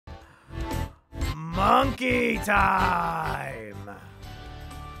Monkey time!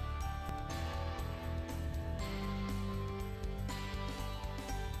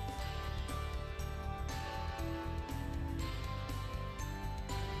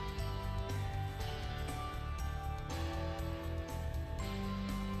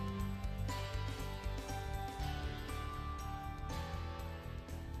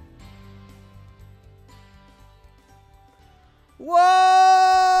 Whoa!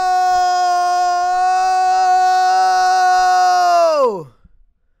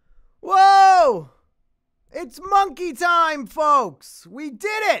 Whoa! It's monkey time, folks! We did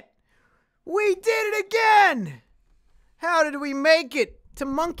it! We did it again! How did we make it to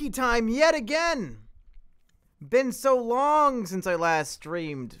monkey time yet again? Been so long since I last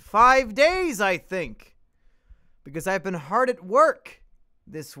streamed. 5 days, I think. Because I've been hard at work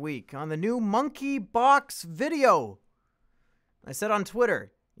this week on the new Monkey Box video. I said on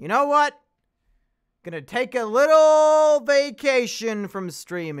Twitter, you know what? Gonna take a little vacation from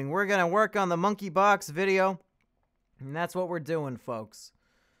streaming. We're gonna work on the Monkey Box video. And that's what we're doing, folks.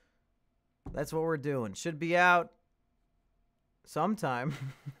 That's what we're doing. Should be out sometime.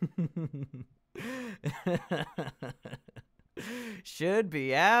 Should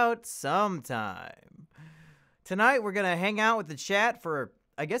be out sometime. Tonight we're gonna hang out with the chat for,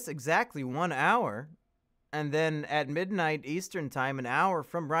 I guess, exactly 1 hour. And then at midnight Eastern time, an hour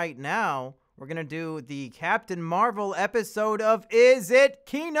from right now, we're going to do the Captain Marvel episode of Is It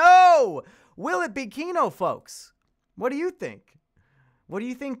Kino? Will it be Kino, folks? What do you think? What do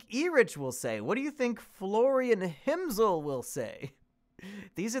you think Erich will say? What do you think Florian Himsel will say?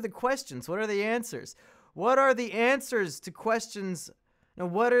 These are the questions. What are the answers? What are the answers to questions? Now,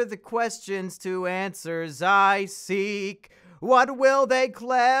 what are the questions to answers I seek? What will they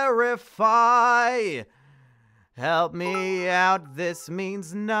clarify? Help me out, this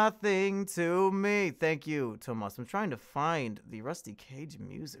means nothing to me. Thank you, Tomas. I'm trying to find the Rusty Cage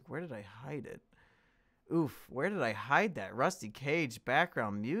music. Where did I hide it? Oof, where did I hide that Rusty Cage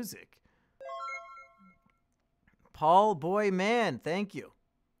background music? Paul Boy Man, thank you.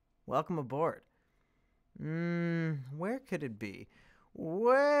 Welcome aboard. Where could it be?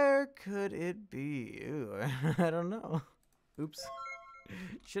 Where could it be? Ooh, I don't know. Oops.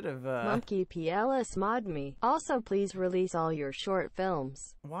 Should have, Monkey PLS mod me. Also, please release all your short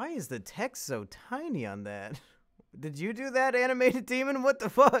films. Why is the text so tiny on that? Did you do that, Animated Demon? What the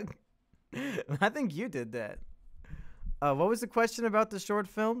fuck? I think you did that. What was the question about the short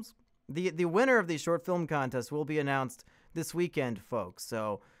films? The winner of the short film contest will be announced this weekend, folks.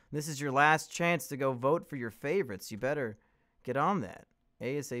 So this is your last chance to go vote for your favorites. You better get on that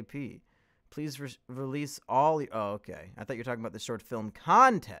ASAP. Please release all... Oh, okay. I thought you were talking about the short film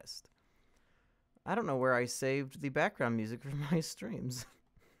contest. I don't know where I saved the background music for my streams.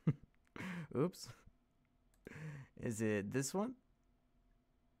 Oops. Is it this one?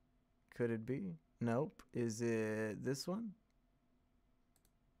 Could it be? Nope. Is it this one?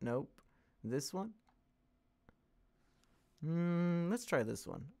 Nope. This one? Let's try this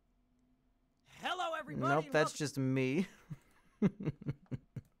one. Hello, everybody. Nope, that's just me.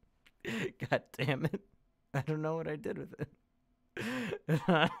 God damn it. I don't know what I did with it.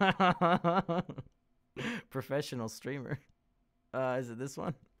 Professional streamer. Is it this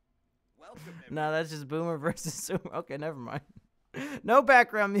one? Welcome, No, that's just Boomer versus Zoomer. Okay, never mind. No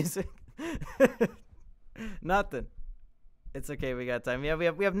background music. Nothing. It's okay, we got time. Yeah,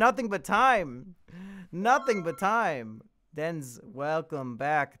 we have nothing but time. Nothing but time. Denz, welcome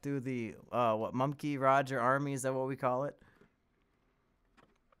back to the what, Mumkey Roger Army, is that what we call it?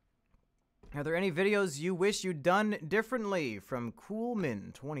 Are there any videos you wish you'd done differently? From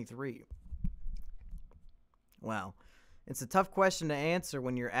Coolman23. Well, it's a tough question to answer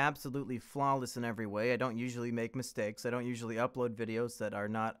when you're absolutely flawless in every way. I don't usually make mistakes. I don't usually upload videos that are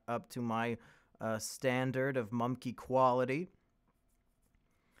not up to my standard of Mumkey quality.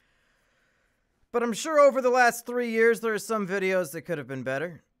 But I'm sure over the last 3 years there are some videos that could have been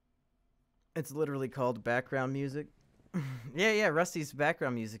better. It's literally called background music. Yeah, Rusty's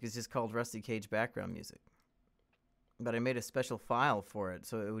background music is just called Rusty Cage background music. But I made a special file for it,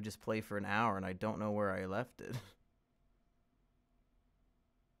 so it would just play for an hour, and I don't know where I left it.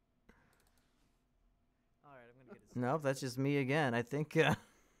 Alright, I'm gonna get it. Nope, that's just me again. I think,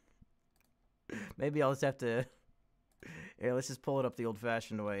 maybe I'll just have to... Here, let's just pull it up the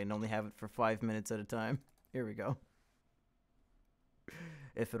old-fashioned way and only have it for 5 minutes at a time. Here we go.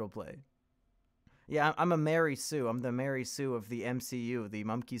 If it'll play. Yeah, I'm a Mary Sue. I'm the Mary Sue of the MCU, the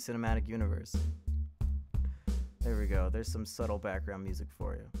Mumkey Cinematic Universe. There we go. There's some subtle background music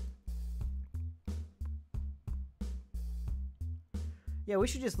for you. Yeah, we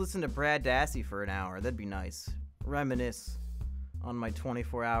should just listen to Brad Dassey for an hour. That'd be nice. Reminisce on my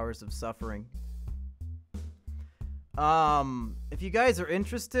 24 hours of suffering. If you guys are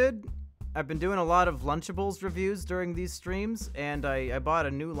interested, I've been doing a lot of Lunchables reviews during these streams, and I bought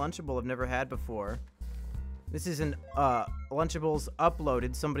a new Lunchable I've never had before. This is an Lunchables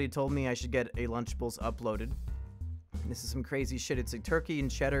Uploaded. Somebody told me I should get a Lunchables Uploaded. This is some crazy shit. It's a turkey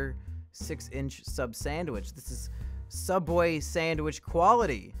and cheddar 6-inch sub sandwich. This is Subway sandwich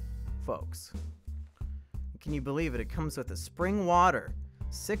quality, folks. Can you believe it? It comes with a spring water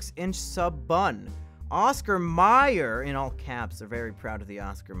 6-inch sub bun. Oscar Mayer, in all caps, they're very proud of the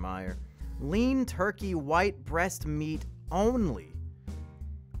Oscar Mayer. Lean turkey white breast meat only.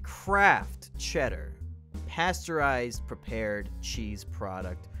 Kraft cheddar. Pasteurized prepared cheese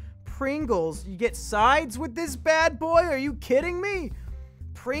product. Pringles, you get sides with this bad boy? Are you kidding me?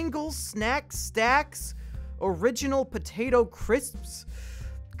 Pringles snack stacks. Original potato crisps.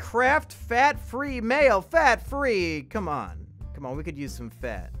 Kraft fat-free mayo. Fat-free. Come on. Come on, we could use some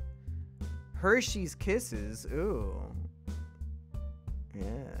fat. Hershey's Kisses. Ooh.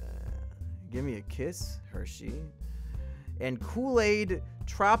 Yeah. Give me a kiss, Hershey. And Kool-Aid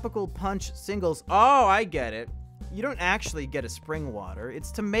Tropical Punch Singles. Oh, I get it. You don't actually get a spring water. It's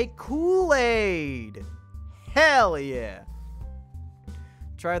to make Kool-Aid. Hell yeah.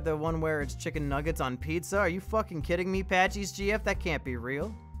 Tried the one where it's chicken nuggets on pizza. Are you fucking kidding me, Patchy's GF? That can't be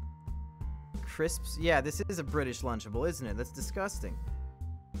real. Crisps. Yeah, this is a British Lunchable, isn't it? That's disgusting.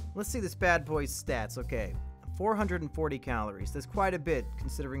 Let's see this bad boy's stats. Okay, 440 calories. That's quite a bit,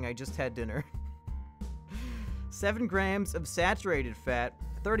 considering I just had dinner. 7 grams of saturated fat,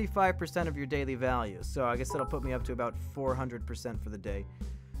 35% of your daily value. So I guess that'll put me up to about 400% for the day.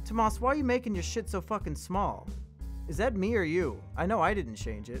 Tomas, why are you making your shit so fucking small? Is that me or you? I know I didn't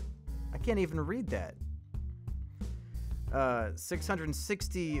change it. I can't even read that.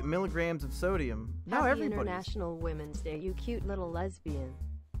 660 milligrams of sodium. Now everybody's... International Women's Day, you cute little lesbian.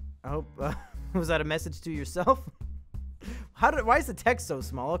 I hope, was that a message to yourself? Why is the text so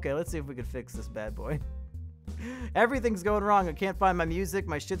small? Okay, let's see if we can fix this bad boy. Everything's going wrong. I can't find my music.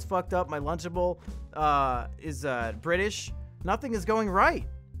 My shit's fucked up. My Lunchable is British. Nothing is going right.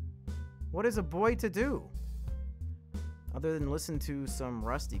 What is a boy to do? Other than listen to some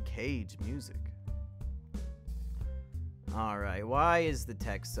Rusty Cage music. Alright, why is the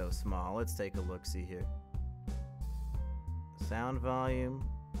text so small? Let's take a look-see here. Sound volume.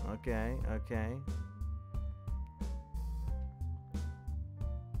 Okay, okay.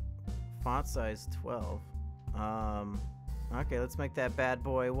 Font size 12. Okay, let's make that bad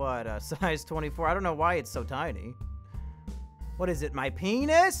boy, what, size 24? I don't know why it's so tiny. What is it, my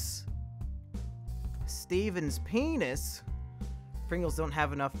penis? Steven's penis? Pringles don't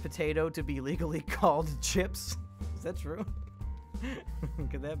have enough potato to be legally called chips. Is that true?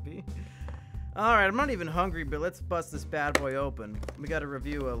 Could that be? Alright, I'm not even hungry, but let's bust this bad boy open. We gotta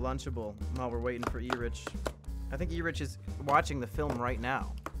review a Lunchable while we're waiting for E-Rich. I think E-Rich is watching the film right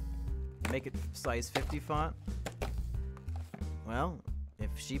now. Make it size 50 font. Well,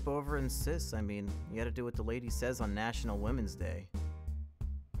 if Sheepover insists, I mean, you gotta do what the lady says on National Women's Day.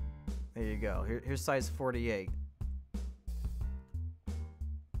 There you go. Here's size 48.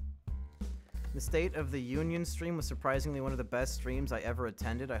 The State of the Union stream was surprisingly one of the best streams I ever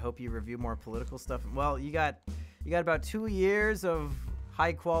attended. I hope you review more political stuff. Well, you got about 2 years of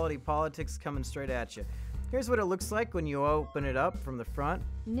high quality politics coming straight at you. Here's what it looks like when you open it up from the front.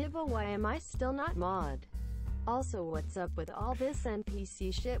 Nibba, why am I still not mod? Also, what's up with all this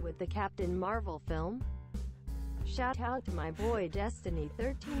NPC shit with the Captain Marvel film? Shout out to my boy Destiny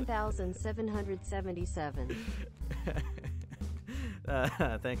 13,777.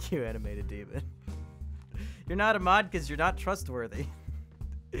 Thank you, Animated Demon. You're not a mod because you're not trustworthy.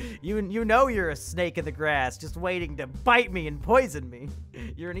 You know you're a snake in the grass just waiting to bite me and poison me.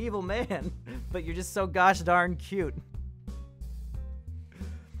 You're an evil man, but you're just so gosh darn cute.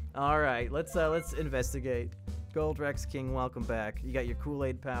 Alright, let's investigate. Gold Rex King, welcome back. You got your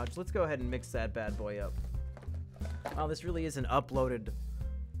Kool-Aid pouch. Let's go ahead and mix that bad boy up. Oh, this really is an uploaded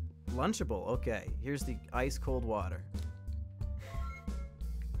Lunchable. Okay, here's the ice cold water.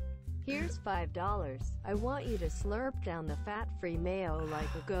 Here's $5. I want you to slurp down the fat-free mayo like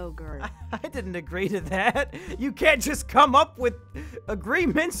a go-gurt. I didn't agree to that. You can't just come up with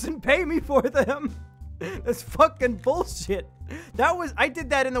agreements and pay me for them. That's fucking bullshit. I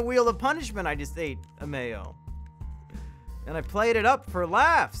did that in the Wheel of Punishment. I just ate a mayo. And I played it up for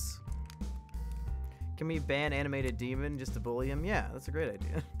laughs. Can we ban Animated Demon just to bully him? Yeah, that's a great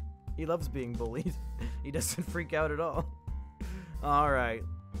idea. He loves being bullied. He doesn't freak out at all. Alright.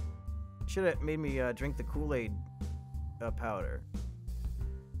 Should have made me drink the Kool-Aid powder.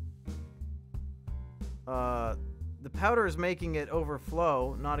 The powder is making it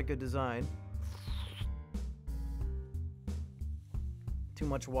overflow. Not a good design. Too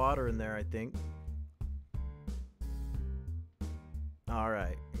much water in there, I think.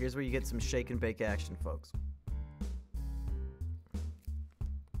 Alright, here's where you get some shake and bake action, folks.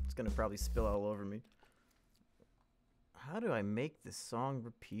 It's gonna probably spill all over me. How do I make this song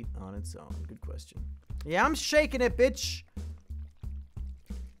repeat on its own? Good question. Yeah, I'm shaking it, bitch!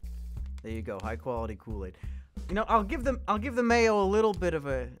 There you go, high quality Kool-Aid. You know, I'll give the mayo a little bit of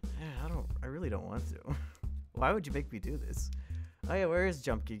a... I really don't want to. Why would you make me do this? Oh yeah, where is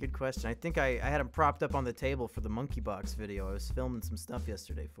Jumpkey? Good question. I think I had him propped up on the table for the monkey box video. I was filming some stuff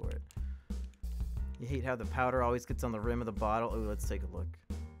yesterday for it. You hate how the powder always gets on the rim of the bottle. Ooh, let's take a look.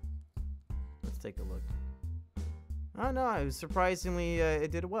 Let's take a look. Oh no, it was surprisingly,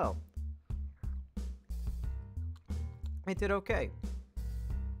 it did well. It did okay.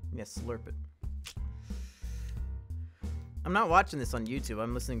 Yeah, slurp it. I'm not watching this on YouTube.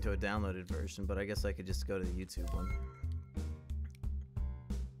 I'm listening to a downloaded version, but I guess I could just go to the YouTube one.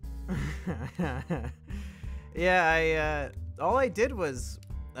 Yeah, all I did was,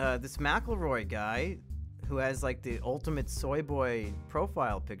 this McElroy guy, who has like the ultimate soy boy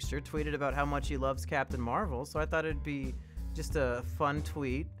profile picture, tweeted about how much he loves Captain Marvel, so I thought it'd be just a fun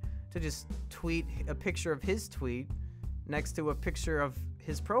tweet to just tweet a picture of his tweet next to a picture of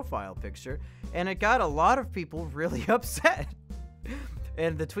his profile picture, and it got a lot of people really upset.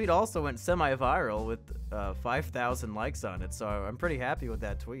 And the tweet also went semi-viral with 5,000 likes on it, so I'm pretty happy with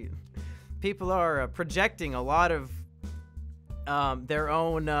that tweet. People are projecting a lot of their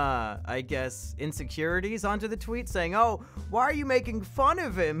own, I guess, insecurities onto the tweet, saying, oh, why are you making fun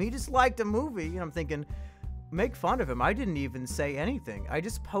of him? He just liked a movie. And I'm thinking, make fun of him? I didn't even say anything. I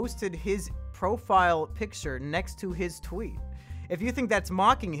just posted his profile picture next to his tweet. If you think that's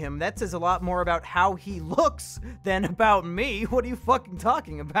mocking him, that says a lot more about how he looks than about me. What are you fucking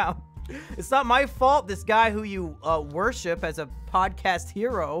talking about? It's not my fault this guy who you worship as a podcast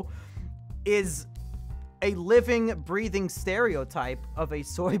hero is a living, breathing stereotype of a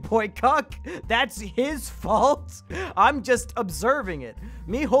soy boy cuck. That's his fault. I'm just observing it.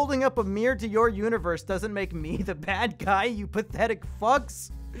 Me holding up a mirror to your universe doesn't make me the bad guy, you pathetic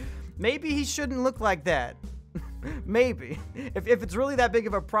fucks. Maybe he shouldn't look like that. Maybe. If it's really that big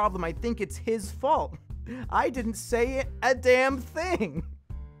of a problem, I think it's his fault. I didn't say a damn thing.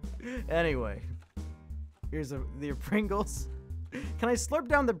 Anyway, here's the Pringles. Can I slurp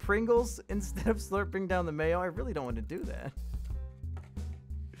down the Pringles instead of slurping down the mayo? I really don't want to do that.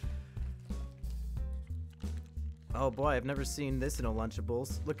 Oh boy, I've never seen this in a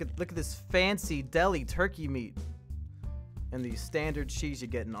Lunchables. Look at this fancy deli turkey meat. And the standard cheese you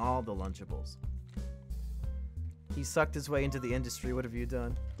get in all the Lunchables. He sucked his way into the industry. What have you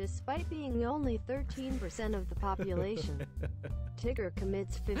done? Despite being only 13% of the population, Tigger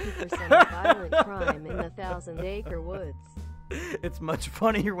commits 50% of violent crime in the Thousand Acre Woods. It's much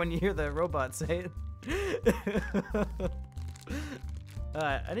funnier when you hear the robot say it.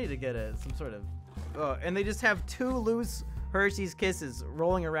 I need to get some sort of... Oh, and they just have 2 loose Hershey's Kisses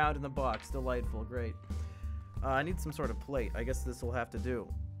rolling around in the box. Delightful. Great. I need some sort of plate. I guess this will have to do.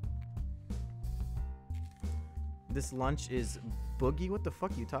 This lunch is boogie? What the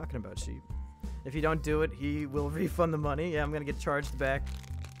fuck are you talking about, sheep? If you don't do it, he will refund the money. Yeah, I'm gonna get charged back.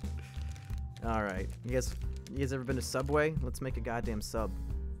 Alright. You guys ever been to Subway? Let's make a goddamn sub.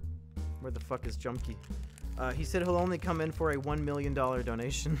 Where the fuck is Jumpkey? He said he'll only come in for a $1 million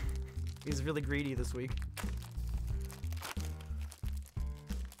donation. He's really greedy this week.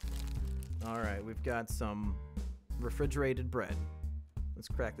 Alright, we've got some refrigerated bread. Let's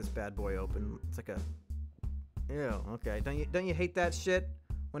crack this bad boy open. It's like a... Ew, okay. Don't you hate that shit?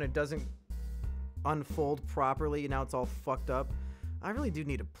 When it doesn't unfold properly and now it's all fucked up? I really do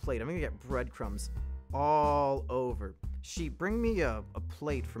need a plate. I'm gonna get breadcrumbs all over. Sheep, bring me a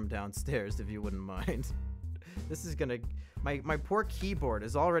plate from downstairs if you wouldn't mind. This is gonna... My poor keyboard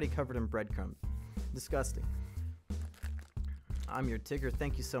is already covered in breadcrumbs. Disgusting. I'm your Tigger.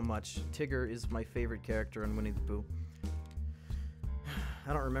 Thank you so much. Tigger is my favorite character in Winnie the Pooh.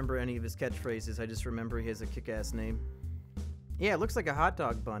 I don't remember any of his catchphrases. I just remember he has a kick-ass name. Yeah, it looks like a hot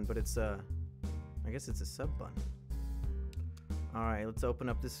dog bun, but it's I guess it's a sub bun. Alright, let's open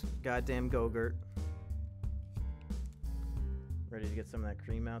up this goddamn Go-Gurt. Ready to get some of that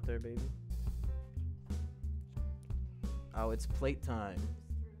cream out there, baby? Oh, it's plate time.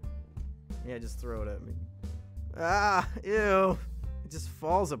 Yeah, just throw it at me. Ah, ew. It just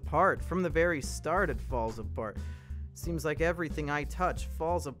falls apart. From the very start, it falls apart. Seems like everything I touch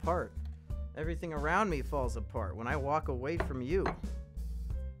falls apart. Everything around me falls apart when I walk away from you.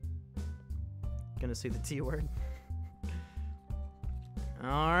 Gonna say the T word.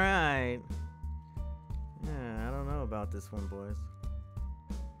 Alright. Yeah, I don't know about this one, boys.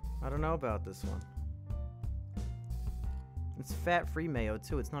 I don't know about this one. It's fat-free mayo,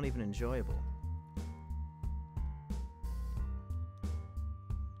 too. It's not even enjoyable.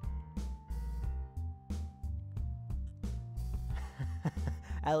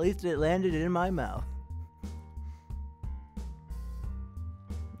 At least it landed in my mouth.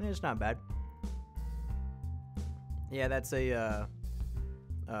 It's not bad. Yeah, that's a,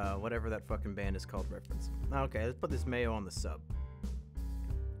 whatever that fucking band is called reference. Okay, let's put this mayo on the sub.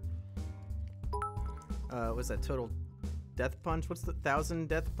 What's that, Total Death Punch? What's the Thousand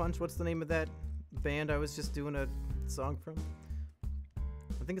Death Punch? What's the name of that band I was just doing a song from?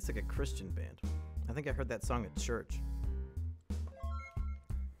 I think it's like a Christian band. I think I heard that song at church.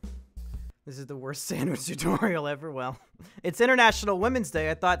 This is the worst sandwich tutorial ever. Well, it's International Women's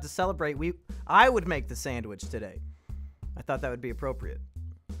Day. I thought to celebrate, I would make the sandwich today. I thought that would be appropriate.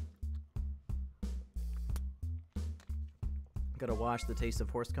 Gotta wash the taste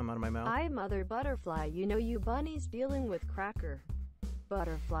of horse come out of my mouth. I, Mother Butterfly, you know you bunnies dealing with cracker.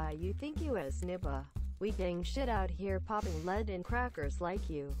 Butterfly, you think you as nibba. We gang shit out here popping lead in crackers like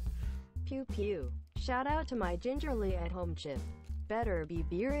you. Pew pew. Shout out to my gingerly at home chip. Better be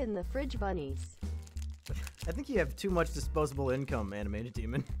beer in the fridge, bunnies. I think you have too much disposable income, Animated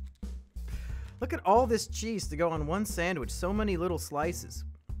Demon. Look at all this cheese to go on one sandwich. So many little slices.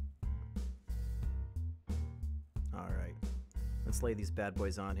 Alright. Let's lay these bad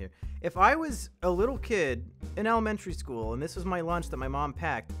boys on here. If I was a little kid in elementary school and this was my lunch that my mom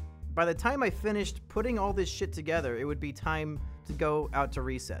packed, by the time I finished putting all this shit together, it would be time to go out to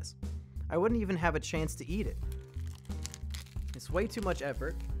recess. I wouldn't even have a chance to eat it. It's way too much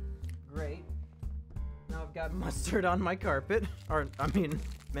effort. Great. Now I've got mustard on my carpet. Or, I mean,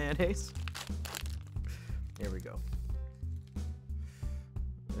 mayonnaise. Here we go.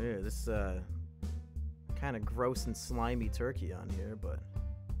 Yeah, this, kind of gross and slimy turkey on here, but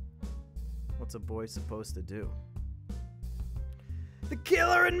what's a boy supposed to do? The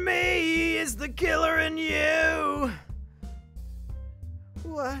killer in me is the killer in you.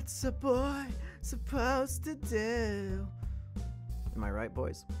 What's a boy supposed to do? Am I right,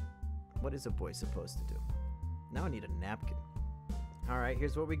 boys? What is a boy supposed to do? Now I need a napkin. Alright,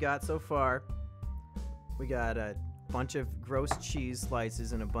 here's what we got so far. We got a bunch of gross cheese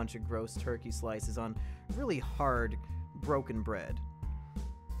slices and a bunch of gross turkey slices on really hard, broken bread.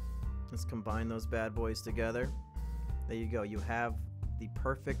 Let's combine those bad boys together. There you go. You have the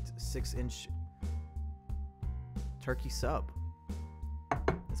perfect 6-inch turkey sub.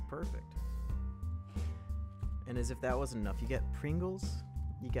 It's perfect. And as if that wasn't enough, you get Pringles,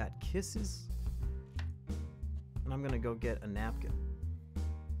 you got Kisses, and I'm gonna go get a napkin.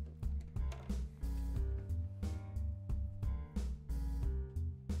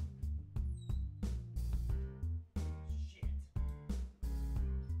 Shit.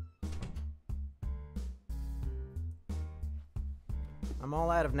 I'm all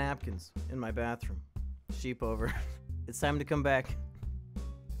out of napkins in my bathroom. Sheep over. It's time to come back.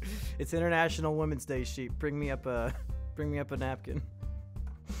 It's International Women's Day, sheep. Bring me up a napkin.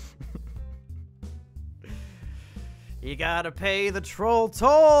 You gotta pay the troll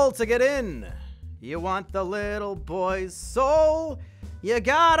toll to get in. You want the little boy's soul. You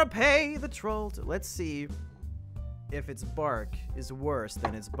gotta pay the troll toll. Let's see if its bark is worse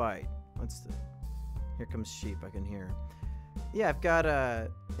than its bite. Here comes sheep. I can hear her. Yeah, I've got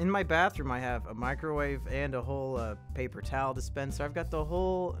in my bathroom I have a microwave and a whole paper towel dispenser. I've got the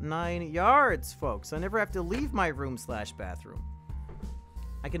whole 9 yards, folks. I never have to leave my room/bathroom.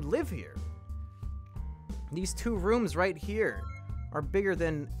 I can live here. These 2 rooms right here are bigger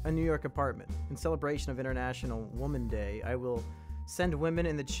than a New York apartment. In celebration of International Woman Day, I will send women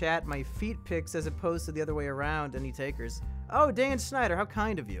in the chat my feet pics as opposed to the other way around. Any takers? Oh, Dan Schneider, how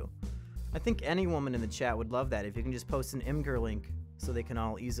kind of you. I think any woman in the chat would love that if you can just post an Imgur link so they can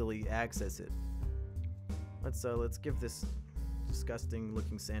all easily access it. Let's give this disgusting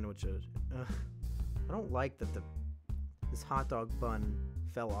looking sandwich a I don't like that this hot dog bun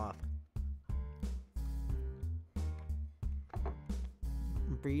fell off.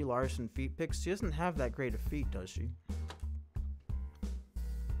 Brie Larson feet pics. She doesn't have that great of feet, does she?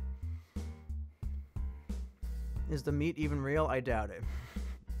 Is the meat even real? I doubt it.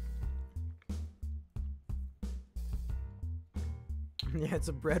 Yeah, it's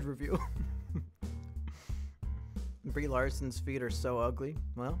a bread review. Brie Larson's feet are so ugly.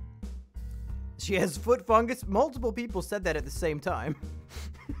 Well, she has foot fungus. Multiple people said that at the same time.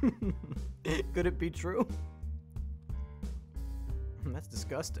 Could it be true? That's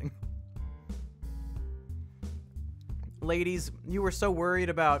disgusting. Ladies, you were so worried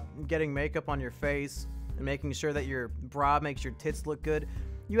about getting makeup on your face and making sure that your bra makes your tits look good.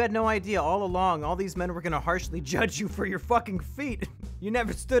 You had no idea all along all these men were gonna harshly judge you for your fucking feet. You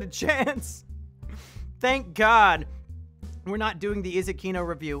never stood a chance. Thank God we're not doing the Is It Kino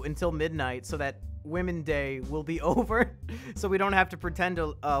review until midnight so that Women Day will be over, so we don't have to pretend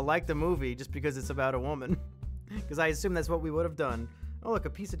to like the movie just because it's about a woman. Because I assume that's what we would have done. Oh look, a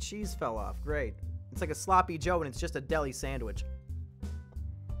piece of cheese fell off. Great. It's like a sloppy Joe and it's just a deli sandwich.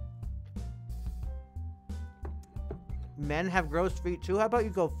 Men have gross feet too? How about you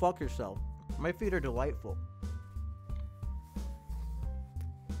go fuck yourself? My feet are delightful.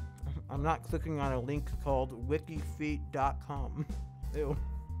 I'm not clicking on a link called wikifeet.com. Ew.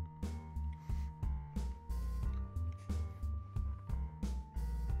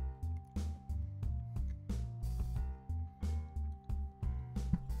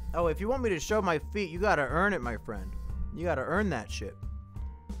 Oh, if you want me to show my feet, you gotta earn it, my friend. You gotta earn that shit.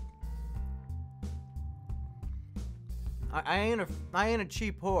 I ain't a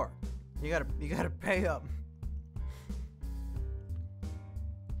cheap whore. You gotta pay up.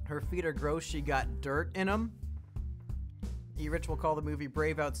 Her feet are gross. She got dirt in them. E-Rich will call the movie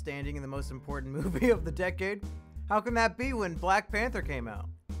Brave outstanding and the most important movie of the decade. How can that be when Black Panther came out?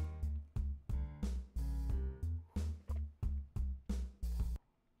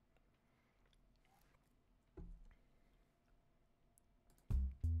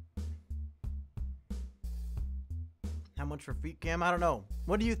 How much for feet cam? I don't know.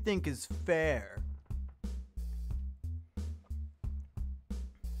 What do you think is fair?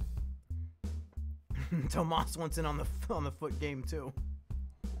 Tomas wants in on the foot game too.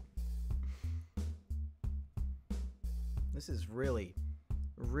 This is really,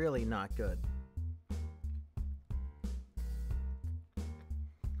 really not good.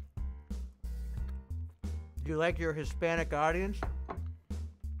 Do you like your Hispanic audience?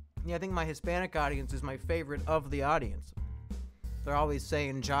 Yeah, I think my Hispanic audience is my favorite of the audience. They're always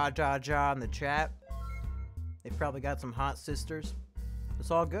saying ja ja ja in the chat. They've probably got some hot sisters.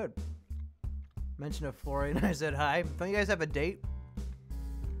 It's all good. Mentioned a Florian and I said hi. Don't you guys have a date?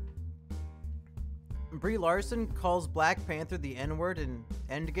 Brie Larson calls Black Panther the N-word in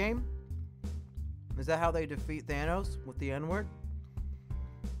Endgame? Is that how they defeat Thanos? With the N-word?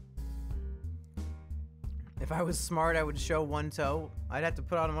 If I was smart, I would show one toe. I'd have to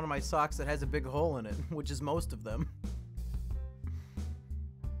put on one of my socks that has a big hole in it, which is most of them.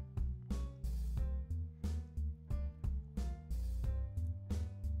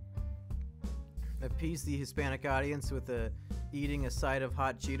 Appease the Hispanic audience with eating a side of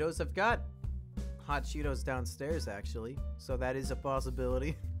hot Cheetos. I've got hot Cheetos downstairs, actually, so that is a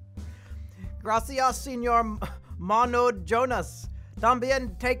possibility. Gracias, Senor Mano Jonas.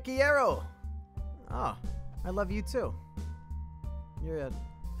 También te quiero. Oh, I love you too.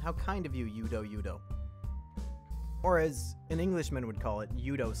 How kind of you, Yudo. Or as an Englishman would call it,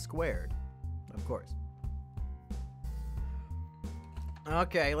 Yudo squared. Of course.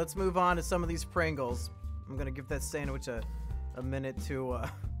 Okay, let's move on to some of these Pringles. I'm gonna give that sandwich a minute to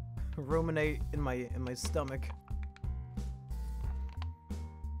ruminate in my stomach.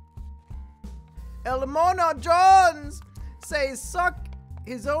 El Mono Jones says suck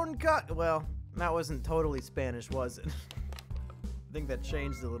his own cut. Well, that wasn't totally Spanish, was it? I think that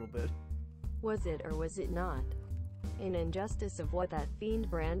changed a little bit. Was it or was it not an injustice of what that fiend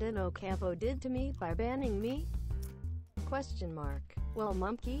Brandon Ocampo did to me by banning me? Question mark. Well,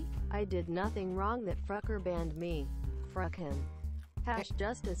 Mumkey, I did nothing wrong that Frucker banned me. Fruck him. Hash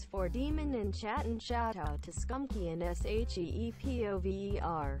justice for demon in chat and shout out to Skumkey and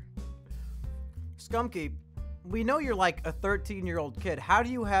SHEEPOVER. Skumkey, we know you're like a 13-year-old kid. How do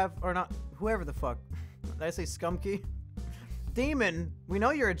you have, or not, whoever the fuck. Did I say Skumkey? Demon, we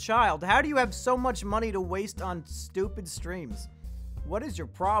know you're a child. How do you have so much money to waste on stupid streams? What is your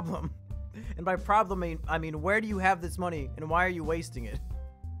problem? And by problem, I mean, where do you have this money and why are you wasting it?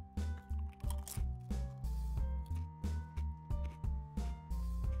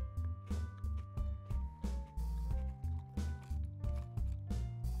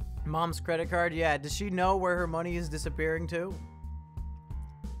 Mom's credit card? Yeah, does she know where her money is disappearing to?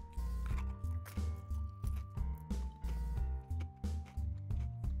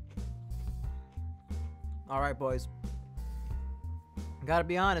 Alright, boys. Gotta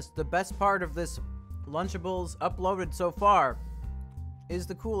be honest, the best part of this Lunchables uploaded so far is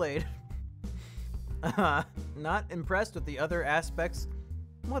the Kool-Aid. Not impressed with the other aspects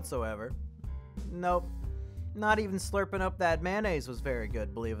whatsoever. Nope. Not even slurping up that mayonnaise was very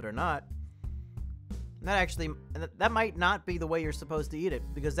good, believe it or not. That might not be the way you're supposed to eat it,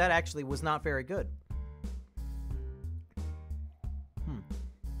 because that actually was not very good.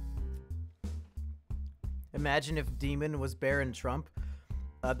 Imagine if Demon was Baron Trump.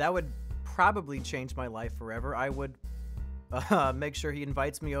 That would probably change my life forever. I would make sure he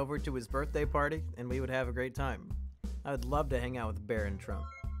invites me over to his birthday party, and we would have a great time. I would love to hang out with Baron Trump.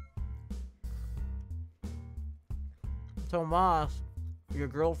 Tomas, your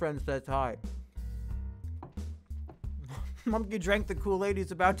girlfriend says hi. Mumkey drank the Kool-Aid.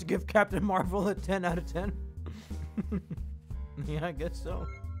 He's about to give Captain Marvel a 10 out of 10. Yeah, I guess so.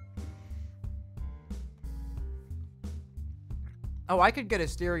 Oh, I could get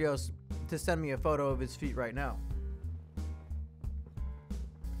Asterios to send me a photo of his feet right now.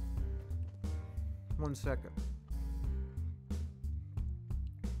 1 second.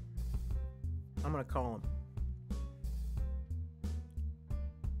 I'm gonna call him.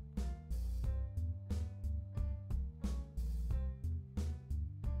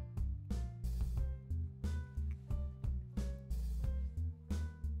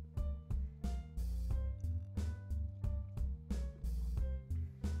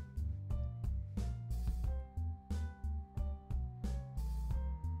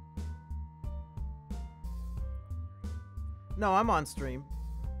 No, I'm on stream.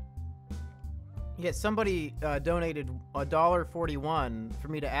 Yeah, somebody donated $1.41 for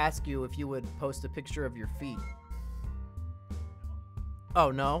me to ask you if you would post a picture of your feet.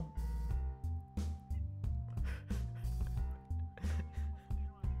 Oh, no?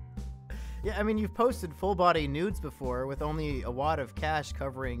 Yeah, I mean, you've posted full-body nudes before with only a wad of cash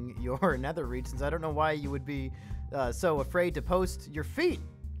covering your nether regions. I don't know why you would be so afraid to post your feet.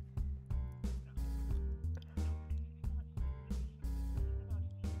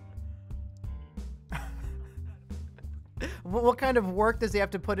 What kind of work does he have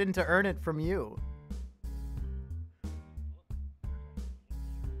to put in to earn it from you?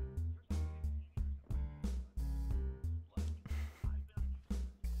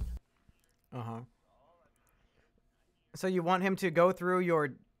 Uh-huh. So you want him to go through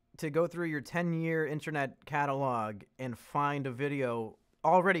your 10-year internet catalog and find a video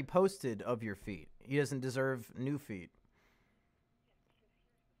already posted of your feet. He doesn't deserve new feet.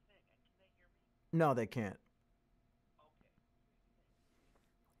 No, they can't.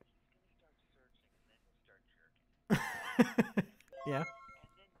 Yeah.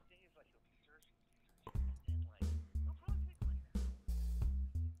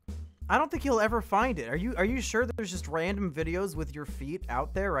 I don't think he'll ever find it. Are you sure that there's just random videos with your feet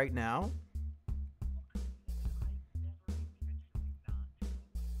out there right now?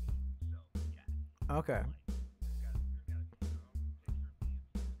 Okay.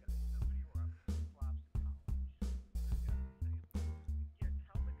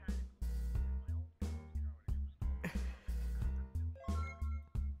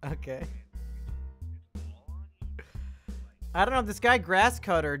 Okay. I don't know. This guy Grass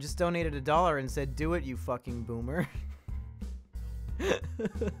Cutter just donated $1 and said, "Do it, you fucking boomer."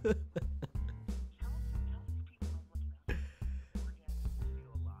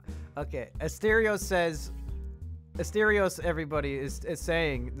 Okay. Asterios, everybody, is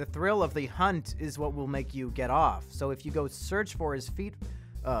saying the thrill of the hunt is what will make you get off. So if you go search for his feet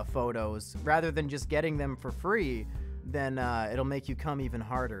photos rather than just getting them for free, then it'll make you come even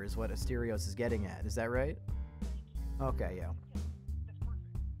harder, is what Asterios is getting at. Is that right? Okay, yeah.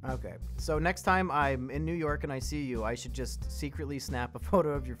 Okay, so next time I'm in New York and I see you, I should just secretly snap a photo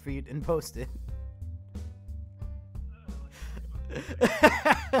of your feet and post it.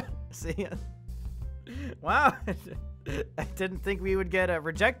 See ya. Wow, I didn't think we would get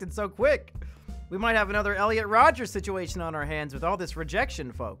rejected so quick. We might have another Elliot Rogers situation on our hands with all this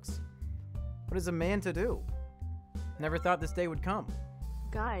rejection, folks. What is a man to do? Never thought this day would come.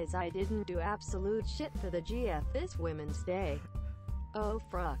 Guys, I didn't do absolute shit for the GF this Women's Day. Oh,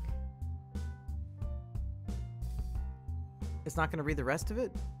 fuck. It's not gonna read the rest of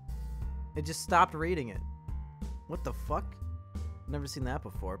it? It just stopped reading it. What the fuck? Never seen that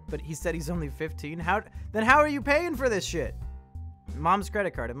before. But he said he's only 15? Then how are you paying for this shit? Mom's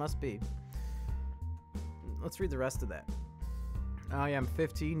credit card, it must be. Let's read the rest of that. I am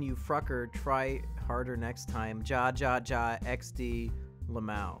 15, you frucker. Try harder next time. Ja, ja, ja, XD,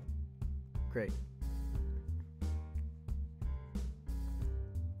 Lamau. Great.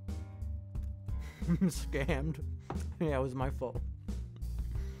 Scammed. Yeah, it was my fault.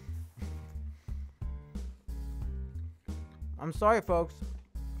 I'm sorry, folks.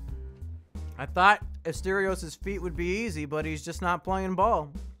 I thought Asterios' feet would be easy, but he's just not playing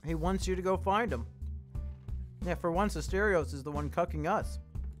ball. He wants you to go find him. Yeah, for once, Asterios is the one cucking us.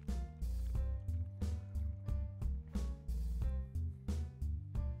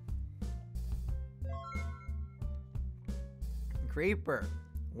 Creeper,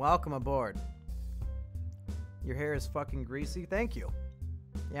 welcome aboard. Your hair is fucking greasy. Thank you.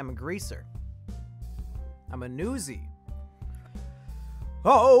 Yeah, I'm a greaser. I'm a newsie.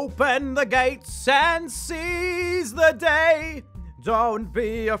 Open the gates and seize the day. Don't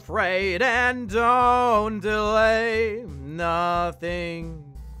be afraid and don't delay. Nothing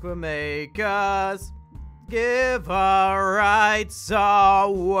could make us give our rights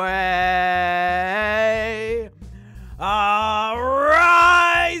away.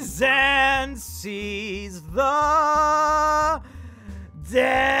 Arise and seize the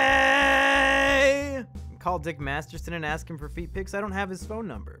day. Call Dick Masterson and ask him for feet pics. I don't have his phone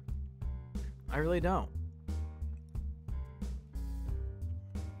number. I really don't.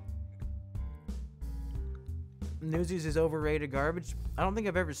 Newsies is overrated garbage. I don't think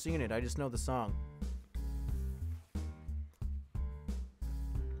I've ever seen it. I just know the song.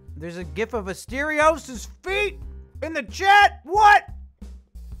 There's a gif of Asterios' feet in the chat. What?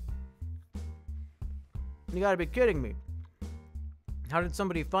 You gotta be kidding me. How did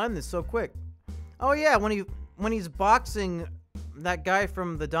somebody find this so quick? Oh yeah, when he's boxing that guy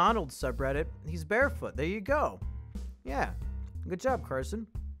from the Donald subreddit, he's barefoot. There you go. Yeah. Good job, Carson.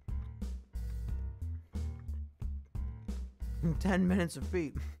 10 minutes of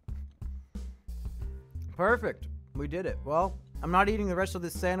feet. Perfect. We did it. Well, I'm not eating the rest of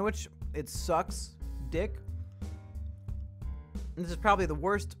this sandwich. It sucks, dick. This is probably the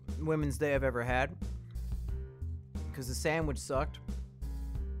worst Women's Day I've ever had, because the sandwich sucked.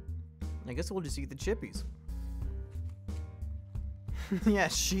 I guess we'll just eat the chippies. Yeah,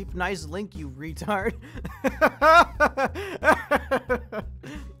 sheep. Nice link, you retard.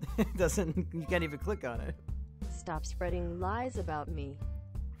 It doesn't. You can't even click on it. Stop spreading lies about me.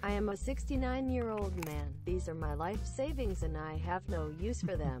 I am a 69-year-old man. These are my life savings and I have no use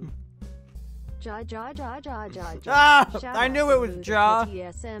for them. Ja. Ah, Shout I out knew to it was Lou, Ja.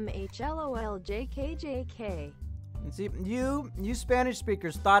 TSMHLOLJKJK. See, you Spanish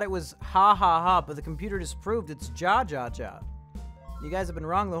speakers thought it was ha ha ha, but the computer just proved it's ja. You guys have been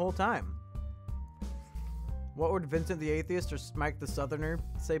wrong the whole time. What would Vincent the Atheist or Mike the Southerner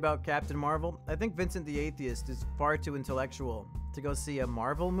say about Captain Marvel? I think Vincent the Atheist is far too intellectual to go see a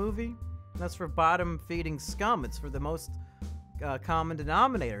Marvel movie. That's for bottom-feeding scum. It's for the most common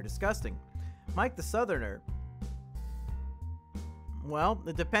denominator. Disgusting. Mike the Southerner. Well,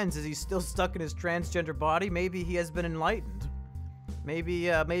 it depends. Is he still stuck in his transgender body? Maybe he has been enlightened. Maybe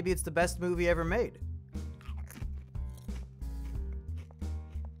it's the best movie ever made.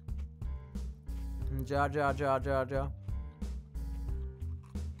 Ja.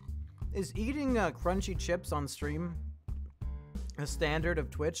 Is eating crunchy chips on stream a standard of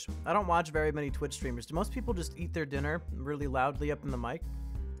Twitch? I don't watch very many Twitch streamers. Do most people just eat their dinner really loudly up in the mic?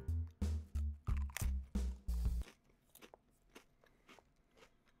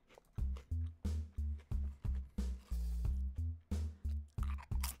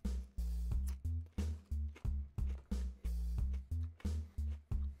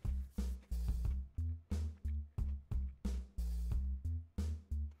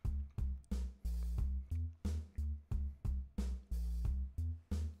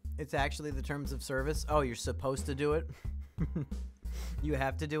 It's actually the terms of service. Oh, you're supposed to do it? You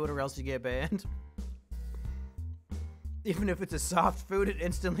have to do it or else you get banned. Even if it's a soft food, it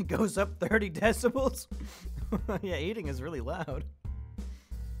instantly goes up 30 decibels. Yeah, eating is really loud.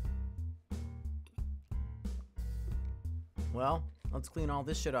 Well, let's clean all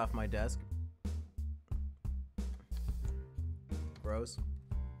this shit off my desk. Gross.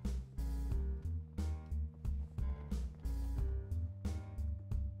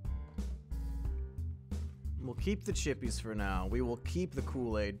 We'll keep the chippies for now. We will keep the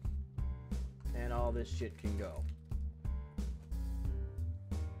Kool-Aid. And all this shit can go.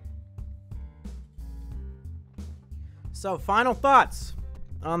 So, final thoughts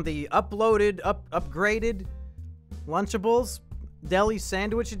on the upgraded Lunchables Deli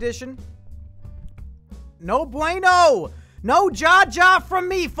Sandwich Edition. No bueno! No ja from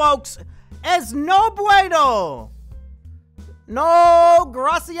me, folks! Es no bueno! No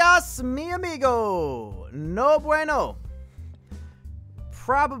gracias, mi amigo. No bueno.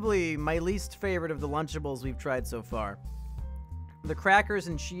 Probably my least favorite of the Lunchables we've tried so far. The crackers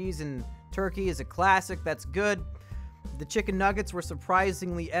and cheese and turkey is a classic. That's good. The chicken nuggets were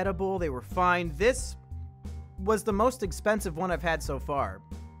surprisingly edible. They were fine. This was the most expensive one I've had so far.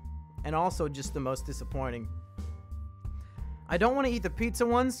 And also just the most disappointing. I don't want to eat the pizza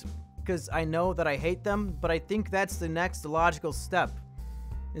ones because I know that I hate them, but I think that's the next logical step,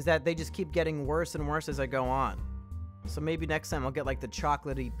 is that they just keep getting worse and worse as I go on. So maybe next time I'll get like the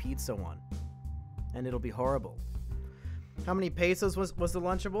chocolatey pizza one, and it'll be horrible. How many pesos was the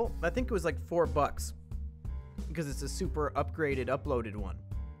Lunchable? I think it was like $4. because it's a super upgraded, uploaded one.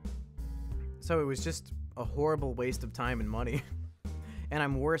 So it was just a horrible waste of time and money. And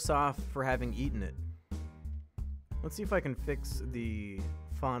I'm worse off for having eaten it. Let's see if I can fix the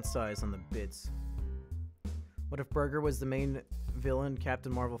font size on the bits. What if Burger was the main villain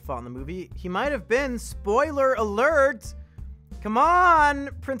Captain Marvel fought in the movie? He might have been. Spoiler alert! Come on,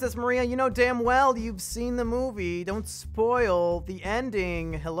 Princess Maria, you know damn well you've seen the movie. Don't spoil the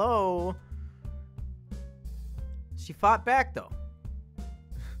ending. Hello? She fought back, though.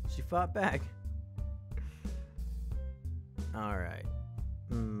 She fought back. Alright.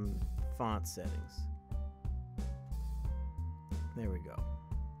 Font settings. There we go.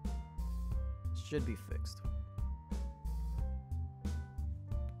 Should be fixed.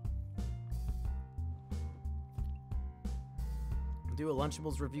 Do a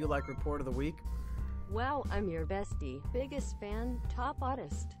Lunchables review like report of the week. Wow, I'm your bestie, biggest fan, top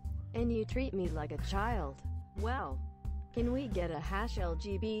artist. And you treat me like a child. Wow. Can we get a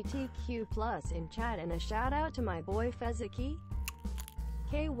 #LGBTQ+ in chat and a shout out to my boy Feziki?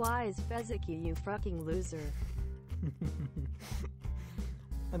 KY's Feziki, you fucking loser.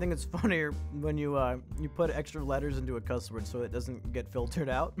 I think it's funnier when you put extra letters into a cuss word so it doesn't get filtered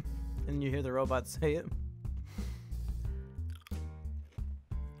out and you hear the robot say it.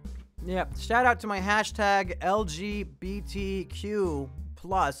 Yeah, shout out to my #LGBTQ+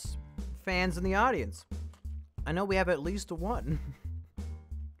 fans in the audience. I know we have at least one.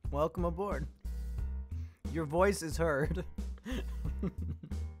 Welcome aboard. Your voice is heard.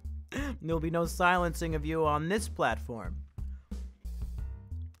 There'll be no silencing of you on this platform.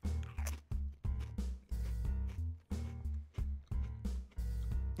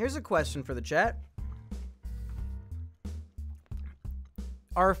 Here's a question for the chat.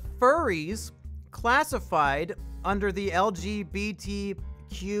 Are furries classified under the LGBTQ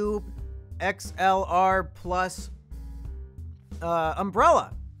XLR+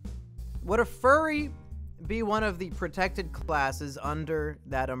 umbrella? Would a furry be one of the protected classes under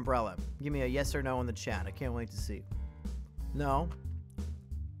that umbrella? Give me a yes or no in the chat. I can't wait to see. No.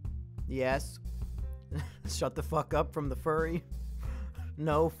 Yes. Shut the fuck up from the furry.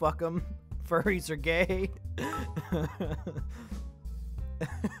 No, fuck 'em. Furries are gay.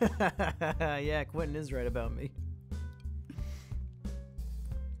 Yeah, Quentin is right about me.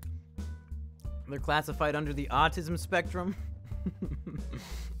 They're classified under the autism spectrum.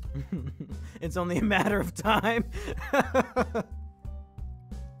 It's only a matter of time.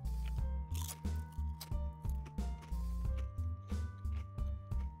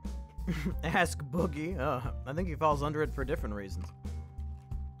 Ask Boogie. I think he falls under it for different reasons.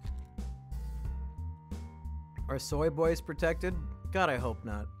 Are soy boys protected? God, I hope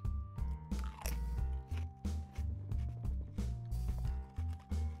not.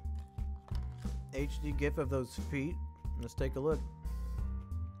 HD GIF of those feet. Let's take a look.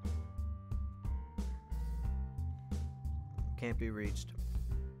 Can't be reached.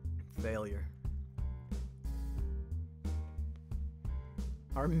 Failure.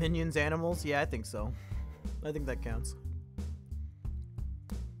 Are minions animals? Yeah, I think so. I think that counts.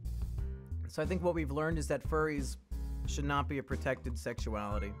 So I think what we've learned is that furries should not be a protected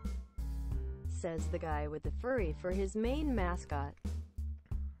sexuality. Says the guy with the furry for his main mascot.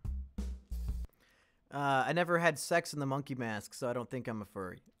 I never had sex in the monkey mask, so I don't think I'm a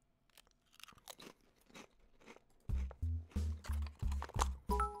furry.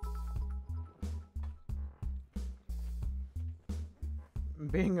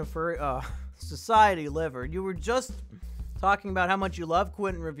 Being a furry, society liver. You were just talking about how much you love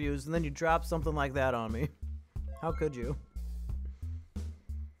Quentin reviews, and then you drop something like that on me. How could you?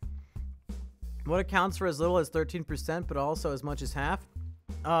 What accounts for as little as 13%, but also as much as half?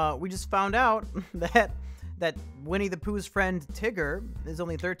 We just found out that Winnie the Pooh's friend Tigger is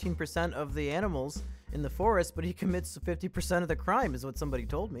only 13% of the animals in the forest, but he commits 50% of the crime, is what somebody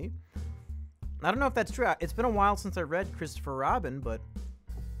told me. I don't know if that's true. It's been a while since I read Christopher Robin, but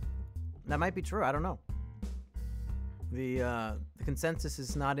that might be true. I don't know. The consensus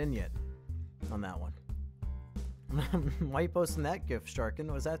is not in yet on that one. Why are you posting that GIF, Sharkin?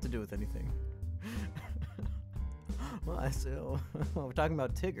 What does that have to do with anything? Well, we're talking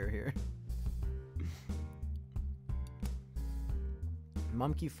about Tigger here.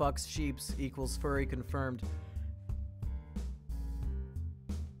 Mumkey fucks sheeps equals furry confirmed.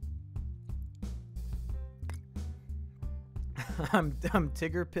 I'm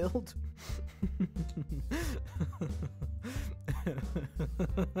Tigger pilled.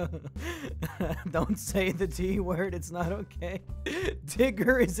 Don't say the T word, it's not okay.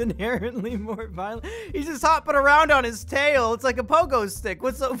 Tigger is inherently more violent. He's just hopping around on his tail. It's like a pogo stick.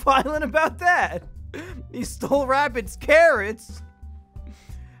 What's so violent about that? He stole Rabbit's carrots.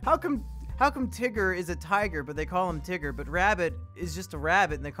 How come Tigger is a tiger, but they call him Tigger, but Rabbit is just a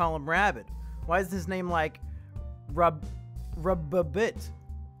rabbit and they call him Rabbit? Why is his name like Rubbabit?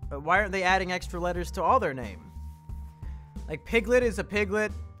 Why aren't they adding extra letters to all their name? Like Piglet is a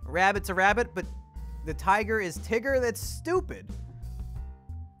piglet, Rabbit's a rabbit, but the tiger is Tigger? That's stupid.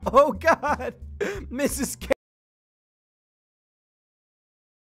 Oh God, Mrs. K.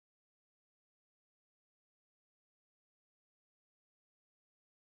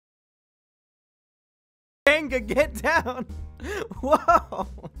 Kanga, get down! Whoa!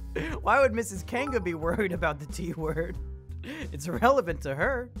 Why would Mrs. Kanga be worried about the T word? It's irrelevant to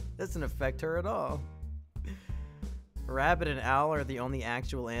her. Doesn't affect her at all. Rabbit and owl are the only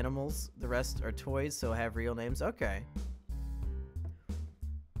actual animals. The rest are toys, so have real names. Okay.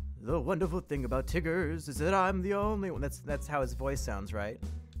 The wonderful thing about Tiggers is that I'm the only one. That's how his voice sounds, right?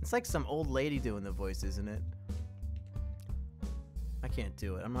 It's like some old lady doing the voice, isn't it? I can't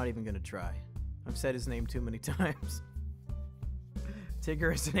do it. I'm not even gonna try. I've said his name too many times.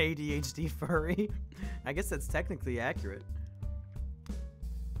 Tigger is an ADHD furry. I guess that's technically accurate.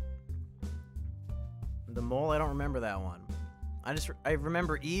 The mole, I don't remember that one. I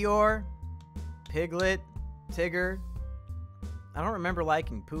remember Eeyore, Piglet, Tigger. I don't remember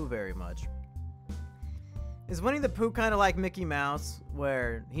liking Pooh very much. Is Winnie the Pooh kind of like Mickey Mouse,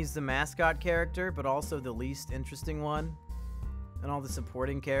 where he's the mascot character, but also the least interesting one? And all the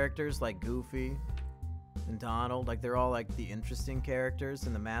supporting characters, like Goofy and Donald, like they're all like the interesting characters,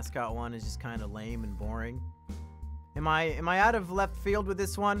 and the mascot one is just kind of lame and boring. Am I out of left field with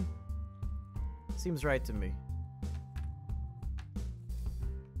this one? Seems right to me.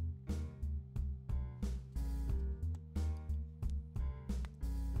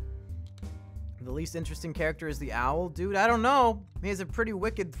 The least interesting character is the owl? Dude, I don't know. He has a pretty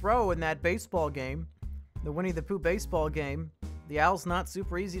wicked throw in that baseball game. The Winnie the Pooh baseball game. The owl's not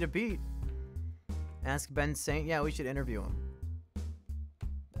super easy to beat. Ask Ben Saint. Yeah, we should interview him.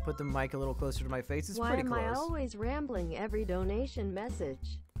 Put the mic a little closer to my face. It's pretty close. Why am I always rambling every donation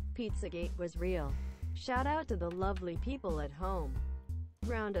message? Pizzagate was real. Shout out to the lovely people at home.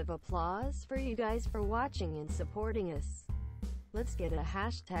 Round of applause for you guys for watching and supporting us. Let's get a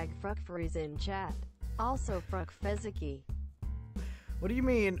hashtag Fruckfreeze in chat. Also Fruckfeziki. What do you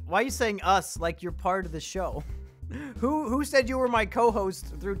mean? Why are you saying us like you're part of the show? Who said you were my co-host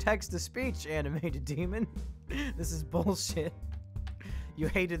through text-to-speech, animated demon? This is bullshit. You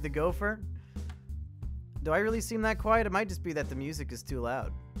hated the gopher? Do I really seem that quiet? It might just be that the music is too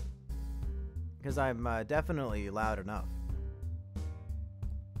loud. Because I'm definitely loud enough.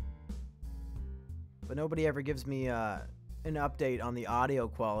 But nobody ever gives me an update on the audio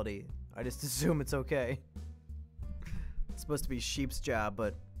quality. I just assume it's okay. It's supposed to be sheep's job,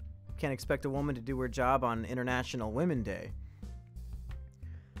 but can't expect a woman to do her job on International Women Day.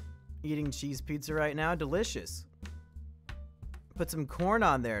 Eating cheese pizza right now? Delicious. Put some corn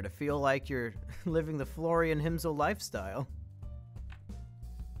on there to feel like you're living the Florian Himsel lifestyle.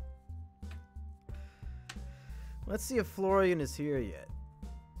 Let's see if Florian is here yet.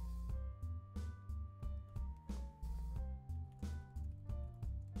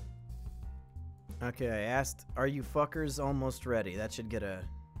 Okay, I asked, are you fuckers almost ready? That should get a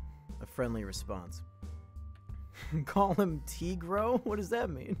friendly response. Call him Tigro? What does that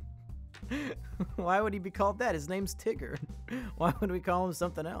mean? Why would he be called that? His name's Tigger. Why would we call him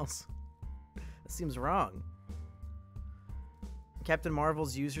something else? That seems wrong. Captain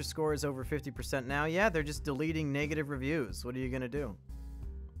Marvel's user score is over 50% now. Yeah, they're just deleting negative reviews. What are you gonna do?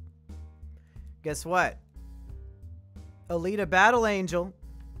 Guess what? Alita Battle Angel.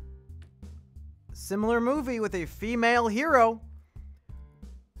 Similar movie with a female hero.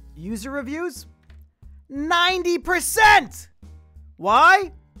 User reviews? 90%!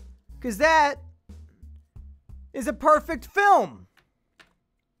 Why? Because that is a perfect film.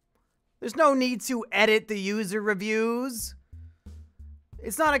 There's no need to edit the user reviews.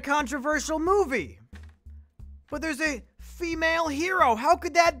 It's not a controversial movie. But there's a female hero. How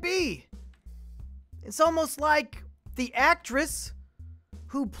could that be? It's almost like the actress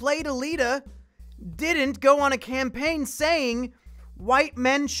who played Alita didn't go on a campaign saying white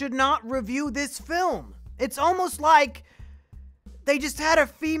men should not review this film. It's almost like they just had a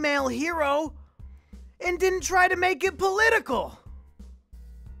female hero and didn't try to make it political.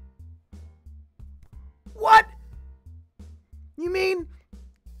 What? You mean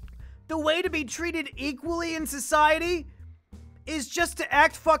the way to be treated equally in society is just to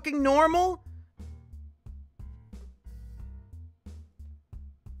act fucking normal?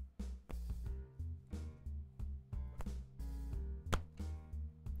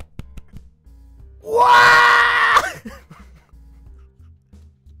 What?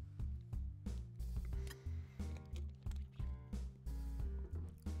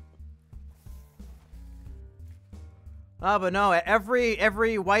 Oh, but no,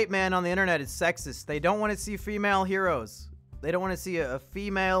 every white man on the internet is sexist. They don't want to see female heroes. They don't want to see a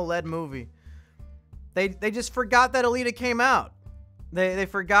female-led movie. They just forgot that Alita came out. They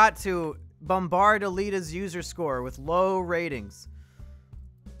forgot to bombard Alita's user score with low ratings.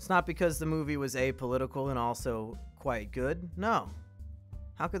 It's not because the movie was apolitical and also quite good. No.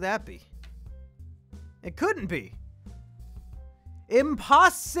 How could that be? It couldn't be.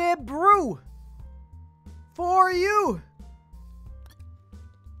 Impossible for you.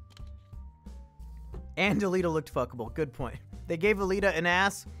 And Alita looked fuckable. Good point. They gave Alita an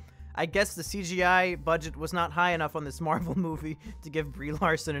ass. I guess the CGI budget was not high enough on this Marvel movie to give Brie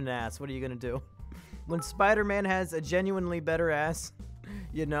Larson an ass. What are you gonna do? When Spider-Man has a genuinely better ass,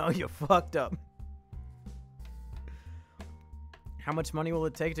 you know, you fucked up. How much money will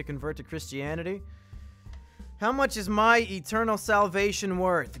it take to convert to Christianity? How much is my eternal salvation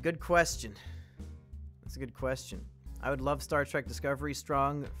worth? Good question. That's a good question. I would love Star Trek Discovery,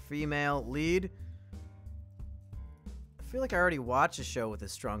 strong female lead. I feel like I already watched a show with a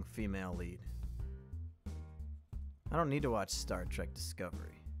strong female lead. I don't need to watch Star Trek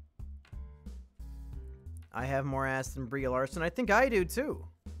Discovery. I have more ass than Brie Larson. I think I do too.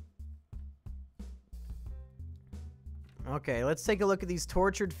 Okay, let's take a look at these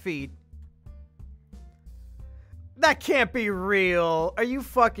tortured feet. That can't be real. Are you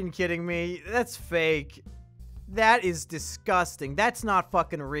fucking kidding me? That's fake. That is disgusting. That's not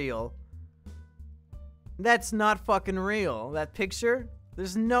fucking real. That's not fucking real. That picture?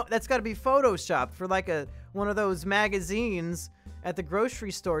 There's no... That's gotta be photoshopped for like one of those magazines at the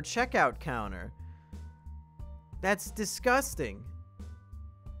grocery store checkout counter. That's disgusting.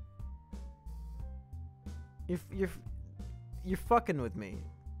 You're fucking with me.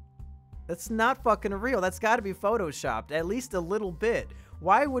 That's not fucking real. That's gotta be photoshopped. At least a little bit.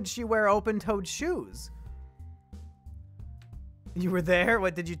 Why would she wear open-toed shoes? You were there?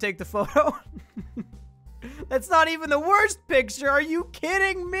 What, did you take the photo? That's not even the worst picture. Are you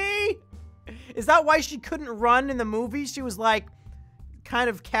kidding me? Is that why she couldn't run in the movie? She was like kind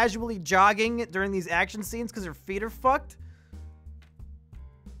of casually jogging during these action scenes because her feet are fucked?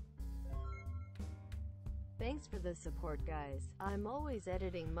 Thanks for the support, guys. I'm always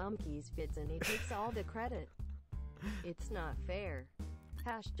editing Mumkey's vids and he takes all the credit. It's not fair.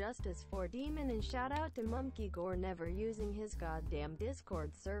 Hash justice for Demon and shout out to Mumkey Gore never using his goddamn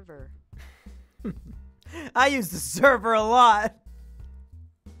Discord server. I use the server a lot.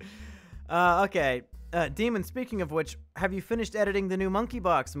 Okay. Demon, speaking of which, have you finished editing the new Monkey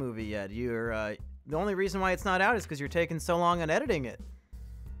Box movie yet? The only reason why it's not out is because you're taking so long on editing it.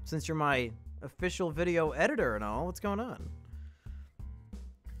 Since you're my official video editor and all, what's going on?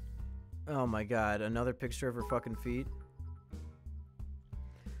 Oh my god, another picture of her fucking feet.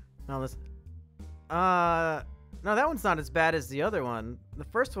 No, no, that one's not as bad as the other one. The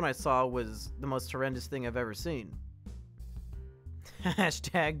first one I saw was the most horrendous thing I've ever seen.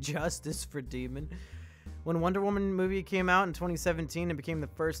 Hashtag justice for Demon. When Wonder Woman movie came out in 2017 and became the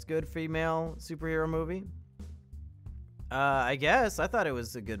first good female superhero movie. I guess. I thought it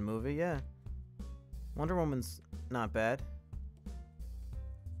was a good movie, yeah. Wonder Woman's not bad.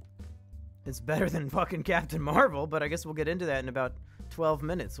 It's better than fucking Captain Marvel, but I guess we'll get into that in about 12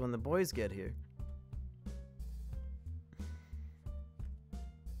 minutes when the boys get here.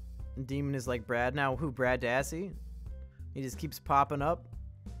 Demon is like Brad now. Who, Brad Dassey? He just keeps popping up.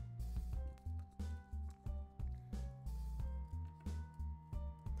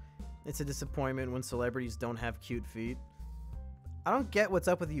 It's a disappointment when celebrities don't have cute feet. I don't get what's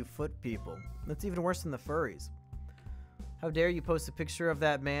up with you foot people. That's even worse than the furries. How dare you post a picture of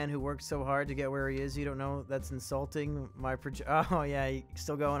that man who worked so hard to get where he is? You don't know that's insulting. Oh yeah, he's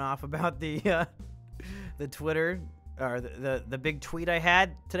still going off about the Twitter or the big tweet I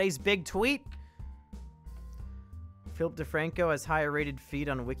had. Today's big tweet. Philip DeFranco has higher rated feet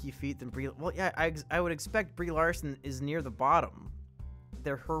on WikiFeet than Brie. Well, yeah, I would expect Brie Larson is near the bottom.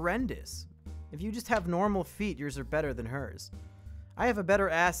 They're horrendous. If you just have normal feet, yours are better than hers. I have a better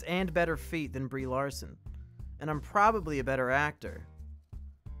ass and better feet than Brie Larson. And I'm probably a better actor.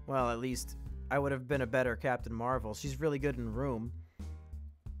 Well, at least I would have been a better Captain Marvel. She's really good in Room.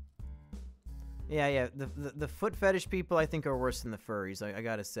 Yeah. The foot fetish people I think are worse than the furries, I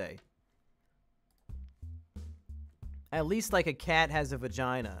gotta say. At least like a cat has a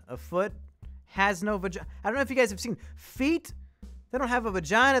vagina. A foot has no vagina. I don't know if you guys have seen feet. They don't have a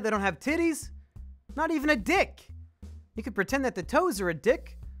vagina. They don't have titties. Not even a dick. You could pretend that the toes are a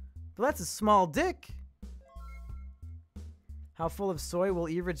dick, But that's a small dick. How full of soy will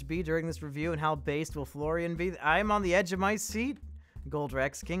Erich be during this review, and how based will Florian be? I'm on the edge of my seat, Gold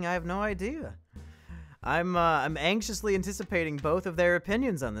Rex King. I have no idea. I'm anxiously anticipating both of their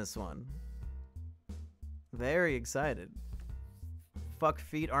opinions on this one. Very excited. Fuck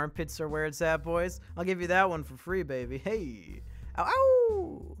feet, armpits are where it's at, boys. I'll give you that one for free, baby. Hey. Ow,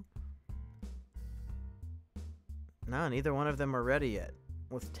 ow! No, neither one of them are ready yet.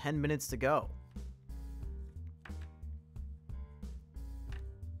 With 10 minutes to go.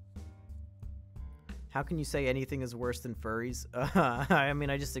 How can you say anything is worse than furries? I mean,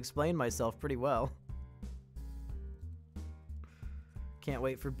 I just explained myself pretty well. Can't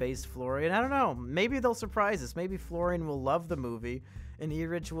wait for based Florian. I don't know. Maybe they'll surprise us. Maybe Florian will love the movie and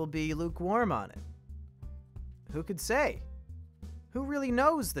Erich will be lukewarm on it. Who could say? Who really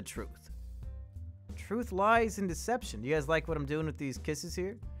knows the truth? Truth lies in deception. You guys like what I'm doing with these kisses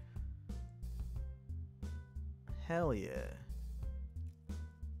here? Hell yeah.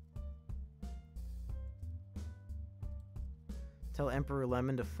 Tell Emperor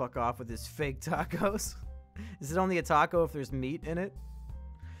Lemon to fuck off with his fake tacos. Is it only a taco if there's meat in it?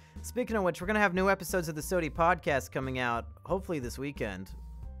 Speaking of which, we're gonna have new episodes of the Sodi podcast coming out hopefully this weekend.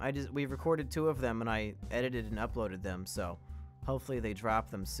 We recorded 2 of them and I edited and uploaded them, so hopefully they drop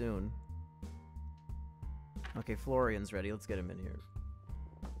them soon. Okay, Florian's ready. Let's get him in here.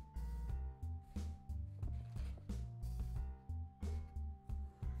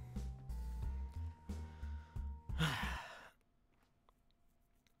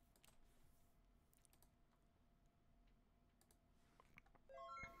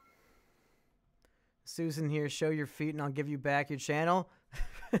 Susan here, show your feet and I'll give you back your channel.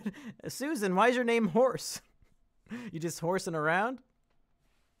 Susan, why is your name Horse? You just horsing around?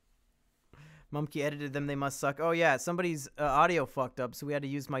 Mumkey edited them, they must suck. Oh yeah, somebody's audio fucked up, so we had to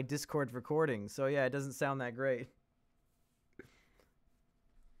use my Discord recording. So yeah, it doesn't sound that great.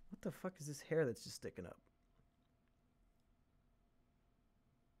 What the fuck is this hair that's just sticking up?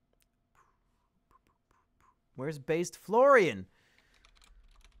 Where's based Florian?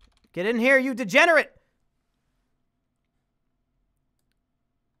 Get in here, you degenerate!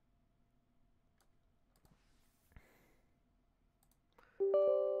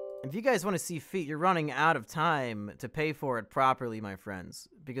 If you guys want to see feet, you're running out of time to pay for it properly, my friends.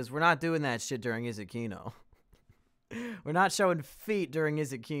 Because we're not doing that shit during IT KINO. We're not showing feet during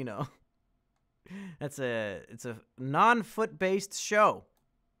IT KINO. It's a non-foot based show.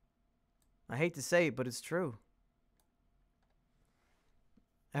 I hate to say it, but it's true.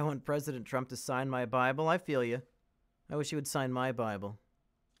 I want President Trump to sign my Bible. I feel you. I wish he would sign my Bible.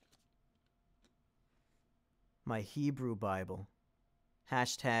 My Hebrew Bible.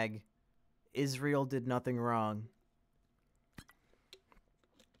 Hashtag Israel did nothing wrong.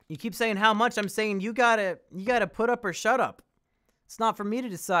 You keep saying how much. I'm saying you gotta put up or shut up. It's not for me to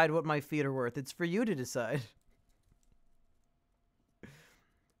decide what my feet are worth. It's for you to decide.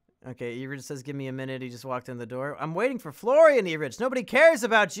 Okay, Erich says, give me a minute. He just walked in the door. I'm waiting for Florian, Erich. Nobody cares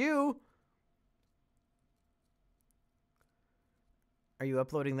about you. Are you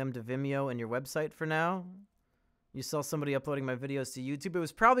uploading them to Vimeo and your website for now? You saw somebody uploading my videos to YouTube. It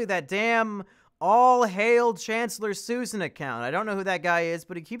was probably that damn All Hail Chancellor Susan account. I don't know who that guy is,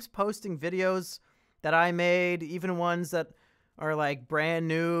 but he keeps posting videos that I made, even ones that are like brand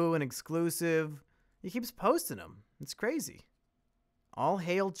new and exclusive. He keeps posting them. It's crazy. All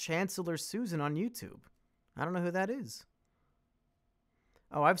Hail Chancellor Susan on YouTube. I don't know who that is.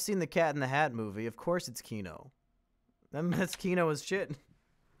 Oh, I've seen the Cat in the Hat movie. Of course it's Kino. That's Kino as shit.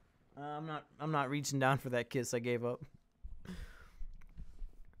 I'm not reaching down for that kiss. I gave up.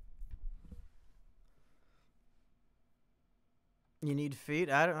 You need feet?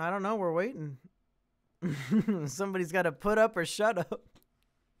 I don't know. We're waiting. Somebody's got to put up or shut up.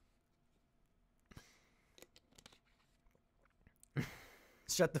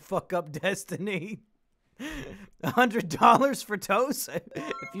 Shut the fuck up, Destiny. $100 for toes,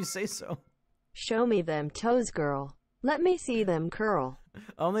 if you say so. Show me them toes, girl. Let me see them curl.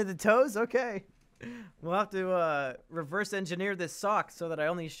 Only the toes? Okay. We'll have to reverse engineer this sock so that I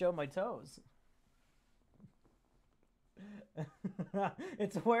only show my toes.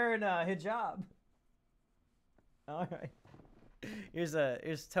 It's wearing a hijab. All right.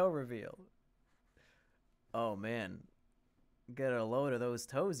 Here's toe reveal. Oh man. Get a load of those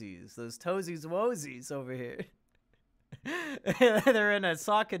toesies. Those toesies woesies over here. They're in a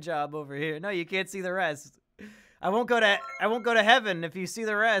sock hijab over here. No, you can't see the rest. I won't go to heaven if you see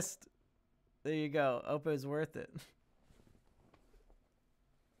the rest. There you go. Hope it was worth it.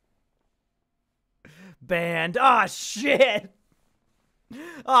 Banned. Ah, shit.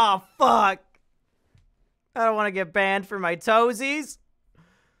 Oh, fuck. I don't want to get banned for my toesies.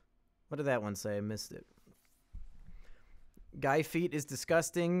 What did that one say? I missed it. Guy feet is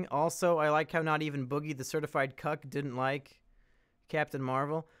disgusting. Also, I like how not even Boogie, the certified cuck, didn't like Captain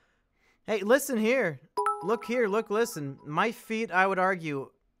Marvel. Hey, listen here. Look here, look, listen. My feet, I would argue,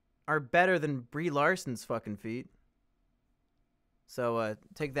 are better than Brie Larson's fucking feet. So,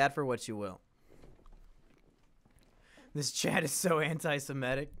 take that for what you will. This chat is so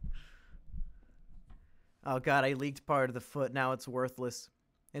anti-Semitic. Oh god, I leaked part of the foot. Now it's worthless.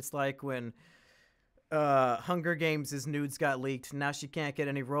 It's like when Hunger Games' nudes got leaked. Now she can't get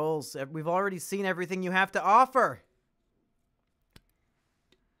any roles. We've already seen everything you have to offer.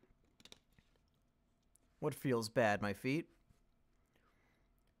 What feels bad, my feet?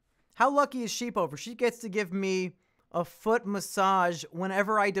 How lucky is Sheepover? She gets to give me a foot massage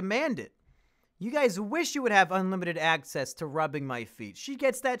whenever I demand it. You guys wish you would have unlimited access to rubbing my feet. She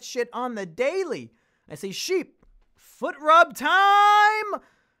gets that shit on the daily. I say, Sheep, foot rub time!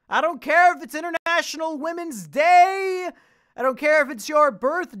 I don't care if it's International Women's Day. I don't care if it's your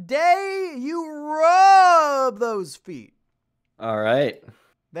birthday. You rub those feet. All right.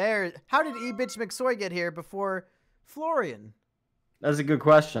 There. How did E-Bitch McSoy get here before Florian? That's a good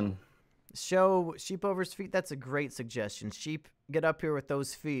question. Show Sheepover's feet. That's a great suggestion. Sheep, get up here with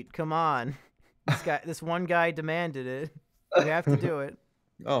those feet. Come on. This one guy demanded it. You have to do it.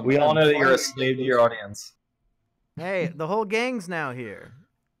 Oh, We man, all know that you're a finally. slave to your audience. Hey, the whole gang's now here.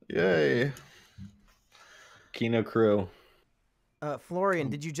 Yay. Kino crew. Florian,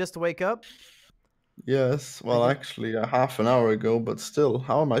 did you just wake up? Yes, well, actually, a half an hour ago, but still,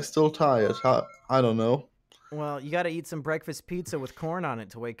 how am I still tired? I don't know. Well, you got to eat some breakfast pizza with corn on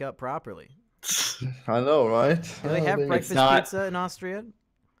it to wake up properly. I know, right? Do they have breakfast not- pizza in Austria?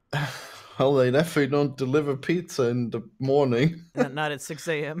 Well, they definitely don't deliver pizza in the morning. Not at 6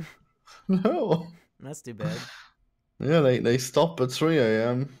 a.m. No. That's too bad. Yeah, they stop at 3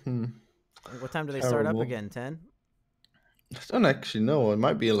 a.m. What time do they start up Terrible. again? 10? I don't actually know. It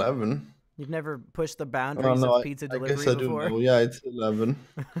might be 11. You've never pushed the Oh, boundaries no, of pizza I delivery guess I do before? know. Yeah, it's 11.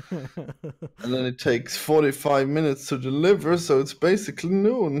 And then it takes 45 minutes to deliver, so it's basically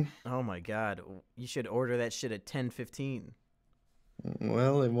noon. Oh my god. You should order that shit at 10:15.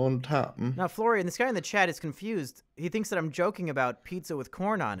 Well, it won't happen. Now, Florian, this guy in the chat is confused. He thinks that I'm joking about pizza with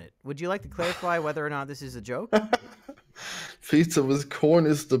corn on it. Would you like to clarify whether or not this is a joke? Pizza with corn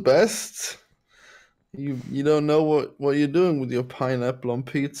is the best. You don't know what you're doing with your pineapple on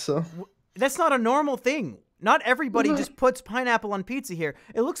pizza. That's not a normal thing. Not everybody just puts pineapple on pizza here.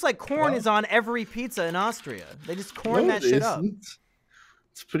 It looks like corn is on every pizza in Austria. They just corn No, that it shit up. isn't.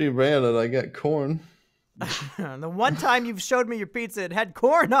 It's pretty rare that I get corn. The one time you've showed me your pizza, it had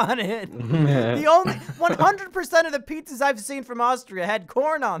corn on it. The only 100% of the pizzas I've seen from Austria had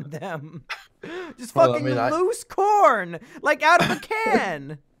corn on them. Just Well, I fucking mean, loose corn, like out of a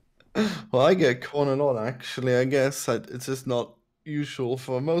can. Well, I get corn a lot, actually. I guess it's just not usual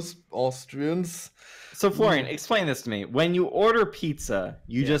for most Austrians. So, Florian, explain this to me. When you order pizza,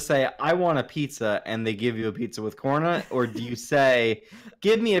 you just say, I want a pizza, and they give you a pizza with corn on it? Or do you say,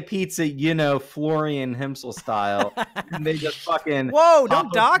 give me a pizza, Florian Himsel style, and they just fucking... Whoa, don't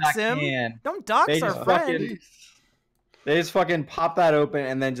pop dox open that him. can. Don't dox They our just friend. They just fucking pop that open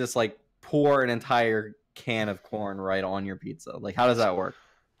and then just, like, pour an entire can of corn right on your pizza. Like, how does that work?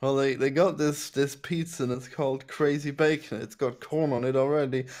 Well, they got this pizza and it's called Crazy Bacon. It's got corn on it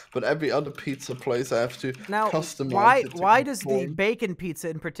already, but every other pizza place I have to Now, customize it to why have does the corn. bacon pizza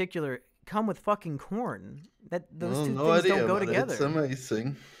in particular come with fucking corn? Those Oh, two no things idea, don't go man. together. It's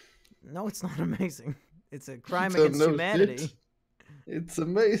amazing. No, it's not amazing. It's a crime don't against know humanity. shit. It's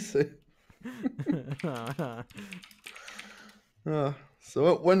amazing.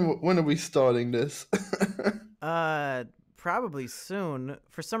 So when are we starting this? Probably soon.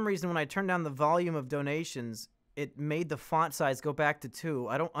 For some reason, when I turned down the volume of donations, it made the font size go back to 2.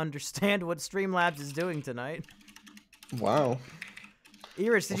 I don't understand what Streamlabs is doing tonight. Wow.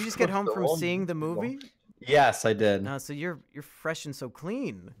 Iris, did you just get home The from volume seeing is the movie? Yes, I did. So you're fresh and so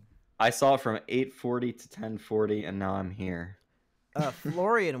clean. I saw it from 8:40 to 10:40, and now I'm here.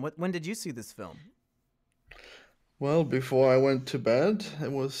 Florian, when did you see this film? Well, before I went to bed,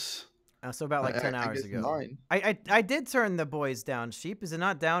 it was So about like 10 I hours guess ago. 9. I did turn the boys down. Sheep, is it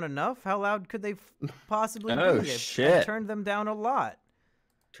not down enough? How loud could they possibly Oh, be? I've shit. turned them down a lot.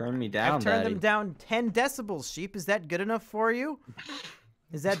 Turn me down, I've turned Daddy. them down 10 decibels. Sheep, is that good enough for you?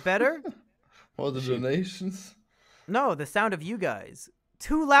 Is that better? All the donations. No, the sound of you guys.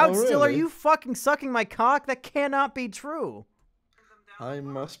 Too loud Oh, still? Are really? you fucking sucking my cock? That cannot be true. I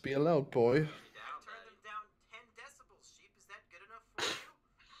must be a loud boy. Turn them down 10 decibels. Sheep, is that good enough for you?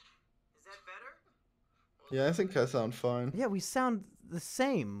 Yeah, I think I sound fine. Yeah, we sound the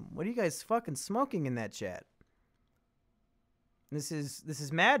same. What are you guys fucking smoking in that chat? This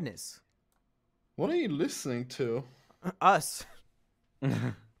is madness. What are you listening to? Us.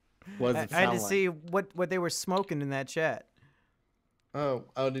 What does I it had to sound like? see what they were smoking in that chat. Oh,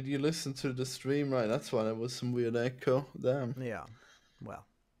 did you listen to the stream? Right, that's why there was some weird echo. Damn. Yeah. Well.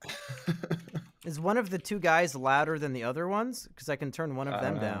 Is one of the two guys louder than the other ones? Because I can turn one of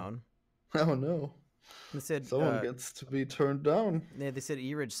them down. Oh no. They said Someone gets to be turned down. they said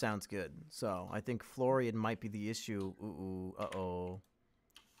E-Ridge sounds good. So I think Florian might be the issue. Ooh, uh-oh.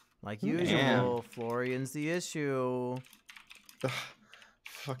 Like usual, Damn. Florian's the issue. Ugh,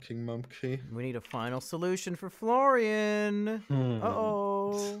 fucking Mumkey. We need a final solution for Florian. Hmm.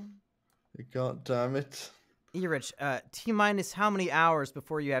 Uh-oh. God damn it. E-Rich, T-minus how many hours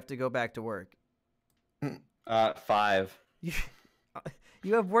before you have to go back to work? 5.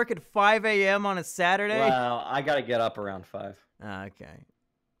 You have work at 5 a.m. on a Saturday? Well, I gotta get up around 5. Okay.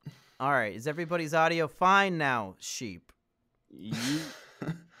 All right. Is everybody's audio fine now, sheep?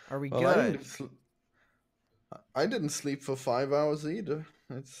 Are we Well, good? I didn't sleep for 5 hours either.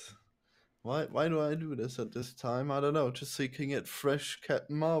 It's why do I do this at this time? I don't know. Just so you can get fresh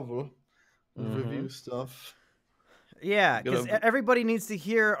Captain Marvel and review stuff. Yeah, Gonna because everybody needs to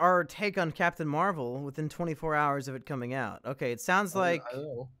hear our take on Captain Marvel within 24 hours of it coming out. Okay, it sounds like I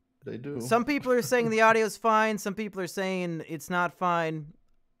know they do. some people are saying the audio's fine. Some people are saying it's not fine.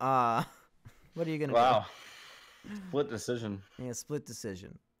 What are you gonna Wow. Split decision. do? Yeah, split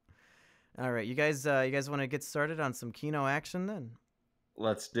decision. All right, you guys want to get started on some Kino action then?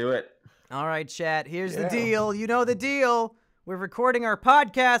 Let's do it. All right, chat. Here's the Yeah. deal. You know the deal. We're recording our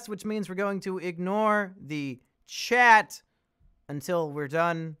podcast, which means we're going to ignore the chat until we're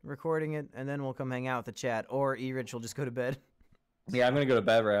done recording it, and then we'll come hang out with the chat. Or E-Rich will just go to bed. Yeah, I'm gonna go to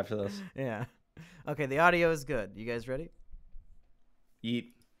bed right after this. Yeah. Okay, the audio is good. You guys ready?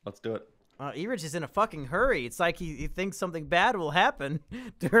 Eat. Let's do it. E-Rich is in a fucking hurry. It's like he thinks something bad will happen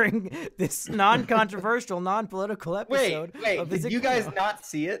during this non-controversial, non-political episode. Wait, of did Is It you guys Kino? not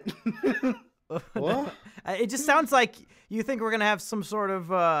see it? What? It just sounds like you think we're gonna have some sort of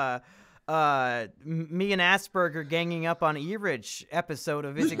me and Asperger ganging up on E-Rich episode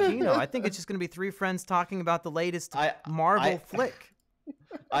of Is It Kino. I think it's just gonna be three friends talking about the latest Marvel flick.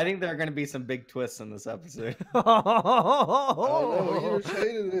 I think there are gonna be some big twists in this episode. Oh no, you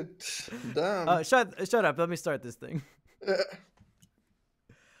hated it. Damn. Shut up. Let me start this thing.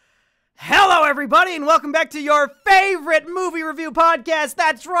 Hello, everybody, and welcome back to your favorite movie review podcast.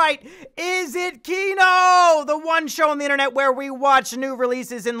 That's right, Is It Kino? The one show on the internet where we watch new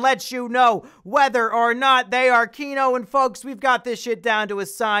releases and let you know whether or not they are Kino. And folks, we've got this shit down to a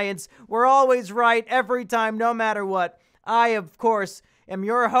science. We're always right every time, no matter what. I, of course, am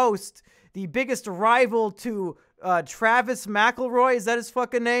your host, the biggest rival to Travis McElroy, is that his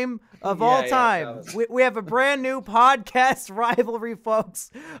fucking name? Of all time. We have a brand new podcast rivalry,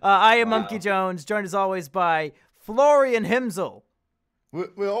 folks. I am Mumkey Jones, joined as always by Florian Himsel.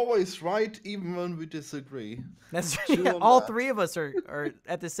 We're always right, even when we disagree. That's Chew right. on All that. three of us are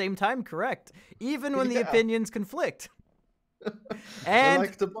at the same time correct, even when the Yeah. opinions conflict. I And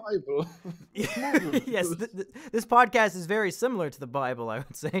like the Bible. yes, this podcast is very similar to the Bible, I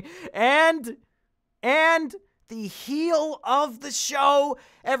would say. And the heel of the show,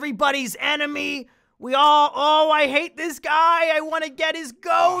 everybody's enemy. We all, I hate this guy. I want to get his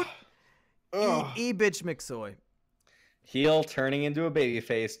goat. Ugh. E-bitch McSoy. Heel turning into a baby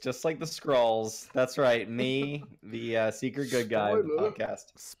face, just like the Skrulls. That's right, me, the secret good guy of the Spoiler. podcast.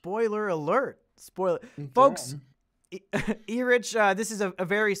 Spoiler alert. Spoiler. Folks, Damn. E-Rich, this is a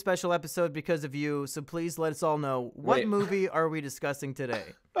very special episode because of you, so please let us all know, what Wait. movie are we discussing today?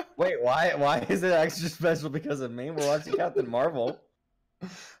 Wait, why is it extra special because of me? We're watching Captain Marvel.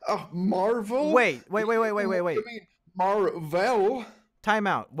 Oh, Marvel? Wait. I mean, Marvel? Time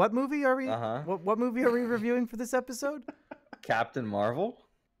out. What movie are we? Uh-huh. What movie are we reviewing for this episode? Captain Marvel?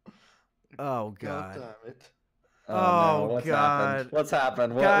 Oh God God. damn it. Oh, no, what's God. happened? What's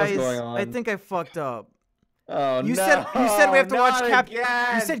happened? Guys, What's going on? I think I fucked up. Oh You no! said we have to watch not You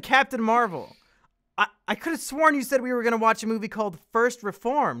again! said Captain Marvel. I could have sworn you said we were gonna watch a movie called First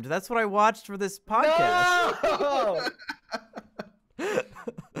Reformed. That's what I watched for this podcast. No!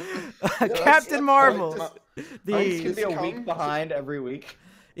 Captain Marvel. I'm The just gonna be a week behind every week.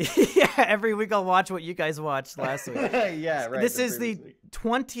 yeah, every week I'll watch what you guys watched last week. Yeah, right. This is the previous week.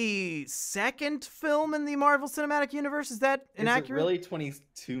 22nd film in the Marvel Cinematic Universe. Is that Is it inaccurate? really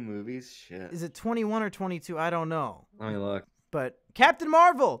 22 movies? Shit. Is it 21 or 22? I don't know. Let me look. But Captain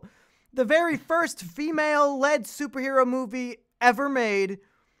Marvel, the very first female-led superhero movie ever made,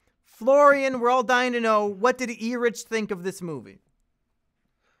 Florian, we're all dying to know, what did E-Rich think of this movie?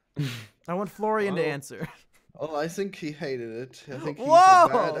 I want Florian to answer. Oh, I think he hated it. I think he's Whoa!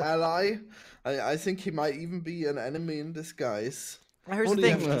 a bad ally. I think he might even be an enemy in disguise. Here's What the do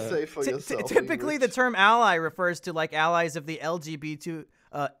you thing. have to say for yourself? Typically, the E-Rich? term ally refers to like allies of the BLT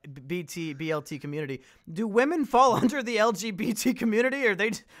community. Do women fall under the LGBT community?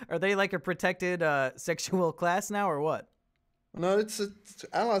 Are they like a protected sexual class now, or what? No, it's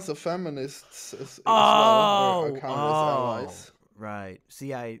allies of feminists as well. Are counted as allies. Right.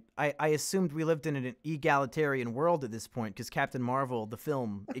 See, I assumed we lived in an egalitarian world at this point because Captain Marvel, the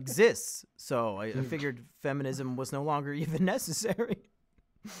film, exists. So I figured feminism was no longer even necessary.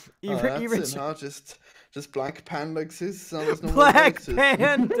 That's it, huh? Just Black Panda exists. No Black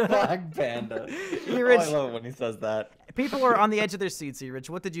Panda. Black Panda. I love it when he says that. People are on the edge of their seats, Rich.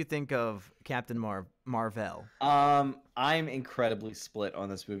 What did you think of Captain Marvel? I'm incredibly split on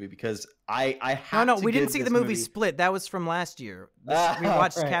this movie because I have No, to we didn't give see this the movie Split. That was from last year. We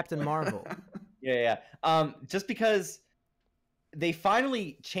watched right. Captain Marvel. Yeah. Just because they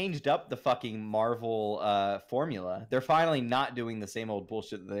finally changed up the fucking Marvel formula. They're finally not doing the same old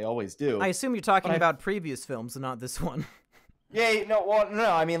bullshit that they always do. I assume you're talking about previous films and not this one. Yeah, no.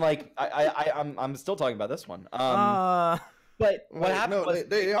 I mean, like, I'm still talking about this one. But what happened was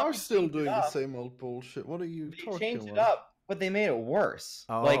they are still doing the same old bullshit. What are you talking about? They changed it up, but they made it worse.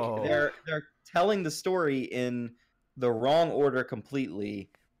 Oh. Like they're telling the story in the wrong order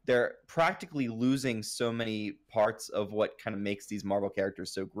completely. They're practically losing so many parts of what kind of makes these Marvel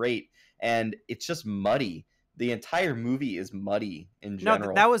characters so great, and it's just muddy. The entire movie is muddy in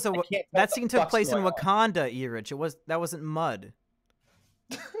general. No, that scene took place in Wakanda, Erich. That wasn't mud.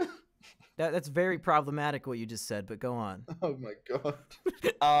 That's very problematic what you just said, but go on. Oh my god.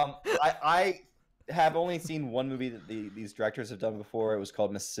 I have only seen one movie that these directors have done before. It was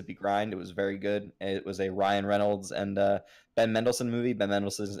called Mississippi Grind. It was very good. It was a Ryan Reynolds and Ben Mendelsohn movie. Ben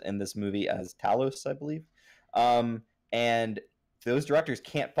Mendelsohn is in this movie as Talos, I believe. And those directors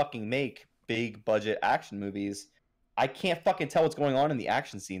can't fucking make big budget action movies. I can't fucking tell what's going on in the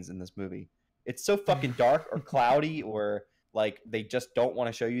action scenes in this movie. It's so fucking dark or cloudy, or like they just don't want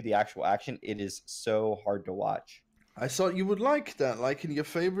to show you the actual action. It is so hard to watch. I thought you would like that, like in your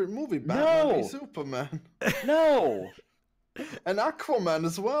favorite movie, Batman v Superman. No. And Aquaman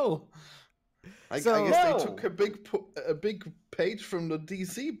as well. I guess they took a big page from the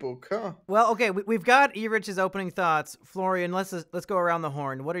DC book, huh? Well, okay, we've got Erich's opening thoughts. Florian, let's go around the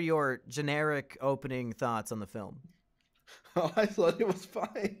horn. What are your generic opening thoughts on the film? Oh, I thought it was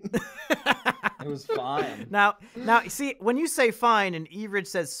fine. It was fine. Now, see, when you say fine and Erich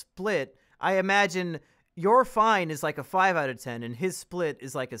says split, I imagine your fine is like a 5 out of 10 and his split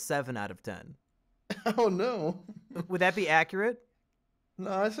is like a 7 out of 10. Oh, no. Would that be accurate?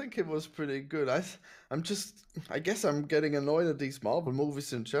 No, I think it was pretty good. I guess I'm getting annoyed at these Marvel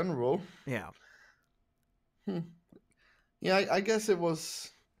movies in general. Yeah. Yeah, I guess it was...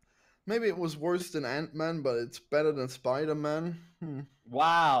 Maybe it was worse than Ant-Man, but it's better than Spider-Man.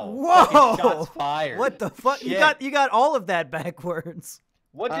 Wow. Whoa! Shots fired. What the fuck? Shit. You got all of that backwards.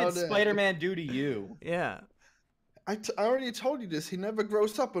 What did Spider-Man do to you? Yeah. I already told you this. He never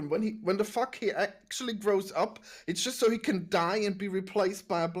grows up, and when the fuck he actually grows up, it's just so he can die and be replaced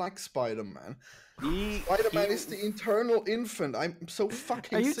by a black Spider-Man. Spider-Man is the eternal infant. I'm so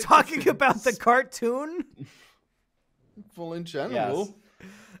fucking. Are you sick talking of about the cartoon? Well, in general. Yes.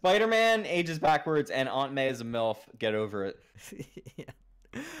 Spider-Man ages backwards, and Aunt May is a MILF. Get over it. Yeah.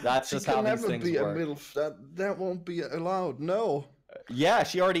 That's just how these things be work. A MILF. That won't be allowed. No. Yeah,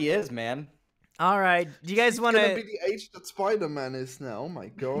 she already is, man. All right. Do you guys want to to be the age that Spider-Man is now? Oh my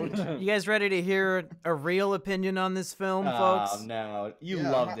god. You guys ready to hear a real opinion on this film, folks? Oh no, you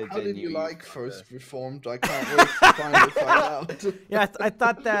loved it. How did you like First First Reformed? I can't wait to find out. Yeah, I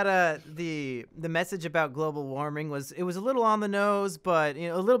thought that the message about global warming was a little on the nose, but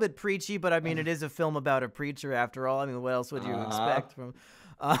a little bit preachy. But I mean, it is a film about a preacher after all. I mean, what else would you expect from?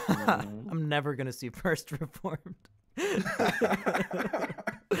 I'm never gonna see First Reformed.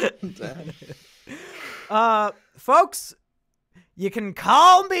 Folks, you can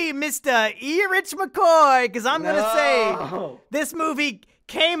call me Mr. Erich McCoy, because I'm going to say this movie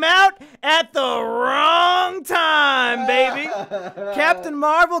came out at the wrong time, baby. Captain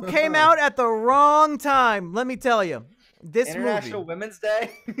Marvel came out at the wrong time. Let me tell you. This International movie. Women's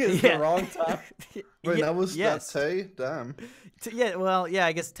Day is the wrong time. Wait, that was that day? Damn.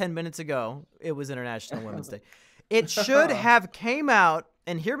 I guess 10 minutes ago, it was International Women's Day. It should have came out,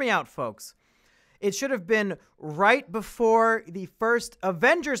 and hear me out, folks. It should have been right before the first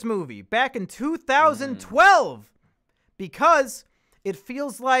Avengers movie back in 2012, because It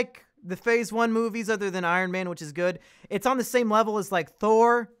feels like the Phase 1 movies, other than Iron Man, which is good. It's on the same level as like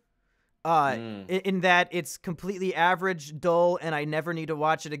Thor, in that it's completely average, dull, and I never need to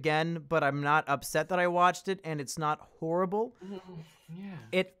watch it again, but I'm not upset that I watched it, and it's not horrible. Yeah.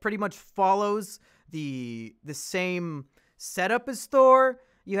 It pretty much follows the same setup as Thor.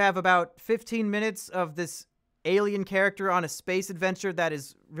 You have about 15 minutes of this alien character on a space adventure that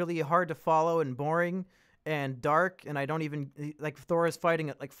is really hard to follow and boring and dark, and I don't even like. Thor is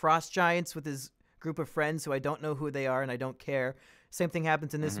fighting like frost giants with his group of friends who I don't know who they are, and I don't care. Same thing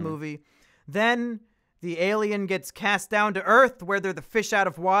happens in this movie. Then the alien gets cast down to Earth, where they're the fish out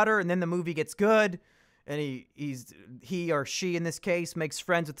of water, and then the movie gets good, and he or she in this case makes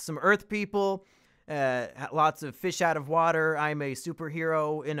friends with some Earth people. Lots of fish out of water. I'm a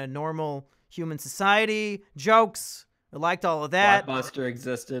superhero in a normal human society. Jokes. I liked all of that. Blockbuster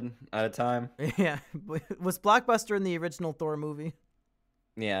existed at a time. Yeah. Was Blockbuster in the original Thor movie?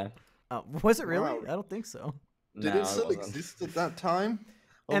 Yeah. Was it really? Wow. I don't think so. Did No, it still wasn't. exist at that time?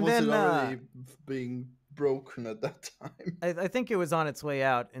 Or And was then, it already being broken at that time? I think it was on its way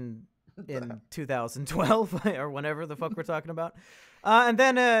out in 2012 or whenever the fuck we're talking about. And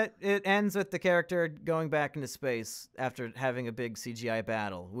then it ends with the character going back into space after having a big CGI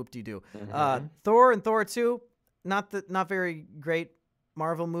battle. Whoop-de-doo. Thor and Thor 2, not very great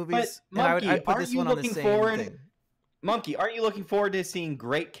Marvel movies. But, And Monkey, I'd put aren't this you one on the looking same forward? thing. Monkey, aren't you looking forward to seeing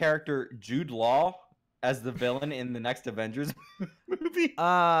great character Jude Law as the villain in the next Avengers movie?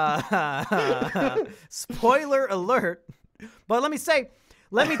 Spoiler alert. But let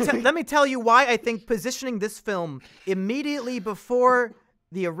me tell you why I think positioning this film immediately before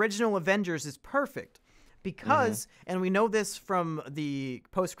the original Avengers is perfect. Because, and we know this from the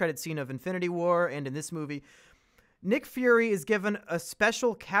post-credit scene of Infinity War and in this movie, Nick Fury is given a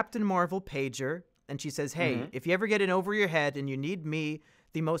special Captain Marvel pager, and she says, hey, if you ever get in over your head and you need me,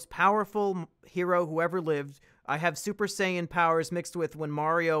 the most powerful hero who ever lived, I have Super Saiyan powers mixed with when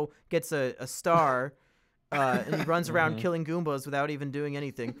Mario gets a star and he runs around killing Goombas without even doing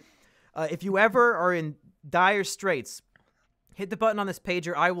anything. If you ever are in dire straits, hit the button on this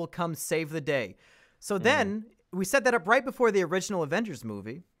pager, I will come save the day. So then, we set that up right before the original Avengers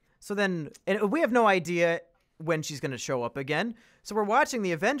movie. So then, and we have no idea when she's going to show up again. So we're watching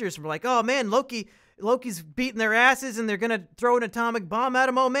the Avengers, and we're like, oh man, Loki's beating their asses, and they're going to throw an atomic bomb at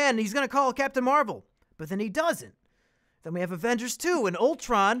him. Oh man, he's going to call Captain Marvel. But then he doesn't. Then we have Avengers 2, and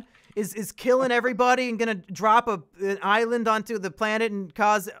Ultron is killing everybody and going to drop an island onto the planet and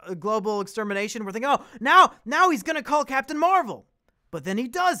cause a global extermination. We're thinking, oh, now he's going to call Captain Marvel. But then he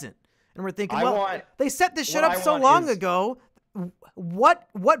doesn't. And we're thinking, they set this shit up so long ago.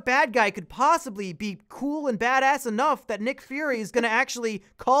 What bad guy could possibly be cool and badass enough that Nick Fury is going to actually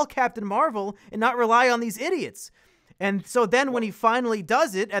call Captain Marvel and not rely on these idiots? And so then when he finally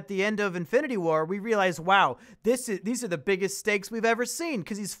does it at the end of Infinity War, we realize, wow, these are the biggest stakes we've ever seen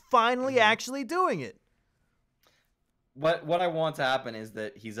because he's finally actually doing it. What I want to happen is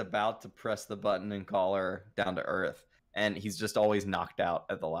that he's about to press the button and call her down to Earth, and he's just always knocked out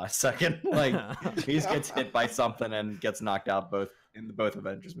at the last second. Like, he just gets hit by something and gets knocked out in both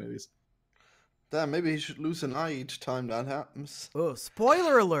Avengers movies. Damn, maybe he should lose an eye each time that happens. Oh,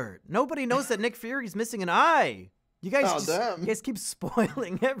 spoiler alert. Nobody knows that Nick Fury's missing an eye. You guys, damn. You guys keep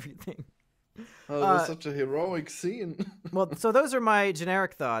spoiling everything. Oh, it was such a heroic scene. Well, so those are my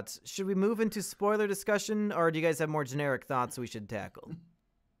generic thoughts. Should we move into spoiler discussion, or do you guys have more generic thoughts we should tackle?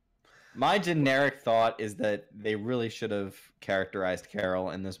 My generic thought is that they really should have characterized Carol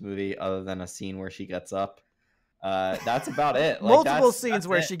in this movie other than a scene where she gets up. That's about it. Like, Multiple scenes that's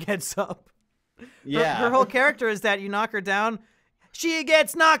where it. she gets up. Yeah. Her whole character is that you knock her down, she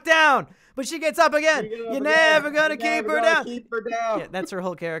gets knocked down, but she gets up again. You're never gonna keep her down. Yeah, that's her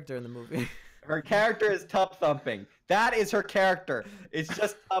whole character in the movie. Her character is tub thumping. That is her character. It's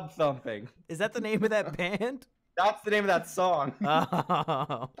just tub thumping. Is that the name of that band? That's the name of that song.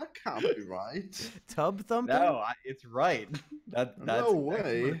 Oh. That can't be right. Tub thumping? No, it's right. That's No exactly what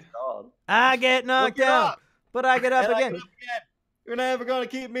way. it's called. I get knocked Look it down, up. but I get up And I again. get up again. You're never gonna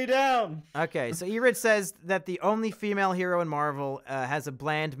keep me down. Okay, so Erid says that the only female hero in Marvel has a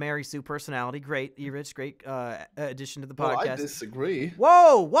bland Mary Sue personality. Great, Erid, great addition to the Oh, I podcast. disagree.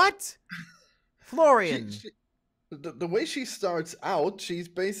 Whoa, what? Florian. The way she starts out, she's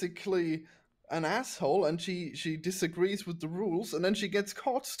basically an asshole, and she disagrees with the rules, and then she gets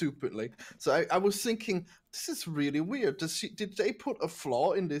caught stupidly. So I was thinking, this is really weird. Did they put a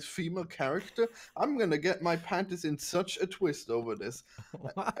flaw in this female character? I'm gonna get my panties in such a twist over this.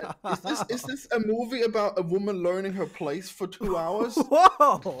 Is this a movie about a woman learning her place for 2 hours?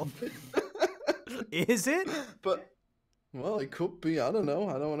 Whoa! Is it? But Well, it could be. I don't know.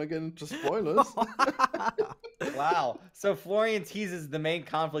 I don't want to get into spoilers. Wow. So Florian teases the main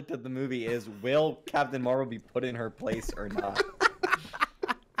conflict of the movie is, will Captain Marvel be put in her place or not?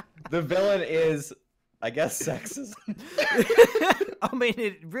 The villain is, I guess, sexism. I mean,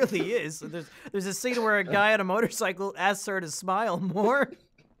 it really is. There's a scene where a guy on a motorcycle asks her to smile more.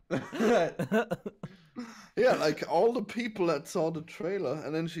 Yeah, like all the people that saw the trailer,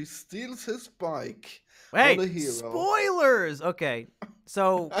 and then she steals his bike. Hey, What a hero. spoilers! Okay,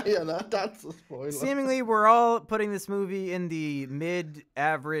 so Yeah, that's a spoiler. seemingly we're all putting this movie in the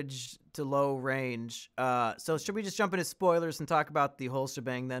mid-average to low range. So should we just jump into spoilers and talk about the whole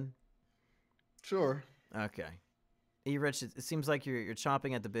shebang then? Sure. Okay. Rich, it seems like you're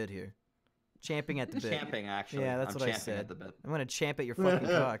chomping at the bit here. Champing at the bit. Champing, actually. Yeah, that's I'm what I champing said. at the bit. I'm gonna champ at your fucking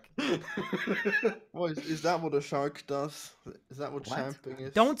cock. Well, is that what a shark does? Is that what What? champing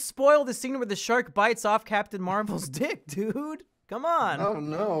is? Don't spoil the scene where the shark bites off Captain Marvel's dick, dude. Come on. Oh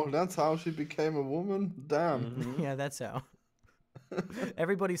no, that's how she became a woman? Damn. Yeah, that's how.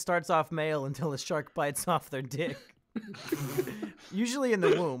 Everybody starts off male until a shark bites off their dick. Usually in the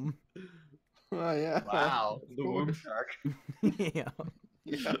womb. Oh, yeah. Wow. The womb shark. Yeah.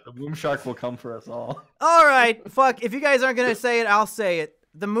 Yeah. The womb shark will come for us all. All right, fuck. If you guys aren't gonna say it, I'll say it.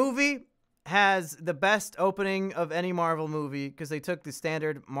 The movie has the best opening of any Marvel movie because they took the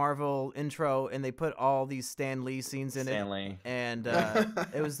standard Marvel intro and they put all these Stan Lee scenes in Stanley. it, and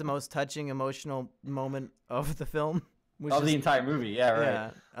it was the most touching, emotional moment of the film. Which Of is- the entire movie, yeah, right.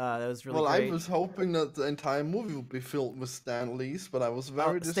 Yeah, that was really Well, great. I was hoping that the entire movie would be filled with Stan Lees, but I was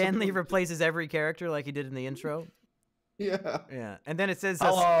very Stan Lee disappointed. replaces every character like he did in the intro. Yeah. Yeah, and then it says,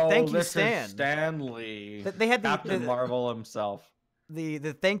 Hello, "Thank you, this Stan." is Stanley. They had Captain Marvel himself. the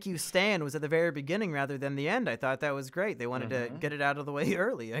 "Thank you, Stan" was at the very beginning rather than the end. I thought that was great. They wanted to get it out of the way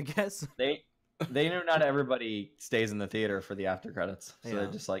early, I guess. They knew not everybody stays in the theater for the after credits, so Yeah. they're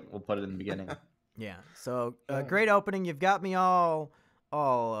just like, we'll put it in the beginning. Yeah. So great opening. You've got me all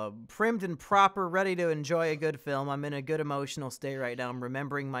primed and proper, ready to enjoy a good film. I'm in a good emotional state right now. I'm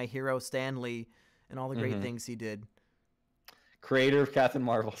remembering my hero Stan Lee and all the great things he did. Creator of Captain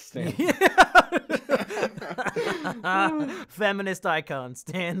Marvel, Stan. Feminist icon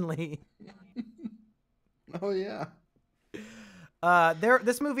Stan Lee. Oh, yeah.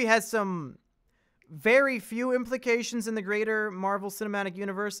 This movie has some very few implications in the greater Marvel Cinematic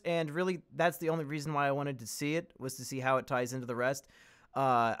Universe, and really that's the only reason why I wanted to see it, was to see how it ties into the rest.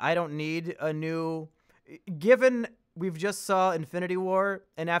 I don't need a new... Given we've just saw Infinity War,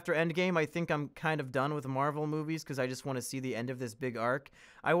 and after Endgame, I think I'm kind of done with Marvel movies because I just want to see the end of this big arc.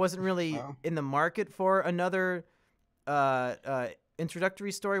 I wasn't really in the market for another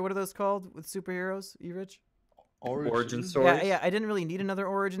introductory story. What are those called with superheroes, Rich? Origin stories. Yeah, I didn't really need another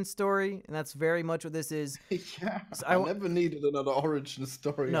origin story, and that's very much what this is. Yeah. So I never needed another origin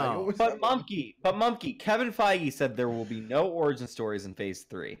story. I No. always But had- Mumkey, Kevin Feige said there will be no origin stories in Phase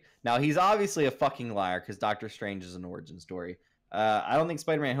 3. Now, he's obviously a fucking liar because Doctor Strange is an origin story. I don't think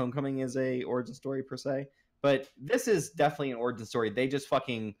Spider-Man Homecoming is a origin story per se, but this is definitely an origin story. They just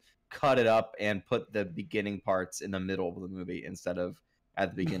fucking cut it up and put the beginning parts in the middle of the movie instead of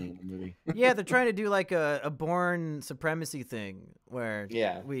at the beginning of the movie. Yeah, they're trying to do like a Bourne Supremacy thing where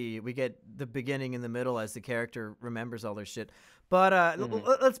Yeah. we get the beginning and the middle as the character remembers all their shit. But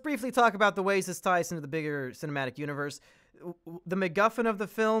let's briefly talk about the ways this ties into the bigger cinematic universe. The MacGuffin of the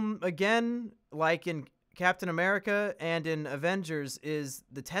film, again, like in Captain America and in Avengers, is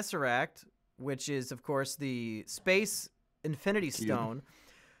the Tesseract, which is, of course, the space Infinity Stone.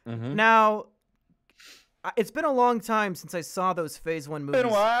 Mm-hmm. Now, it's been a long time since I saw those Phase 1 movies.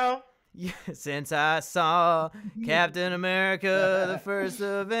 Been a while. Yeah, since I saw Captain America, the first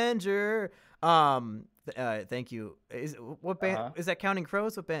Avenger. Thank you. What band is that? Counting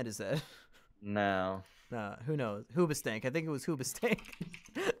Crows? What band is that? No. Who knows? Hoobastank. I think it was Hoobastank.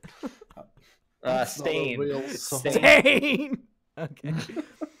 It's not a Stain. real song. Stain. Okay.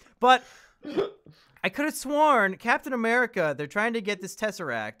 But I could have sworn Captain America, they're trying to get this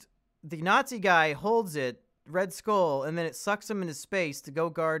Tesseract. The Nazi guy holds it, Red Skull, and then it sucks him into space to go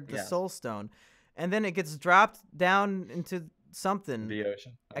guard the Soul Stone. And then it gets dropped down into something. The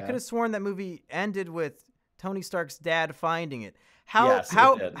ocean. I could have sworn that movie ended with Tony Stark's dad finding it. Yes,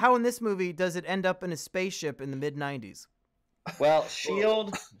 it did. How in this movie does it end up in a spaceship in the mid-90s? Well,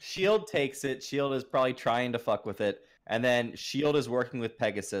 Shield takes it. Shield is probably trying to fuck with it. And then Shield is working with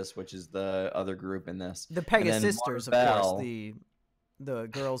Pegasus, which is the other group in this. The And then Pegasisters, of Marvel- course, the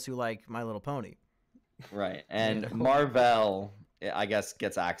girls who like My Little Pony. Right. And Yeah. Marvel I guess,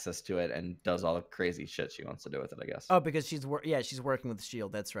 gets access to it and does all the crazy shit she wants to do with it, I guess. Oh, because she's working with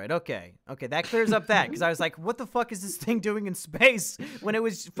Shield. That's right. Okay, that clears up that, because I was like, what the fuck is this thing doing in space when it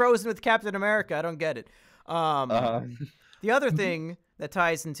was frozen with Captain America? I don't get it. The other thing that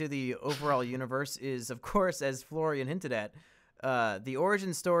ties into the overall universe is, of course, as Florian hinted at, the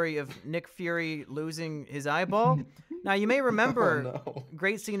origin story of Nick Fury losing his eyeball. Now, you may remember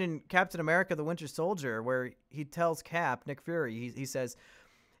great scene in Captain America: The Winter Soldier, where he tells Cap, Nick Fury, he says,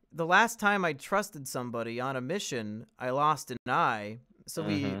 "The last time I trusted somebody on a mission, I lost an eye." So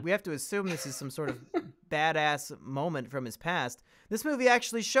we have to assume this is some sort of badass moment from his past. This movie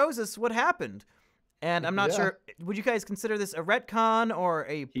actually shows us what happened. And I'm not sure, would you guys consider this a retcon or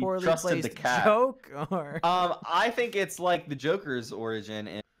a poorly placed joke? Or I think it's like the Joker's origin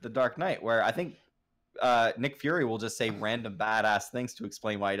in The Dark Knight, where I think Nick Fury will just say random badass things to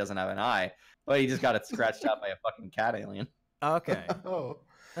explain why he doesn't have an eye, but he just got it scratched out by a fucking cat alien. Okay.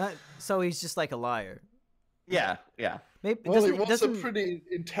 So he's just like a liar. Yeah. Maybe, well, he was a pretty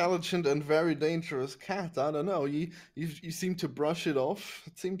intelligent and very dangerous cat. I don't know. You seem to brush it off.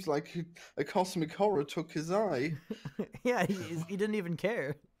 It seems like a cosmic horror took his eye. Yeah, he didn't even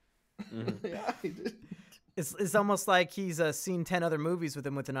care. Yeah, he did. It's almost like he's seen 10 other movies with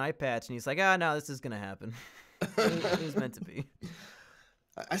him with an eye patch, and he's like, no, this is gonna happen. It was meant to be.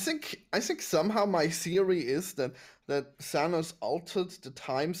 I think somehow my theory is that Thanos altered the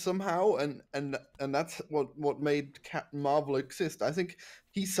time somehow, and that's what made Captain Marvel exist. I think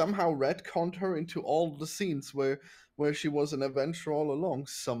he somehow retconned her into all the scenes where she was an Avenger all along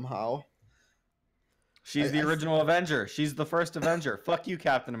somehow. She's the original Avenger. She's the first Avenger. Fuck you,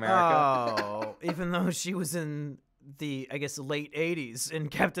 Captain America. Oh, even though she was in the, I guess, late 80s, and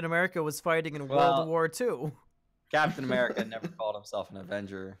Captain America was fighting in World War II. Captain America never called himself an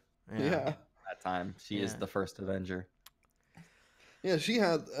Avenger. Yeah. At that time, she is the first Avenger. Yeah, she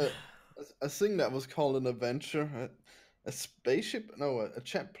had a thing that was called an Avenger, a spaceship. No, a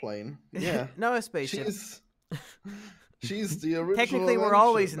jet plane. Yeah, no, a spaceship. She's the original. Technically, Avenger, we're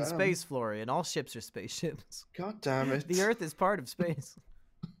always in space, Florian. All ships are spaceships. God damn it! The Earth is part of space.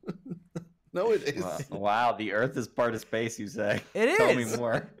 No, it is. Wow, the Earth is part of space, you say? It is. Tell me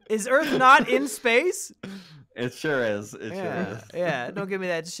more. Is Earth not in space? It sure is. It sure is. Yeah, don't give me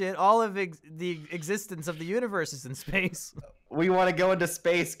that shit. All of the existence of the universe is in space. We want to go into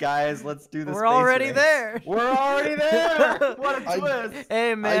space, guys. Let's do this. We're already there. We're already there. What a twist.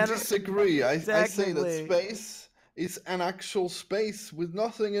 Hey, man. I disagree. I say that space is an actual space with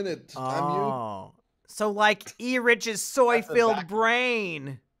nothing in it. Oh. So like E-Rich's soy-filled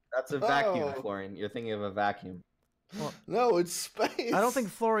brain. That's a vacuum, Florian. You're thinking of a vacuum. Well, no, it's space. I don't think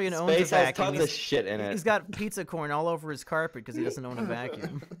Florian owns a vacuum. Space has tons of shit in it. He's got pizza corn all over his carpet because he doesn't own a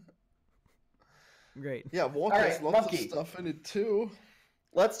vacuum. Great. Yeah, water has lots of stuff in it too.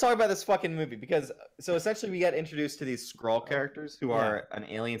 Let's talk about this fucking movie because so essentially we get introduced to these Skrull characters who are an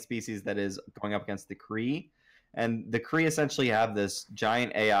alien species that is going up against the Kree, and the Kree essentially have this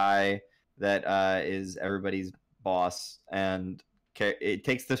giant AI that is everybody's boss, and it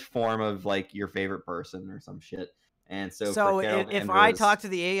takes this form of like your favorite person or some shit. And so if I talk to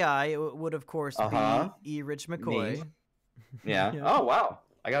the AI, it would of course be E-Rich McCoy. Yeah. Oh wow,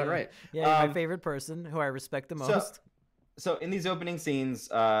 I got it right. Yeah, my favorite person who I respect the most. So in these opening scenes,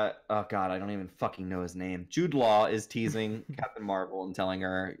 oh god, I don't even fucking know his name. Jude Law is teasing Captain Marvel and telling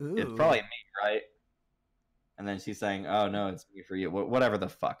her it's probably me, right? And then she's saying, "Oh no, it's me for you." Whatever the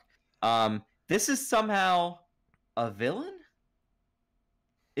fuck. This is somehow a villain.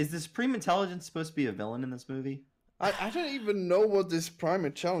 Is this Supreme Intelligence supposed to be a villain in this movie? I don't even know what this Prime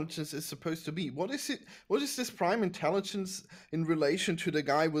Intelligence is supposed to be. What is it? What is this Prime Intelligence in relation to the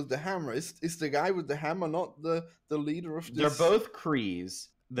guy with the hammer? Is the guy with the hammer not the leader of this? They're both Krees.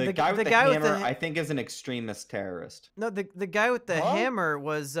 The guy with the hammer, I think, is an extremist terrorist. No, the guy with the hammer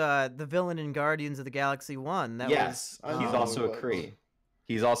was the villain in Guardians of the Galaxy 1. He's also a Kree.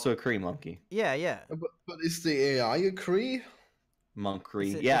 He's also a Kree monkey. Yeah. But is the AI a Kree? Monk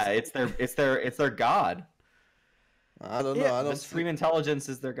Kree. It's their god. I don't know. The Supreme Intelligence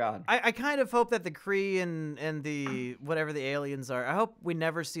is their god. I kind of hope that the Kree and the whatever the aliens are, I hope we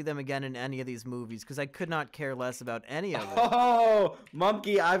never see them again in any of these movies because I could not care less about any of them. Oh,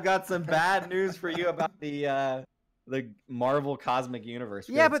 Mumkey, I've got some bad news for you about the Marvel Cosmic Universe.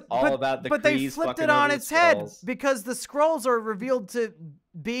 Yeah, but they flipped it on its head because the Skrulls are revealed to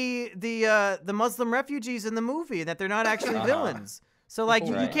be the Muslim refugees in the movie and that they're not actually villains. So, like,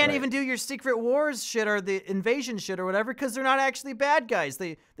 you can't even do your Secret Wars shit or the invasion shit or whatever because they're not actually bad guys.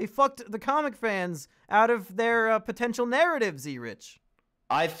 They fucked the comic fans out of their potential narratives, E-Rich.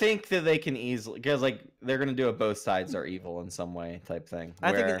 I think that they can easily, because like they're gonna do a both sides are evil in some way type thing.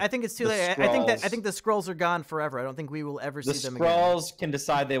 I think it's too the late. I think the Skrulls are gone forever. I don't think we will ever the see them again. Skrulls can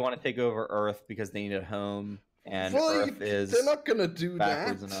decide they want to take over Earth because they need a home, and Earth is they're not gonna do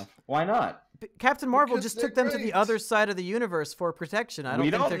backwards that. enough. Why not? Captain Marvel Because just took them to the great. other side of the universe for protection. I don't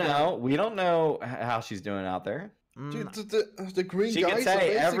We think don't they're know. We don't know how she's doing out there. Gonna... Dude, the green She guys can are say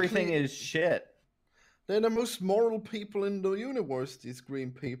basically, everything is shit. They're the most moral people in the universe, these green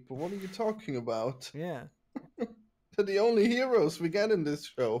people. What are you talking about? Yeah. They're the only heroes we get in this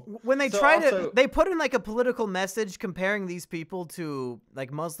show. When they So try also- to, they put in like a political message comparing these people to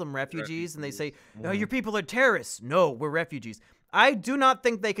like Muslim refugees, and they say, "Oh, your people are terrorists." No, we're refugees. I do not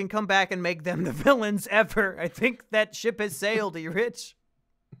think they can come back and make them the villains ever. I think that ship has sailed, Rich.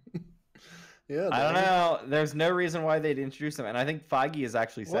 Yeah, I don't know. There's no reason why they'd introduce them, and I think Feige has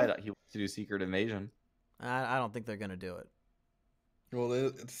actually said he wants to do Secret Invasion. I don't think they're gonna do it. Well,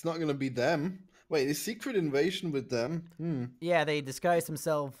 it's not gonna be them. Wait, is Secret Invasion with them? Yeah, they disguise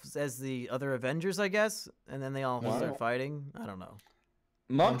themselves as the other Avengers, I guess, and then they all start fighting. I don't know.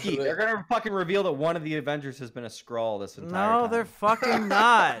 Monkey, they're gonna fucking reveal that one of the Avengers has been a Skrull this entire time. No, they're fucking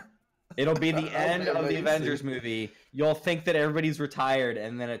not. It'll be the end of the amazing. Avengers movie. You'll think that everybody's retired,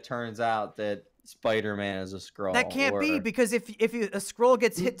 and then it turns out that Spider-Man is a Skrull. That can't be, because if a Skrull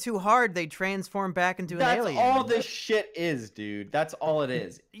gets hit too hard, they transform back into an alien. That's all this shit is, dude. That's all it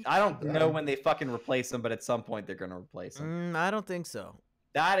is. I don't know when they fucking replace them, but at some point they're gonna replace them. I don't think so.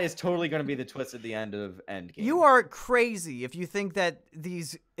 That is totally gonna be the twist at the end of Endgame. You are crazy if you think that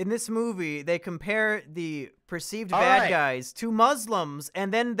in this movie, they compare the perceived bad guys to Muslims,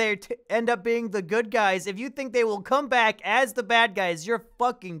 and then they end up being the good guys. If you think they will come back as the bad guys, you're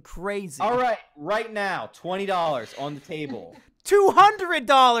fucking crazy. All right, right now, $20 on the table.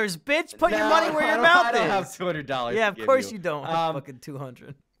 $200, bitch. Put your money where your mouth I don't is. have $200. Yeah, to of give course you don't. Have Um, fucking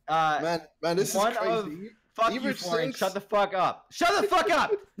 200. Man, this is crazy. Fuck you, Even Florian. since- Shut the fuck up. Shut the fuck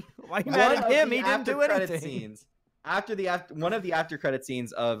up. Why are you mad at him? the He didn't do after-credit anything. Scenes, one of the after credit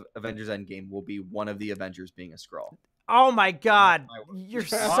scenes of Avengers Endgame will be one of the Avengers being a Skrull. Oh my god, you're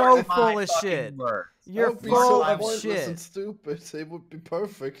so Mark my full of fucking shit. words. You're That would be full so of pointless shit. and stupid. It would be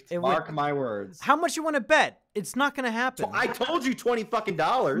perfect. It Mark would- my words. How much you want to bet? It's not gonna happen. I told you $20 fucking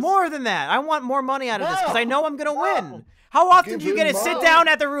dollars. More than that. I want more money out of this because I know I'm gonna No. win. How often Give do you get him to sit money. down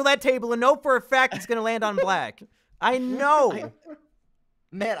at the roulette table and know for a fact it's gonna land on black? I know.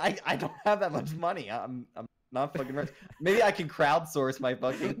 Man, I don't have that much money. I'm not fucking rich. Maybe I can crowdsource my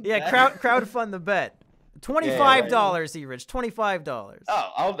fucking. Yeah, crowdfund the bet. $25, E-Rich. $25.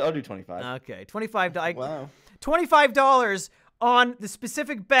 Oh, I'll do 25. Okay, $25. Wow. $25 on the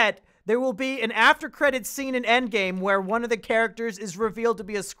specific bet. There will be an after-credits scene in Endgame where one of the characters is revealed to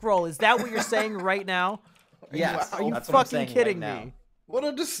be a Skrull. Is that what you're saying right now? Yes. Are you that's what I'm fucking saying kidding right now. me? What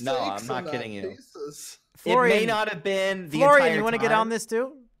are the stakes? No, I'm on not that? kidding you. Jesus. Florian, It may not have been the Florian, entire you want to get time. on this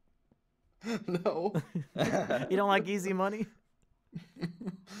too? No. You don't like easy money?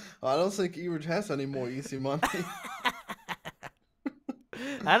 I don't think Everett has any more easy money.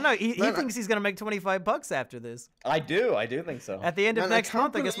 I don't know. He Man, thinks he's gonna make $25 after this. I do think so. At the end of Man, next I can't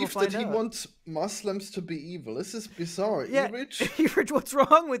month, I guess we'll believe find that he out. wants Muslims to be evil. This is bizarre. Yeah, Everett? Everett, what's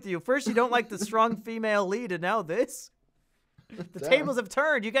wrong with you? First, you don't like the strong female lead, and now this. The Damn. tables have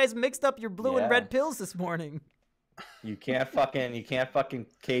turned. You guys mixed up your blue and Yeah. red pills this morning. You can't fucking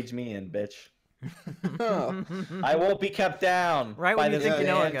cage me in, bitch. Huh. I won't be kept down Right by when you this think you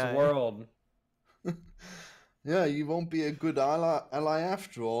know a man's guy. world. Yeah, you won't be a good ally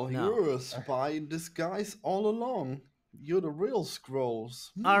after all. No. You're a spy in disguise all along. You're the real Skrulls.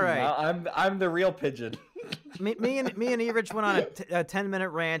 All right. I'm the real pigeon. Me and Everett went on a 10-minute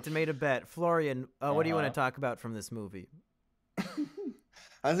rant and made a bet. Florian, what do you want to talk about from this movie?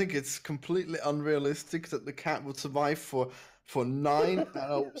 I think it's completely unrealistic that the cat would survive for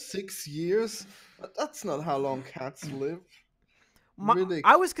 6 years. That's not how long cats live. Ridiculous.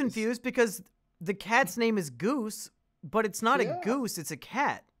 I was confused because the cat's name is Goose, but it's not Yeah. a goose, it's a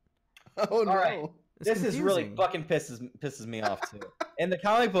cat. Oh no. right. It's This is really confusing. fucking pisses me off too. In the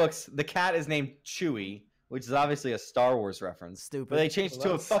comic books, the cat is named Chewie, which is obviously a Star Wars reference. Stupid. But they changed it to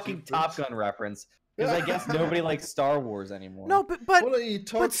a That's fucking stupid. Top Gun reference because I guess nobody likes Star Wars anymore. No, but What are you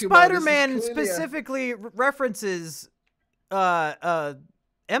talking about? This is Spider-Man clearly a- specifically references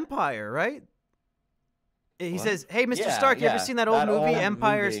Empire, right? He What? says, "Hey, Mr. Yeah, Stark, you ever yeah, seen that old movie, old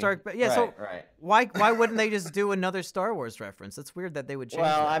Empire movie. Stark?" Yeah, right, so right. why wouldn't they just do another Star Wars reference? That's weird that they would change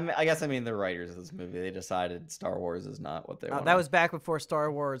Well, that. I guess the writers of this movie they decided Star Wars is not what they wanted. That was back before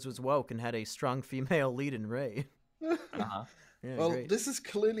Star Wars was woke and had a strong female lead in Rey. uh-huh. Yeah, Well, great. this is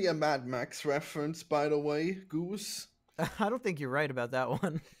clearly a Mad Max reference, by the way, Goose. I don't think you're right about that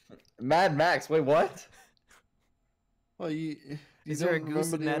one. Mad Max. Wait, what? Well, you Is there a don't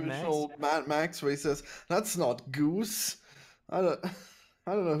goose remember in the Mad Max? original Mad Max where he says, "That's not Goose." I don't,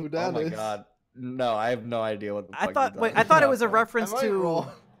 I don't know who that is. Oh my god. No, I have no idea what the fuck I thought. you're Wait, talking I thought it about, was a bro. reference Am I to.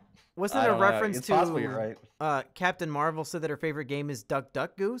 wrong? Wasn't I it a don't know. reference It's to? possible you're right. Captain Marvel said that her favorite game is Duck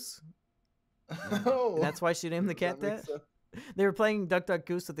Duck Goose. Oh, And that's why she named the cat makes that. sense. They were playing Duck Duck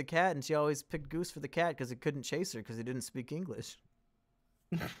Goose with the cat, and she always picked Goose for the cat because it couldn't chase her because it didn't speak English.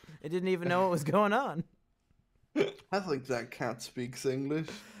 It didn't even know what was going on. I think that cat speaks English.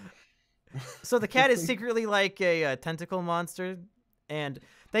 So the cat is secretly like a tentacle monster, and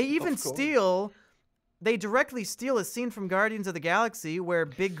they even Of course. steal. They directly steal a scene from Guardians of the Galaxy where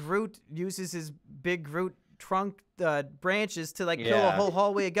Big Groot uses his Big Groot trunk branches to like kill a Yeah. whole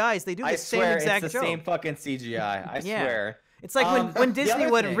hallway of guys. They do the I same swear exact it's the joke. same fucking CGI. I Yeah. swear. It's like when the Disney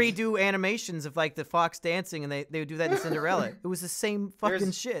other would thing- redo animations of like the fox dancing, and they would do that in Cinderella. It was the same fucking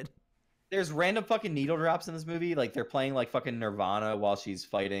There's- shit. There's random fucking needle drops in this movie. Like they're playing like fucking Nirvana while she's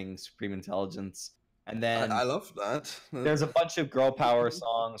fighting Supreme Intelligence. And then I love that. there's a bunch of girl power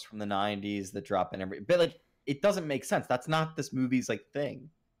songs from the 90s that drop in every but like it doesn't make sense. That's not this movie's like thing.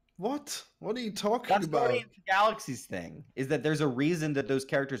 What? What are you talking That's about? Guardians of the Galaxy's thing. Is that there's a reason that those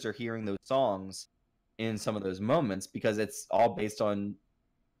characters are hearing those songs in some of those moments because it's all based on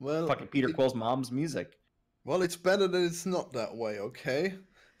Well, fucking Peter Quill's mom's music. well, it's better that it's not that way, okay?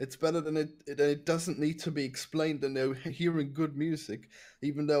 It's better than it doesn't need to be explained, and they're hearing good music,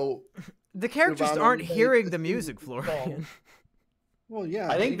 even though. The characters Nirvana aren't made hearing the the same music, song. Florian. Well, yeah.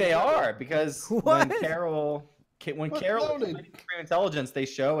 I think they are because when What? Carol What? Carol No, is they- fighting Supreme Intelligence, they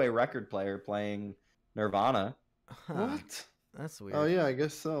show a record player playing Nirvana. Huh, What? That's weird. Oh yeah, I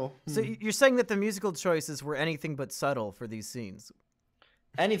guess so. So you're saying that the musical choices were anything but subtle for these scenes?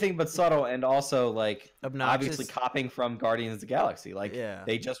 Anything but subtle, and also like Obnoxious. obviously copying from Guardians of the Galaxy. Like Yeah.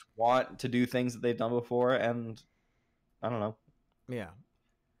 they just want to do things that they've done before, and I don't know. Yeah.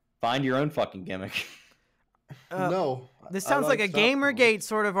 Find your own fucking gimmick. No. This I sounds like a that one. Gamergate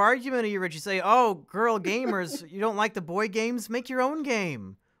sort of argument of you, Rich. You say, "Oh, girl gamers, you don't like the boy games? Make your own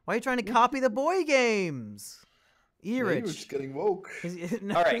game. Why are you trying to copy the boy games?" Yeah, you were Rich. just getting woke.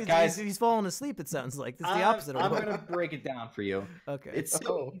 No, All right, guys. He's falling asleep. It sounds like it's the opposite I'm of what. gonna break it down for you. Okay. It's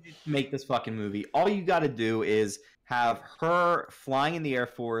so Oh. easy to make this fucking movie. All you got to do is have her flying in the Air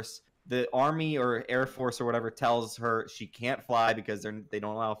Force. The Army or Air Force or whatever tells her she can't fly because they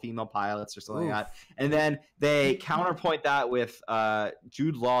don't allow female pilots or something like that. And then they counterpoint that with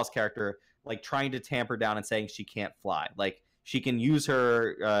Jude Law's character like trying to tamp her down and saying she can't fly. Like she can use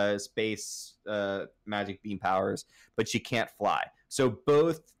her space magic beam powers, but she can't fly. So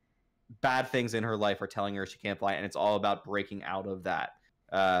both bad things in her life are telling her she can't fly, and it's all about breaking out of that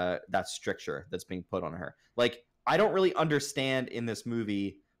stricture that's being put on her. Like I don't really understand in this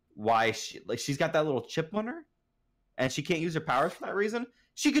movie why she's got that little chip on her, and she can't use her powers for that reason.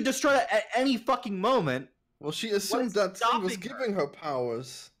 She could destroy that at any fucking moment. Well, she assumed that he was stopping her? giving her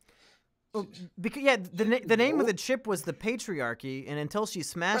powers. Well, because the name of the chip was the patriarchy, and until she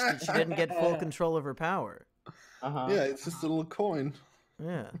smashed it, she didn't get full control of her power. Uh-huh. Yeah, it's just a little coin.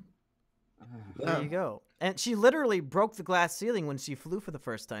 Yeah. Yeah. There you go. And she literally broke the glass ceiling when she flew for the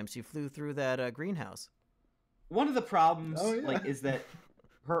first time. She flew through that greenhouse. One of the problems Oh, yeah. like is that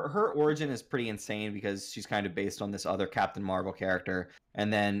her origin is pretty insane because she's kind of based on this other Captain Marvel character,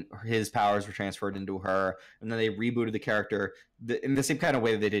 and then his powers were transferred into her, and then they rebooted the character in the same kind of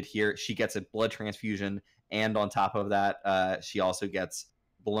way that they did here. She gets a blood transfusion, and on top of that, she also gets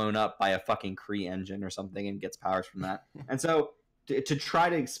blown up by a fucking Kree engine or something and gets powers from that. And so to try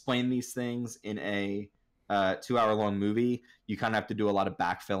to explain these things in a 2-hour-long movie, you kind of have to do a lot of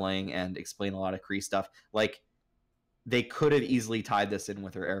backfilling and explain a lot of Kree stuff. Like, they could have easily tied this in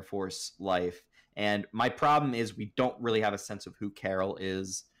with her Air Force life. And my problem is we don't really have a sense of who Carol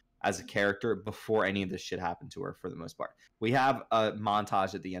is as a character before any of this shit happened to her for the most part. We have a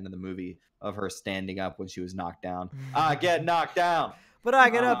montage at the end of the movie of her standing up when she was knocked down. I get knocked down. But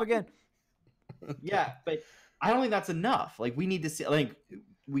I get up again. Yeah, but I don't think that's enough. Like, we need to see, like,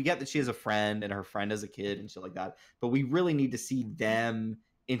 we get that she has a friend and her friend as a kid and shit like that, but we really need to see them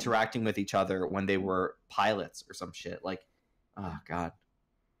interacting with each other when they were pilots or some shit. Like, oh god,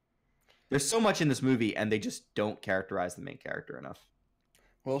 there's so much in this movie and they just don't characterize the main character enough.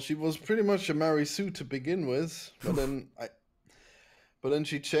 Well, she was pretty much a Mary Sue to begin with, but then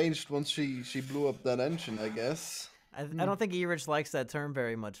she changed once she blew up that engine, I guess. I don't think E-Rich likes that term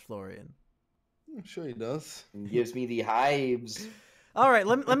very much, Florian. I'm sure he does. Gives me the hives. All right,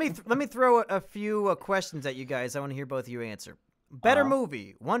 let me throw a few questions at you guys. I want to hear both of you answer. Better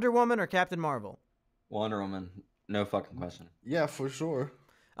movie, Wonder Woman or Captain Marvel? Wonder Woman. No fucking question. Yeah, for sure.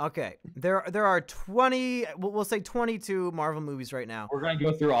 Okay, there are 20. We'll say 22 Marvel movies right now. We're gonna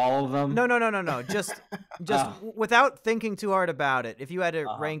go through all of them. No. Just Ah. without thinking too hard about it. If you had to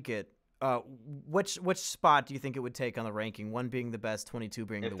Uh-huh. rank it, which spot do you think it would take on the ranking? 1 being the best, 22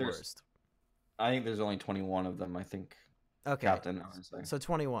 being If the there's- worst. I think there's only 21 of them. I think Okay, Captain. Honestly. so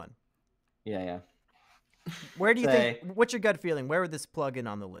 21. Yeah. Where do you Say- think? What's your gut feeling? Where would this plug in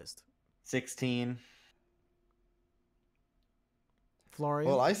on the list? 16. Florian?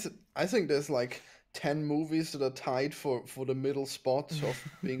 Well, I think there's like 10 movies that are tied for the middle spot of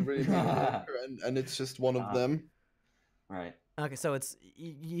being really mediocre, and it's just one of them. Right. Okay, so it's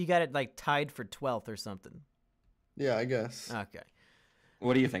you got it like tied for 12th or something. Yeah, I guess. Okay.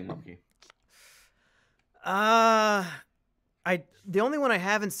 What do you think, Mumkey? The only one I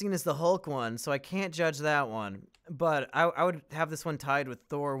haven't seen is the Hulk one, so I can't judge that one. But I would have this one tied with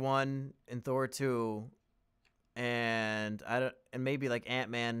Thor 1 and Thor 2, and maybe like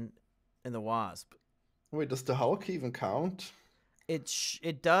Ant-Man and the Wasp. Wait, does the Hulk even count?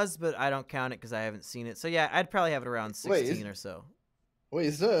 It does, but I don't count it because I haven't seen it. So yeah, I'd probably have it around 16 or so. Wait,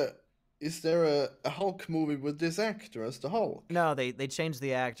 is there a Hulk movie with this actor as the Hulk? No, they changed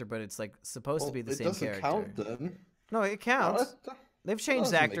the actor, but it's like supposed to be the it same doesn't character. count then. No, it counts. They've changed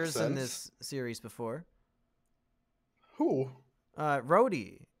doesn't make actors in sense. this series before. Who?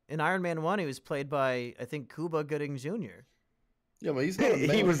 Rhodey in Iron Man 1, he was played by, I think, Cuba Gooding Jr. Yeah, but he's not a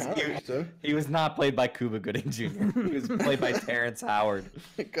main character. He was not played by Cuba Gooding Jr. He was played by Terrence Howard.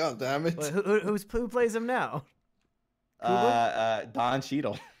 God damn it. Well, who plays him now? Don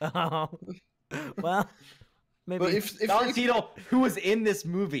Cheadle. Oh, well, maybe. But if Don Cheadle, who was in this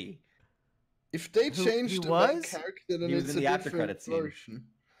movie. if they Who- changed he the was? main character, then He was it's in a the after different credits scene. version.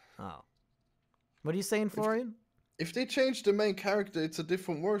 Oh, what are you saying, Florian? If they change the main character, it's a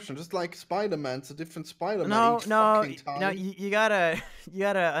different version. Just like Spider-Man's a different Spider-Man. No, each no, fucking time. no. You gotta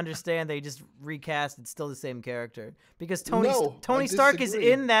understand. They just recast. It's still the same character because Tony No, I Stark is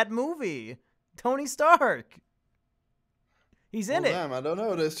disagree. in that movie. Tony Stark. He's in Well, it. damn, I don't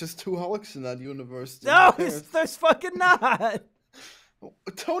know. There's just two Hulks in that universe. No, Who cares? there's fucking not.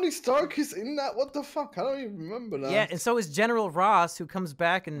 Tony Stark is in that? What the fuck? I don't even remember that. Yeah, and so is General Ross, who comes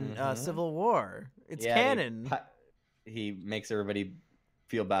back in Civil War. It's Yeah, canon. He makes everybody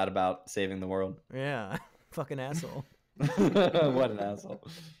feel bad about saving the world. Yeah, fucking asshole. What an asshole.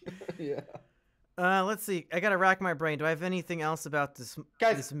 Yeah. Let's see. I gotta rack my brain. Do I have anything else about this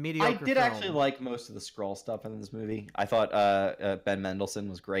Guys, this mediocre I did film? actually like most of the Skrull stuff in this movie. I thought Ben Mendelsohn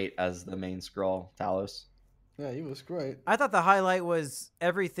was great as the main Skrull, Talos. Yeah, he was great. I thought the highlight was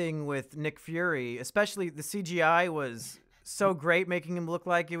everything with Nick Fury, especially the CGI was so great, making him look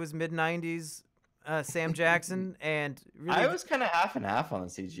like it was mid-90s Sam Jackson, and really, I was kind of half and half on the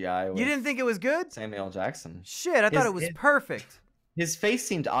CGI. you with didn't think it was good? Samuel Jackson? Shit, I thought it was perfect. His face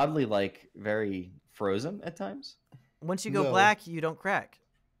seemed oddly very frozen at times. Once you go No. black, you don't crack.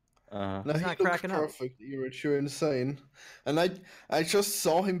 Uh, No, He's he not looked cracking up. perfect, Erich. You're insane. And I just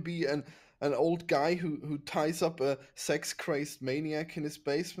saw him be an old guy who ties up a sex-crazed maniac in his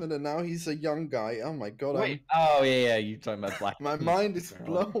basement, and now he's a young guy. Oh my god, wait. Oh yeah. You're talking about Black. my mind is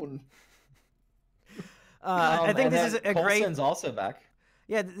blown. I think and this is then a great. Coulson's also back.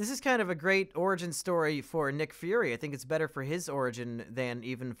 Yeah, this is kind of a great origin story for Nick Fury. I think it's better for his origin than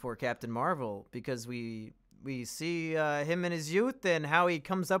even for Captain Marvel because we see him in his youth and how he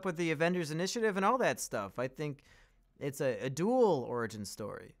comes up with the Avengers Initiative and all that stuff. I think it's a dual origin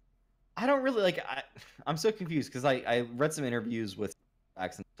story. I don't really like. I'm so confused because I read some interviews with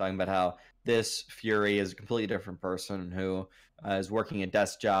Jackson talking about how this Fury is a completely different person who is working a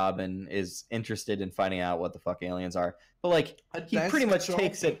desk job and is interested in finding out what the fuck aliens are. But like, he pretty much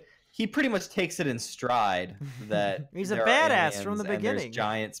takes it. He pretty much takes it in stride that He's a there are badass from the aliens and there's beginning.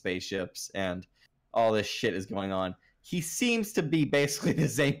 giant spaceships and all this shit is going on. He seems to be basically the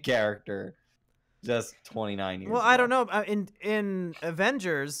same character, just 29 years. Well, ago. I don't know. In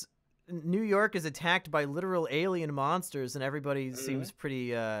Avengers, New York is attacked by literal alien monsters, and everybody seems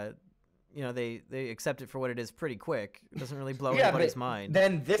pretty. They accept it for what it is pretty quick. It doesn't really blow anybody's but mind.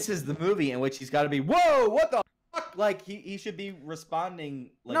 Then this is the movie in which he's got to be, whoa, what the fuck? Like, he should be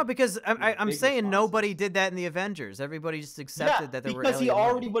responding. Like, no, because I'm big saying responses. nobody did that in the Avengers. Everybody just accepted that there were because he alien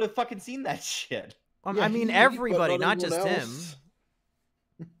already would have fucking seen that shit. I mean, he, everybody, but not just anyone him. else.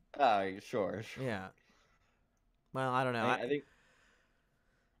 Oh, sure. Yeah. Well, I don't know. I think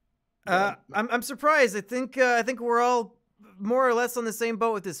I'm surprised. I think we're all more or less on the same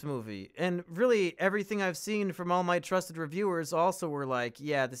boat with this movie. And really, everything I've seen from all my trusted reviewers also were like,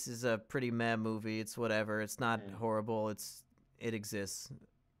 yeah, this is a pretty meh movie. It's whatever. It's not horrible. It exists.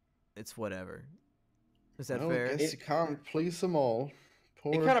 It's whatever. Is that Well, fair? I guess you can't please them all.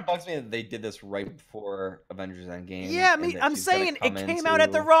 It kind of bugs me that they did this right before Avengers Endgame. Yeah, and that I'm she's gonna saying it come came out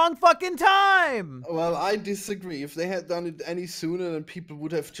at the into- wrong fucking time. Well, I disagree. If they had done it any sooner, then people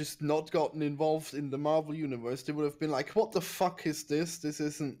would have just not gotten involved in the Marvel universe. They would have been like, "What the fuck is this? This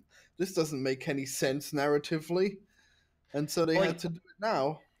doesn't make any sense narratively." And so they had to do it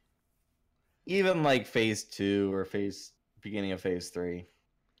now. Even like Phase 2 or beginning of Phase 3,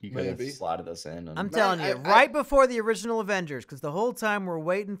 you could have Maybe. slotted this in. And... I'm telling you, right before the original Avengers, because the whole time we're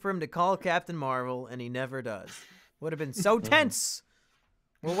waiting for him to call Captain Marvel, and he never does. Would have been so tense.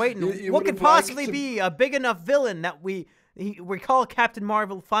 We're waiting. You What would could have liked possibly to- be a big enough villain that we call Captain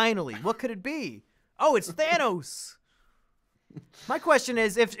Marvel finally? What could it be? Oh, it's Thanos. My question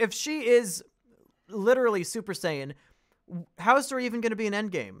is, if she is literally Super Saiyan, how is there even going to be an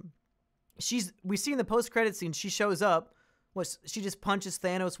Endgame? We see in the post-credit scene, she shows up. She just punches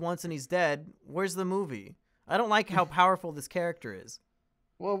Thanos once and he's dead. Where's the movie? I don't like how powerful this character is.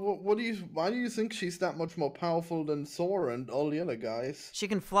 Well, why do you think she's that much more powerful than Thor and all the other guys? She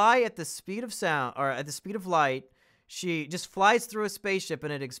can fly at the speed of sound, or at the speed of light. She just flies through a spaceship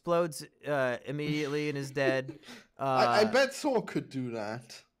and it explodes immediately and is dead. I bet Thor could do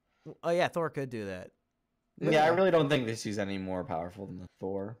that. Oh yeah, Thor could do that. Yeah, I really don't think that she's any more powerful than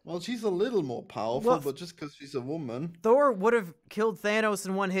Thor. Well, she's a little more powerful, but just because she's a woman. Thor would have killed Thanos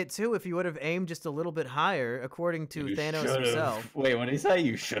in one hit too if he would have aimed just a little bit higher, according to Thanos himself. Wait, when he say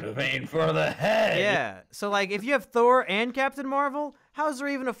you should have aimed for the head? Yeah. So like, if you have Thor and Captain Marvel, how's there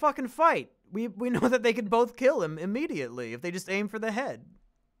even a fucking fight? We know that they could both kill him immediately if they just aim for the head.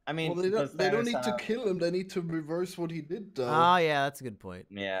 I mean, Well, they don't need to kill him. They need to reverse what he did, though. Oh yeah, that's a good point.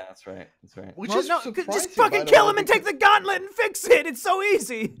 Yeah, that's right. That's right. Which Well, is no, surprising, just by fucking the kill way, him and take the gauntlet and fix it. It's so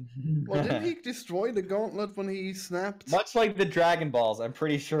easy. Well, didn't he destroy the gauntlet when he snapped? Much like the Dragon Balls, I'm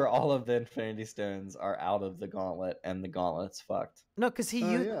pretty sure all of the Infinity Stones are out of the gauntlet, and the gauntlet's fucked. No, because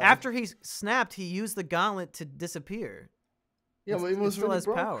yeah. after he snapped, he used the gauntlet to disappear. Yeah, but it was still really has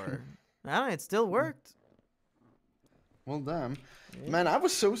broken. power. I don't know, it still worked. Well, damn. Man, I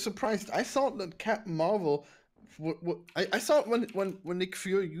was so surprised. I thought that Captain Marvel... I thought when Nick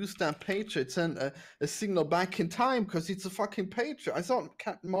Fury used that pager, it sent a signal back in time because it's a fucking pager. I thought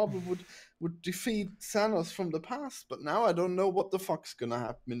Captain Marvel would defeat Thanos from the past, but now I don't know what the fuck's gonna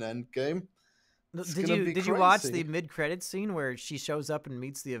happen in Endgame. Did you watch the mid-credits scene where she shows up and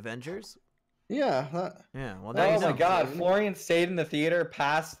meets the Avengers? Yeah. Yeah, well, now you Oh know. my god, Florian stayed in the theater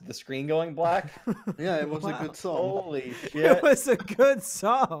past the screen going black? Yeah, it was a good song. Holy It shit. was a good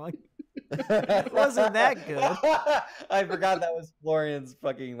song. It wasn't that good. I forgot that was Florian's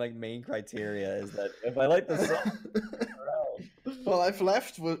fucking like main criteria, is that if I like the song, Well, I've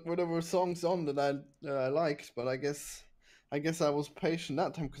left whatever songs on that I liked, but I guess I was patient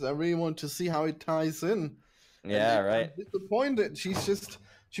that time because I really wanted to see how it ties in. yeah, And right. I'm disappointed.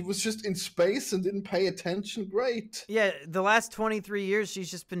 She was just in space and didn't pay attention. Great. Yeah, the last 23 years,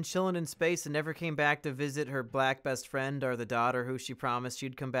 she's just been chilling in space and never came back to visit her black best friend or the daughter who she promised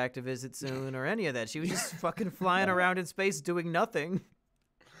she'd come back to visit soon or any of that. She was just fucking flying around in space doing nothing.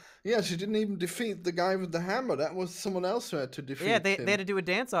 Yeah, she didn't even defeat the guy with the hammer. That was someone else who had to defeat Yeah, they him. had to do a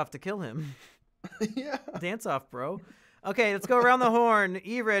dance-off to kill him. Yeah. Dance-off, bro. Okay, let's go around the horn.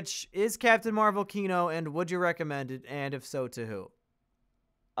 E-Rich, is Captain Marvel Kino, and would you recommend it? And if so, to who?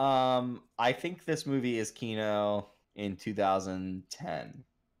 I think this movie is Kino in 2010.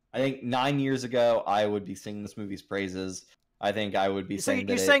 I think 9 years ago, I would be singing this movie's praises. I think I would be So saying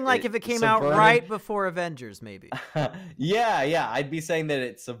you're that saying like if it came out subverted- right before Avengers, maybe. yeah, I'd be saying that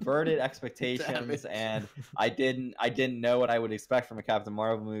it subverted Damn expectations, it. and I didn't know what I would expect from a Captain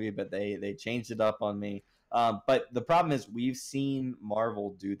Marvel movie, but they changed it up on me. But the problem is we've seen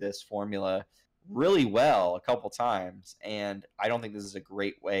Marvel do this formula really well a couple times, and I don't think this is a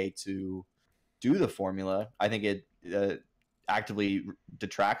great way to do the formula. I think it actively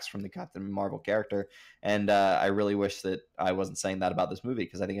detracts from the Captain Marvel character, and I really wish that I wasn't saying that about this movie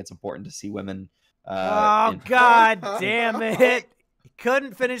because I think it's important to see women. Oh, God damn it.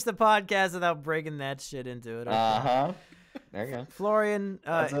 Couldn't finish the podcast without breaking that shit into it. Okay. There you go. Florian,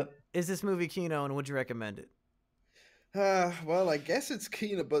 That's it. is this movie Kino, and would you recommend it? Well, I guess it's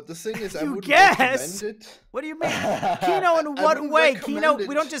Kino, but the thing is, I You wouldn't guess? recommend it. What do you mean? Kino in what wouldn't way? recommend Kino, it.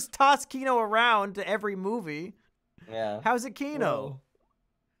 we don't just toss Kino around to every movie. Yeah. How's it Kino?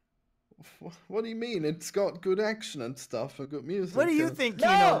 What do you mean? It's got good action and stuff and good music. What do you and- think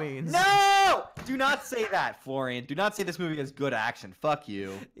Kino means? No! Do not say that, Florian. Do not say this movie has good action. Fuck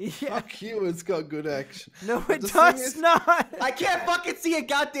you. Yeah. Fuck you, it's got good action. No, But it the thing does is- not. I can't fucking see a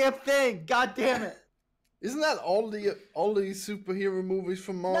goddamn thing. God damn it. Isn't that all the superhero movies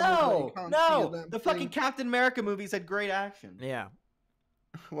from Marvel? that you can't see a No. damn The thing? fucking Captain America movies had great action. Yeah.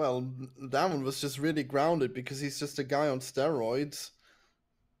 Well, that one was just really grounded because he's just a guy on steroids.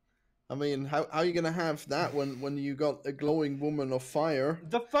 I mean, how are you gonna have that when you got a glowing woman of fire?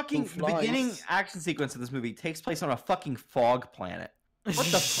 The beginning action sequence of this movie takes place on a fucking fog planet. What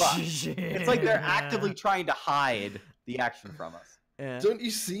the fuck? It's like they're actively trying to hide the action from us. Yeah. Don't you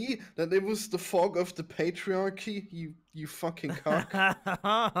see that it was the fog of the patriarchy? You fucking cock.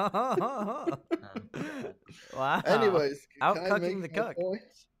 Wow. Anyways, Out can I cucking make the my cuck. point?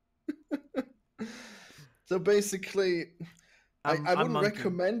 So basically, I I'm wouldn't Monkey.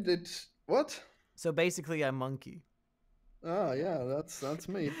 recommend it. What? So basically, I'm Monkey. Oh yeah, that's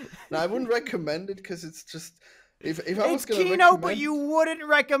me. No, I wouldn't recommend it because it's just if I was It's gonna Kino, recommend, but you wouldn't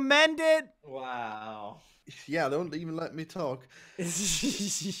recommend it. Wow. yeah, don't even let me talk.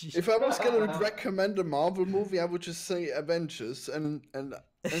 If I was gonna recommend a Marvel movie, I would just say Avengers, and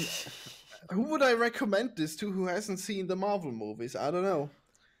who would I recommend this to who hasn't seen the Marvel movies? I don't know.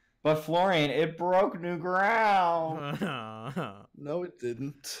 But Florian, it broke new ground. No, it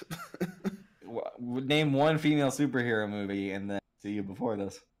didn't. Name one female superhero movie and then see you before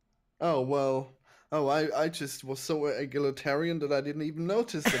this. Oh well. Oh, I just was so egalitarian that I didn't even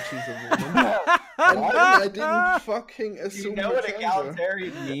notice that she's a woman. And then I didn't fucking assume You know her what gender.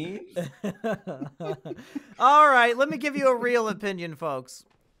 egalitarian means? All right, let me give you a real opinion, folks.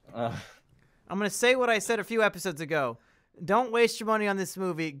 Uh, I'm going to say what I said a few episodes ago. Don't waste your money on this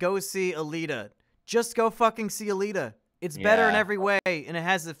movie. Go see Alita. Just go fucking see Alita. It's better in Yeah. every way, and it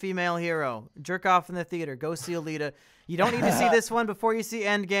has a female hero. Jerk off in the theater. Go see Alita. You don't need to see this one before you see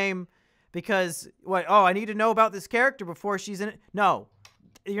Endgame because, what? Oh, I need to know about this character before she's in it. No.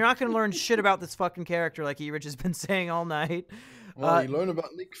 You're not going to learn shit about this fucking character like Erich has been saying all night. Well, you learn about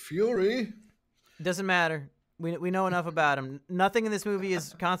Nick Fury. Doesn't matter. We know enough about him. Nothing in this movie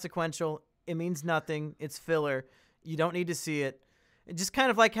is consequential. It means nothing. It's filler. You don't need to see it. It's just kind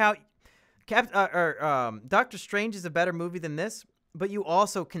of like how Doctor Strange is a better movie than this, but you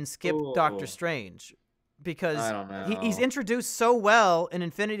also can skip Doctor Strange because I don't know. he's introduced so well in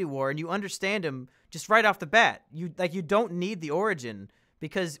Infinity War, and you understand him just right off the bat. You don't need the origin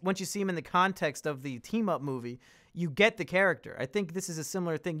because once you see him in the context of the team up movie, you get the character. I think this is a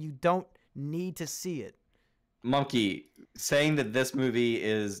similar thing. You don't need to see it. Mumkey, saying that this movie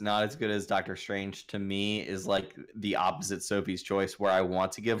is not as good as Doctor Strange to me is like the opposite Sophie's Choice, where I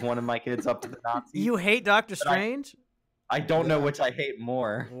want to give one of my kids up to the Nazis. You hate Doctor Strange? I don't know which I hate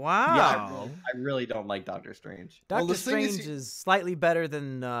more. Wow. Yeah, I really don't like Doctor Strange. Doctor the thing is Strange is slightly better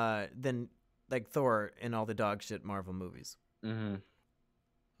than like Thor in all the dog shit Marvel movies. Mm-hmm.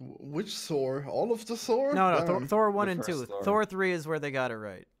 Which Thor? All of the Thor? No, Damn. Thor 1 The and 2. first Thor. Thor 3 is where they got it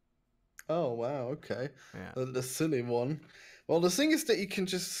right. Oh wow, okay. Yeah. The silly one. Well, the thing is that you can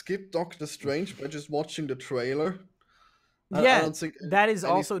just skip Doctor Strange by just watching the trailer. I Yeah, don't think that is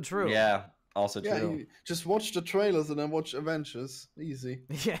any- also true. Yeah, also Yeah, true. you just watch the trailers and then watch Avengers. Easy.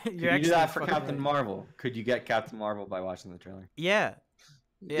 Yeah, Could you're you actually do that for fucking Captain right. Marvel? Could you get Captain Marvel by watching the trailer? Yeah.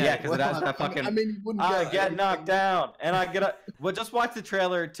 Yeah, because it has that fucking. I mean, you wouldn't I get get knocked everything. down, and I get a. Well, just watch the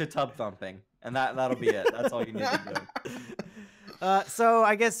trailer to Tub Thumping, and that'll be it. That's all you need to do. So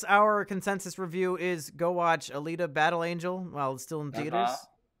I guess our consensus review is go watch Alita Battle Angel while it's still in theaters.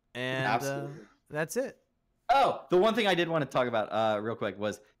 And Absolutely. that's it. Oh, the one thing I did want to talk about real quick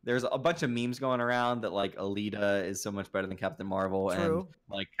was there's a bunch of memes going around that like Alita is so much better than Captain Marvel, True. and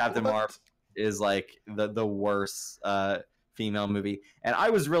like Captain What? Marvel is like the worst female movie. And I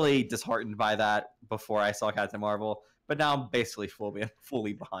was really disheartened by that before I saw Captain Marvel, but now I'm basically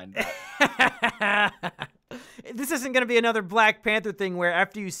fully behind that. This isn't going to be another Black Panther thing where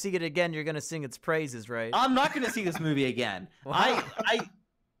after you see it again, you're going to sing its praises, right? I'm not going to see this movie again. Wow.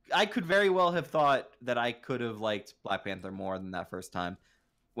 I could very well have thought that I could have liked Black Panther more than that first time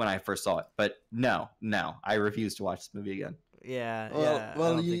when I first saw it. But no, I refuse to watch this movie again. Yeah. Well, yeah, I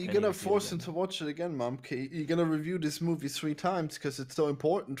well, don't think you're I gonna need to see it force him again. to watch it again, Mumkey. You're gonna review this movie 3 times because it's so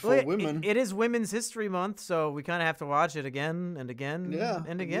important for Well, women. it is Women's History Month, so we kind of have to watch it again and again Yeah,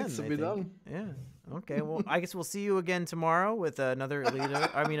 and it again. needs to I be think. done. Yeah. Okay. Well, I guess we'll see you again tomorrow with another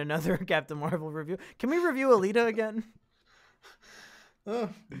another Captain Marvel review. Can we review Alita again? Oh,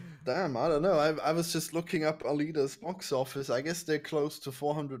 damn, I don't know. I was just looking up Alita's box office. I guess they're close to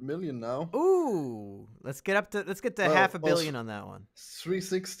 400 million now. Ooh, let's get to Well, half a well, billion on that one.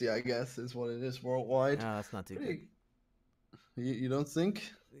 360, I guess, is what it is worldwide. Oh, that's not too good. Pretty- You don't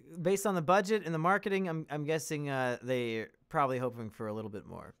think? Based on the budget and the marketing, I'm guessing they're probably hoping for a little bit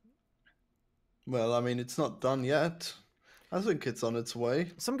more. Well, I mean, it's not done yet. I think it's on its way.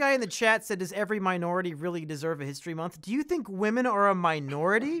 Some guy in the chat said, does every minority really deserve a history month? Do you think women are a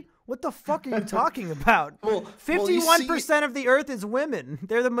minority? What the fuck are you talking about? Well, 51% of the earth is women.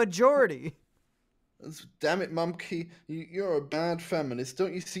 They're the majority. Damn it, Mumkey. You're a bad feminist.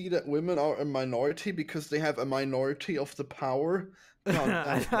 Don't you see that women are a minority because they have a minority of the power?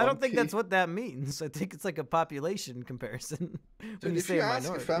 I don't think that's what that means. I think it's like a population comparison. When If you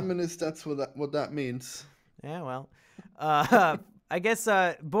ask a feminist, that's what that means. Yeah, well. I guess,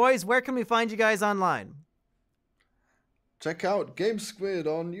 boys, where can we find you guys online? Check out Game Squid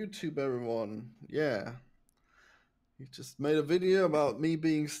on YouTube, everyone. Yeah. He just made a video about me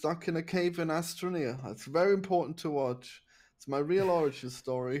being stuck in a cave in Astroneer. It's very important to watch. It's my real origin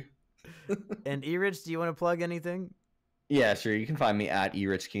story. And Erich, do you want to plug anything? Yeah, sure. You can find me at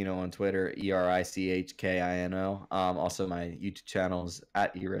ErichKino on Twitter, ErichKino. Also, my YouTube channel is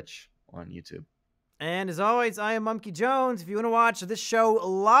at Erich on YouTube. And as always, I am Mumkey Jones. If you want to watch this show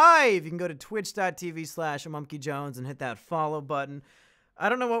live, you can go to twitch.tv/MumkeyJones and hit that follow button. I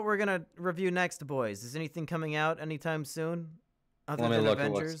don't know what we're going to review next, boys. Is anything coming out anytime soon? Other Let me than look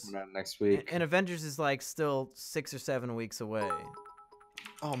Avengers? at what's coming out next week. And Avengers is like still 6 or 7 weeks away.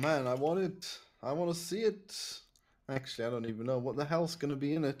 Oh man, I want to see it. Actually, I don't even know what the hell's going to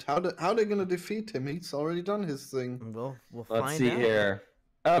be in it. How they going to defeat him? He's already done his thing. We'll Let's find see out. here.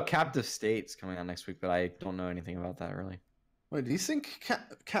 Oh, Captive State's coming out next week, but I don't know anything about that really. Wait, do you think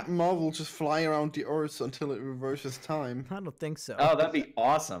Captain Marvel will just fly around the Earth until it reverses time? I don't think so. Oh, that'd be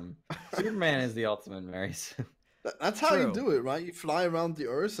awesome. Superman is the ultimate, Marys. That's how you True. do it, right? You fly around the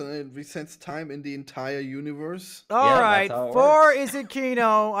Earth and it resets time in the entire universe. All Yeah, right, that's how it for works. Is It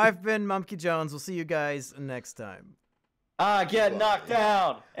Kino, I've been Mumkey Jones. We'll see you guys next time. I get knocked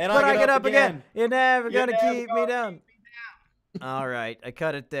down, and But I get up again. You're never You're gonna never keep me gonna down. All right, I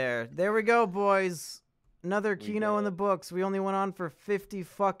cut it there. There we go, boys. Another Kino in the books. We only went on for 50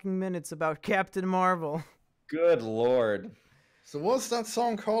 fucking minutes about Captain Marvel. Good lord. So what's that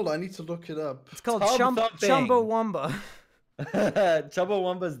song called? I need to look it up. It's called Tub thumping. Chumbawamba.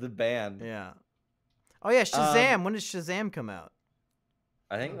 Chumbawamba's the band. Yeah. Oh yeah, Shazam. When does Shazam come out?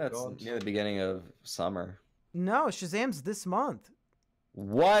 I think Oh, that's God. near the beginning of summer. No, Shazam's this month.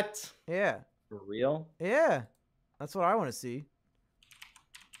 What? Yeah. For real? Yeah. That's what I want to see.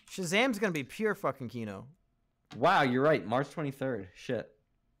 Shazam's gonna be pure fucking Kino. Wow, you're right. March 23rd. Shit.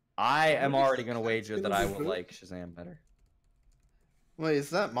 I am What is already going to that wager gonna that I be will good? like Shazam better. Wait, is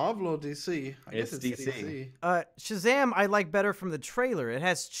that Marvel or DC? I It's guess DC. Shazam I like better from the trailer. It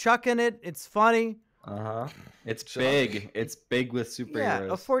has Chuck in it. It's funny. Uh-huh. It's Chuck. big. It's big with Yeah, a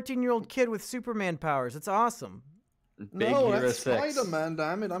superheroes. 14-year-old kid with Superman powers. It's awesome. Big No, Hero that's 6. Spider-Man,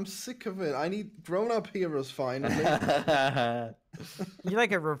 damn it. I'm sick of it. I need grown-up heroes finally. You're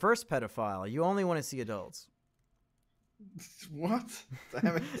like a reverse pedophile. You only want to see adults. What?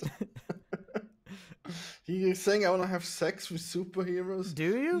 Damn it. You're saying I want to have sex with superheroes? Do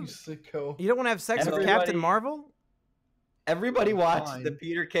you? You sicko. You don't want to have sex with Everybody- Captain Marvel? Everybody watched the Fine.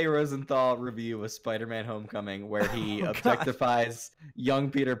 Peter K. Rosenthal review of Spider-Man Homecoming where he Oh, God. objectifies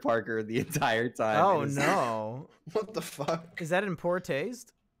young Peter Parker the entire time. Oh It is- no. What the fuck? Is that in poor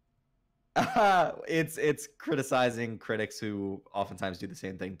taste? It's criticizing critics who oftentimes do the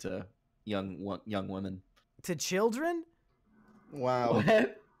same thing to young women. To children? Wow.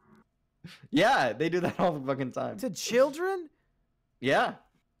 What? Yeah, they do that all the fucking time. To children? Yeah.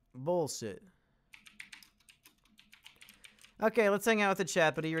 Bullshit. Okay, let's hang out with the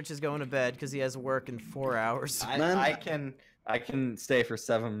chat, but Erich is going to bed because he has work in 4 hours. Man. I can stay for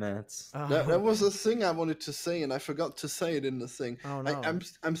 7 minutes. Oh. That was a thing I wanted to say, and I forgot to say it in the thing. Oh, no.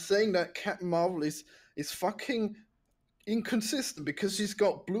 I'm saying that Captain Marvel is fucking inconsistent because she's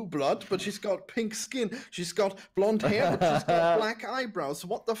got blue blood, but she's got pink skin. She's got blonde hair, but she's got black eyebrows.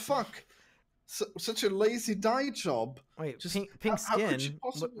 What the fuck? Such a lazy dye job. Wait, Just pink how could you skin?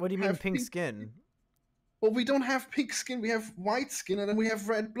 possibly What do you mean have pink pink- skin? Well, we don't have pink skin. We have white skin, and then we have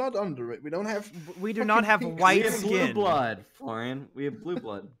red blood under it. We don't have. We do fucking not have pink We white have skin. blue skin. blood, Florian. We have blue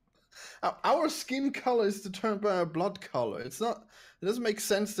blood. Our skin color is determined by our blood color. It's not. It doesn't make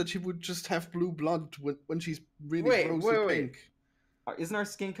sense that she would just have blue blood when she's really Wait, rosy wait. pink. Isn't our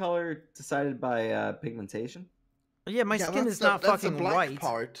skin color decided by pigmentation? Yeah, my Yeah, skin that's is not that's the fucking black white.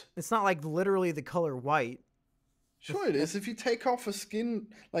 part. It's not like literally the color white. Sure, it is. If you take off a skin,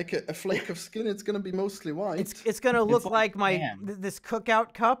 like a flake of skin, it's gonna be mostly white. It's gonna look like like my ham. this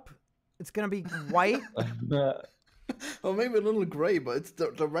cookout cup. It's gonna be white. Or maybe a little gray, but it's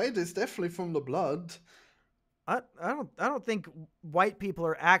the red is definitely from the blood. I don't think white people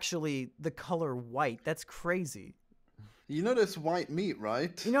are actually the color white. That's crazy. You know there's white meat,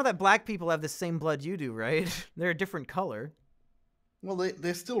 right? You know that black people have the same blood you do, right? They're a different color. Well,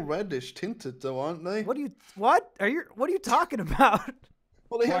 they're still reddish tinted, though, aren't they? What are you talking about?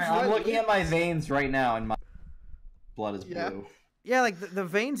 Well, they have I'm red looking at my lips. veins right now, and my blood is Yeah. blue. Yeah, like the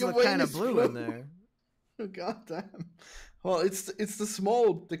veins Your look vein kind of is blue blue. in there. God damn. Well, it's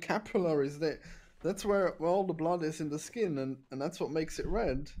the capillaries. That's where all the blood is in the skin, and that's what makes it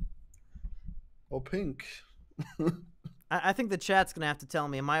red or pink. I think the chat's gonna have to tell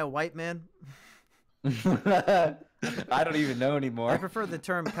me, am I a white man? I don't even know I anymore. prefer the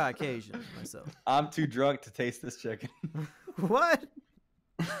term Caucasian myself. I'm too drunk to taste this chicken. What?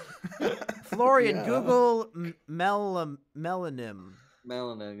 Florian, Yeah. Google melanin.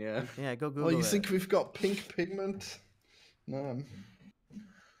 Melanin, yeah. Yeah, go Google Well, you it. think we've got pink pigment? No.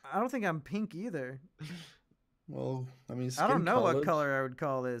 I don't think I'm pink either. Well, I mean, I don't know what skin-colored. color I would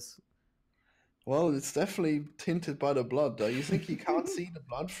call this. Well, it's definitely tinted by the blood, though. You think you can't see the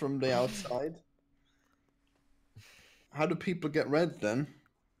blood from the outside? How do people get red then?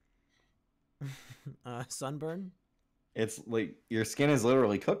 Sunburn? It's like your skin is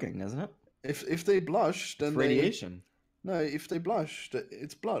literally cooking, isn't it? If they blush, then It's radiation. No, if they blush,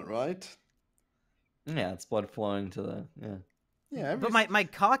 it's blood, right? Yeah, it's blood flowing to the Yeah. But my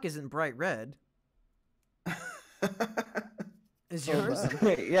cock isn't bright red. Is Oh, yours?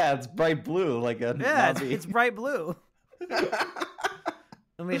 man. yeah, it's bright blue like a Yeah, nubby. it's bright blue.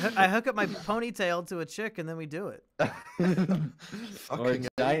 I mean, I hook up my ponytail to a chick and then we do it. or a Fucking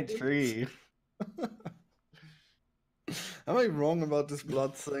giant idiots. tree. Am I wrong about this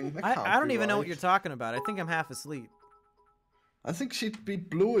blood thing? That can't I don't be even know what right. you're talking about. I think I'm half asleep. I think she'd be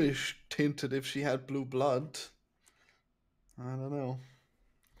bluish tinted if she had blue blood. I don't know.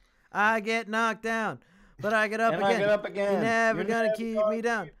 I get knocked down, but I get up And again. I get up again. You're never You're gonna never keep gonna me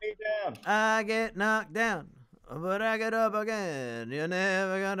down. keep me down. I get knocked down, but I get up again. You're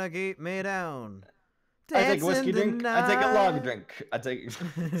never gonna keep me down. I take a Dance whiskey in the drink. I take a lager night. drink. I take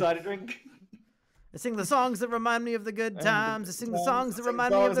cider drink. I sing the songs that remind me of the good times. I sing the songs that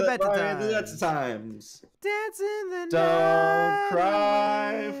remind me Songs of the that better remind me of the times. better times. Dance in the Don't night.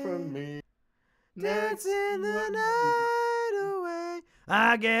 cry away. for me. Dance in the night away.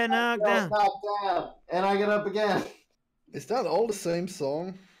 I get knocked down. And I get up again. Is that all the same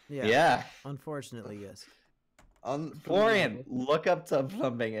song? Yeah. Unfortunately, yes. Florian, look up Tub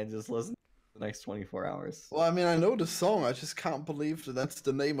Thumping and just listen to the next 24 hours. Well, I mean, I know the song. I just can't believe that that's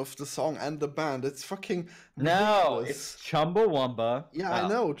the name of the song and the band. It's fucking No, ridiculous. it's Chumbawamba. Yeah, I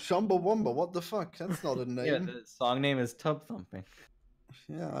know. Chumbawamba. What the fuck? That's not a name. Yeah, the song name is Tub Thumping.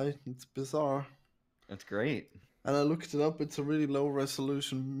 Yeah, it's bizarre. That's great. And I looked it up. It's a really low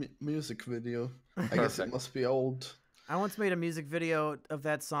resolution music video. I guess it Perfect. must be old. I once made a music video of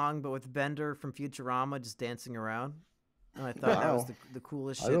that song, but with Bender from Futurama just dancing around. And I thought that was Wow. the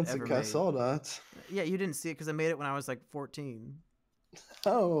coolest I shit don't ever think made. I saw that. Yeah, you didn't see it because I made it when I was like 14.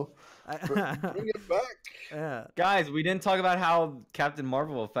 Oh, bring it back. Yeah. Guys, we didn't talk about how Captain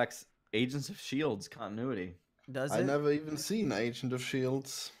Marvel affects Agents of S.H.I.E.L.'s continuity. Does I it? never even seen Agent of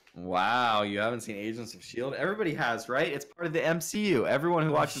Shields. Wow, you haven't seen Agents of S.H.I.E.L.D.? Everybody has, right? It's part of the MCU. Everyone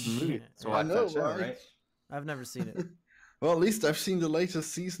who watches the movie Shit. has I watched know, that show, right? right? I've never seen it. Well, at least I've seen the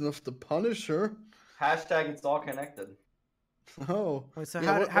latest season of The Punisher. Hashtag it's all connected. Oh. Wait, so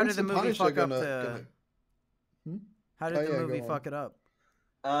Yeah, how did when's the movie Punisher fuck up gonna- the? Hmm? How did Oh, the yeah, movie go on. fuck it up?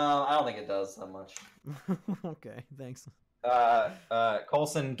 I don't think it does that much. Okay, thanks.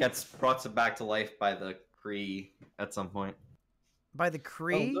 Coulson gets brought back to life by the Kree at some point. By the Oh,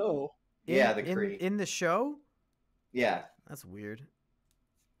 Kree? no. Yeah, the Kree. In the show? Yeah. That's weird.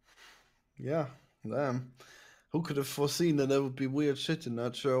 Yeah, damn. Who could have foreseen that there would be weird shit in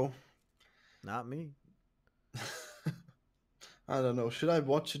that show? Not me. I don't know. Should I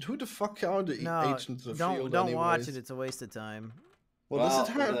watch it? Who the fuck are the No, Agents of don't Shield don't watch anyways? it. It's a waste of time. Well,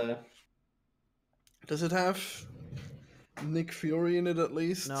 does it have Nick Fury in it at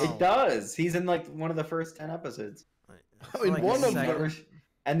least? No. It does. He's in like one of the first 10 episodes. Oh, in Like a one of second. them.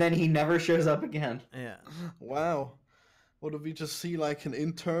 And then he never shows up again. Yeah. Wow. What if we just see like an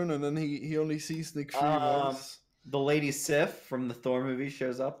intern and then he only sees Nick Fury once? The lady Sif from the Thor movie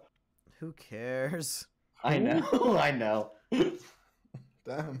shows up. Who cares? I know. I know.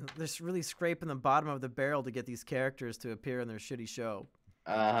 Damn. They're really scraping the bottom of the barrel to get these characters to appear in their shitty show.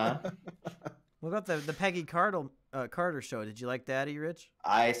 Uh-huh. What about the Peggy Carter show? Did you like that, Rich?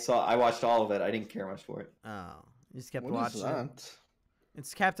 I watched all of it. I didn't care much for it. Oh, you just kept What is watching it. that?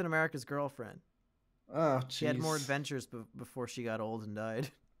 It's Captain America's girlfriend. Oh, She had more jeez. adventures before she got old and died.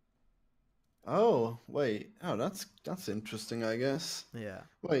 Oh, wait. Oh, that's interesting, I guess. Yeah.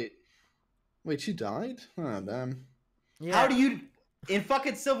 Wait, she died? Oh, damn. Yeah. How do you in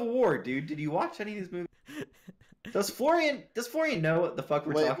fucking Civil War, dude? Did you watch any of these movies? Does Florian know what the fuck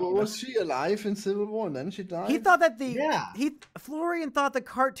we're Wait, talking about? was she alive in Civil War and then she died? He thought that Yeah. Florian thought the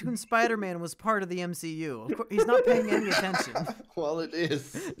cartoon Spider-Man was part of the MCU. Of course, he's not paying any attention. Well, it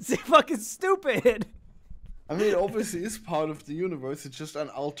is. It's fucking stupid. I mean, obviously, it's part of the universe. It's just an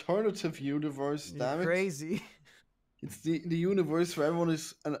alternative universe. Damn You're it! crazy. It's the universe where everyone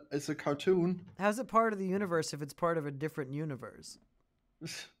is a cartoon. How's it part of the universe if it's part of a different universe?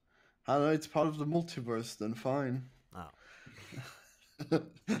 I don't know. It's part of the multiverse. Then fine. Oh.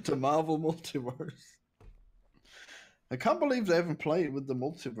 The Marvel multiverse. I can't believe they haven't played with the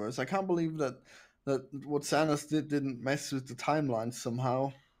multiverse. I can't believe that what Thanos didn't mess with the timeline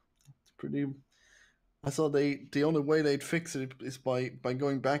somehow. It's pretty. I thought the only way they'd fix it is by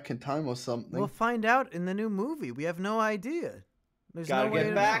going back in time or something. We'll find out in the new movie. We have no idea. There's Gotta no way get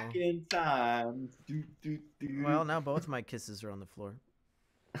to back know. in time. Do, do, do. Well, now both my kisses are on the floor.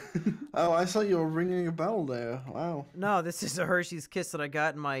 Oh, I thought you were ringing a bell there. Wow. No, this is a Hershey's Kiss that I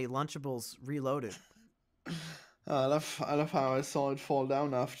got in my Lunchables Reloaded. I love how I saw it fall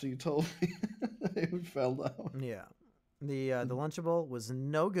down after you told me it fell down. Yeah. The Lunchable was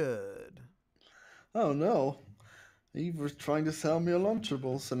no good. Oh no. He was trying to sell me a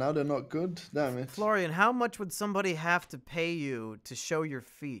Lunchable, so now they're not good. Damn it. Florian, how much would somebody have to pay you to show your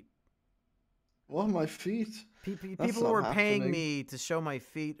feet? What, my feet? People not were paying happening. me to show my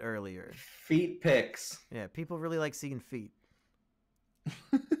feet earlier. Feet pics. Yeah, people really like seeing feet.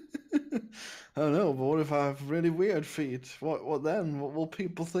 I don't know, but what if I have really weird feet? What then? What will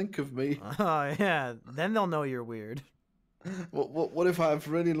people think of me? Oh, yeah. Then they'll know you're weird. What if I have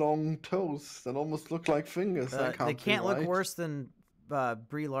really long toes that almost look like fingers? That They can't can't be look right. worse than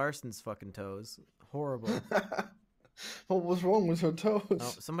Brie Larson's fucking toes. Horrible. What was wrong with her toes?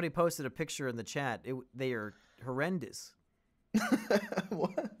 Oh, somebody posted a picture in the chat. They are horrendous.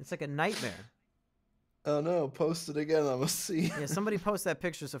 What? It's like a nightmare. Oh no, post it again, I must see. Yeah, somebody post that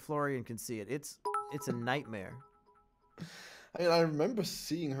picture so Florian can see it. It's a nightmare. I mean, I remember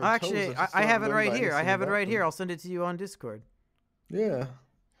seeing her Actually, toes. I just don't have it right remember here. I anything have it about right here. them. I'll send it to you on Discord. Yeah.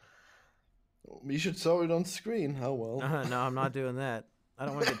 You should show it on screen. Oh well. No, I'm not doing that. I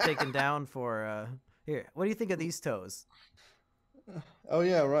don't want to get taken down for... Here, what do you think of these toes? Oh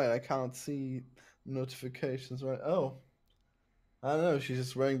yeah, right. I can't see notifications. Right. Oh. I don't know. She's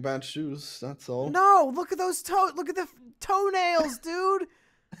just wearing bad shoes. That's all. No, look at those toes. Look at the toenails, dude.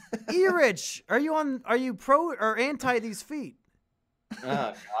 Erich, are you pro or anti these feet?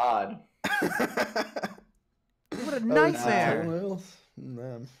 Oh God. What a Oh, nightmare. toenails?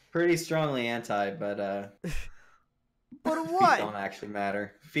 Man. Pretty strongly anti, but But feet what? don't actually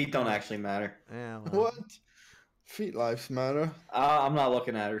matter. Feet don't actually matter. Yeah, well, What? Feet lives matter. I'm not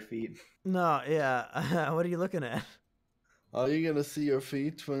looking at her feet. no, yeah. What are you looking at? Are you gonna see your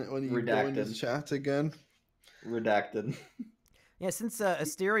feet when you go in this Redacted. chat again? Redacted. Yeah, since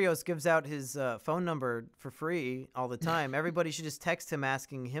Asterios gives out his phone number for free all the time, everybody should just text him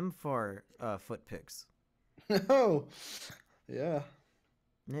asking him for foot pics. No. Yeah.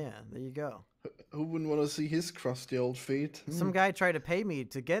 Yeah, there you go. Who wouldn't want to see his crusty old feet? Some guy tried to pay me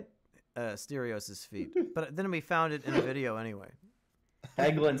to get Asterios' feet, but then we found it in a video anyway.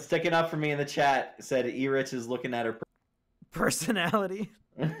 Eglin sticking up for me in the chat said Erich is looking at her. Personality.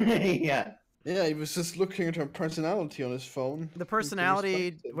 Yeah. Yeah, he was just looking at her personality on his phone. The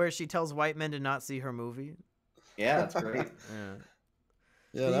personality where she tells white men to not see her movie. Yeah, that's great. Yeah.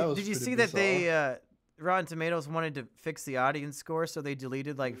 Yeah, that was Did you pretty see that they bizarre. Rotten Tomatoes wanted to fix the audience score, so they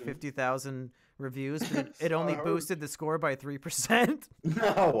deleted like 50,000 reviews, but it only I heard. boosted the score by 3%.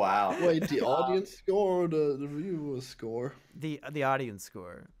 Oh wow. Wait, the audience score or the reviewer score? The audience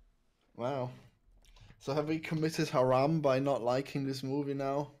score. Wow. So have we committed haram by not liking this movie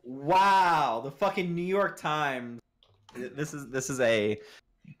now? Wow. The fucking New York Times. This is a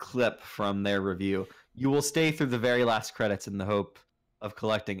clip from their review. You will stay through the very last credits in the hope of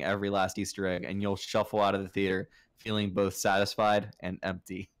collecting every last Easter egg, and you'll shuffle out of the theater feeling both satisfied and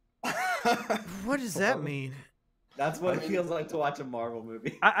empty. What does that mean? That's what it feels like to watch a Marvel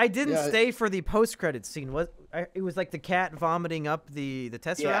movie. I didn't Yeah, stay for the post-credit scene. It was like the cat vomiting up the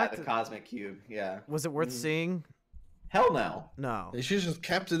Tesseract? Yeah, the cosmic cube. Yeah. Was it worth seeing? Hell no. No. They should have just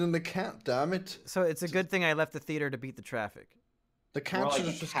kept it in the cat, damn it. So it's a good thing I left the theater to beat the traffic. The cat More should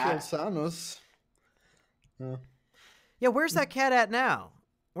like have a just cat. killed Thanos. Yeah. Yeah, where's that cat at now?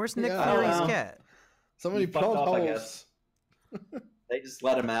 Where's Nick Yeah, I don't Fury's know. cat? So many He fucked plot off, I holes. guess. They just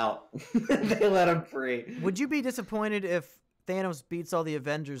let him out. They let him free. Would you be disappointed if Thanos beats all the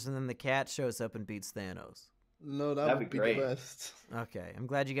Avengers and then the cat shows up and beats Thanos? No, that That'd would be be great. the best. Okay, I'm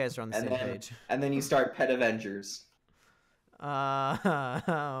glad you guys are on the And same then, page. and then you start Pet Avengers.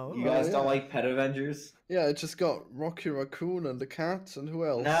 You guys don't like Pet Avengers? Yeah, it just got Rocky Raccoon and the cat, and who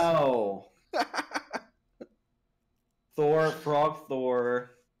else? No. Thor, Frog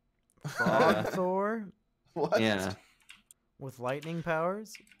Thor. Frog Thor What? Yeah. with lightning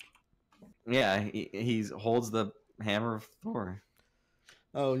powers. Yeah, he holds the hammer of Thor.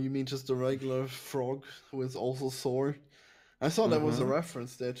 Oh, you mean just a regular frog who is also Thor? I thought that was a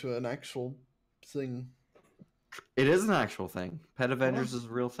reference there to an actual thing. It is an actual thing. Pet Avengers is a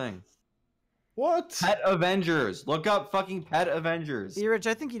real thing. What? Pet Avengers. Look up fucking Pet Avengers. Rich,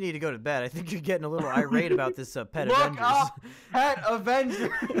 I think you need to go to bed. I think you're getting a little irate about this Pet Look Avengers. up Pet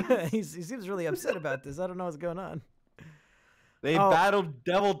Avengers. He seems really upset about this. I don't know what's going on. They battled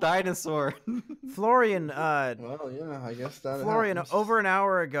Devil Dinosaur. Florian, Well, yeah, I guess that Florian, happens. over an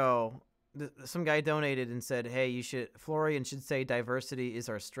hour ago, some guy donated and said, "Hey, Florian should say diversity is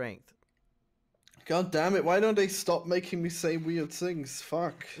our strength." God damn it, why don't they stop making me say weird things?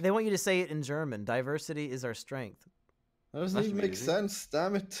 Fuck. They want you to say it in German. Diversity is our strength. That doesn't That's even make easy. sense,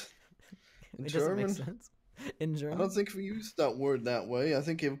 damn it. In It doesn't German? make sense. In I German. don't think we use that word that way. I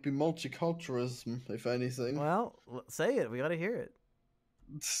think it would be multiculturalism, if anything. Well, say it. We gotta hear it.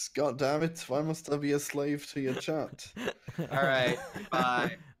 God damn it, why must I be a slave to your chat? All right.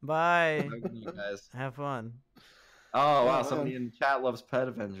 Bye. Bye. You guys. Have fun. Oh wow, man. somebody in the chat loves Pet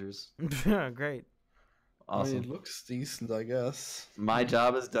Avengers. Great. I mean, Awesome. it looks decent, I guess. My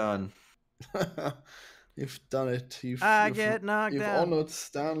job is done. You've done it. You've Get knocked you've down. honored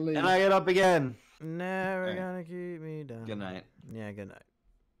Stanley. And I get up again. Never Alright. gonna keep me down. Good night. Yeah, good night.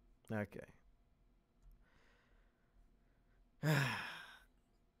 Okay.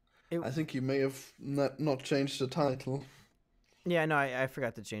 I think you may have not changed the title. Yeah, no, I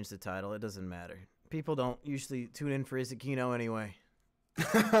forgot to change the title. It doesn't matter. People don't usually tune in for IT KINO anyway.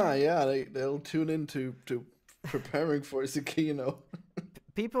 Yeah, they'll tune in to preparing for Zucchino.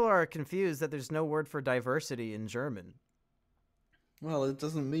 People are confused that there's no word for diversity in German. Well, it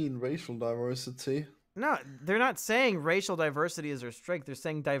doesn't mean racial diversity. No, they're not saying racial diversity is our strength. They're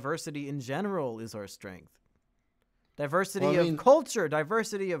saying diversity in general is our strength. Diversity Well, I mean- of culture,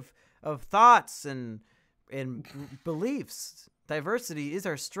 diversity of thoughts and beliefs. Diversity is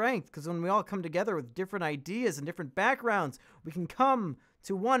our strength because when we all come together with different ideas and different backgrounds, we can come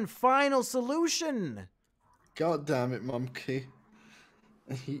to one final solution. God damn it, Mumkey.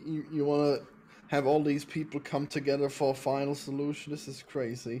 You want to have all these people come together for a final solution? This is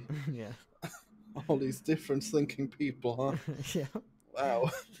crazy. Yeah. All these different thinking people, huh? Yeah. Wow.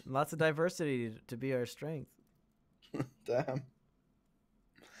 Lots of diversity to be our strength. Damn.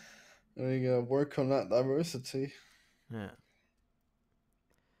 There you go. Work on that diversity. Yeah.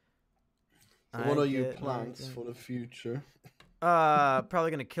 So what I are your get plans knocked for the future?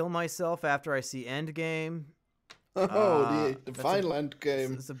 Probably gonna kill myself after I see Endgame. Oh, the that's final end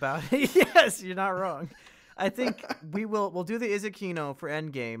game. It's about yes, you're not wrong. I think we'll do the Izakino for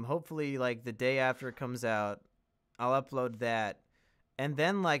Endgame. Hopefully, like the day after it comes out, I'll upload that, and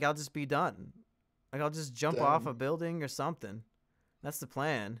then like I'll just be done. Like I'll just jump off a building or something. That's the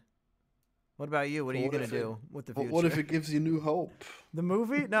plan. What about you? What are you What gonna if it- do with the future? What if it gives you new hope? The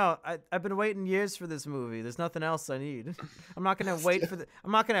movie? No, I've been waiting years for this movie. There's nothing else I need. I'm not gonna wait for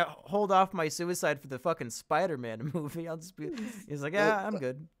I'm not gonna hold off my suicide for the fucking Spider-Man movie. I'll just be. He's like, yeah, I'm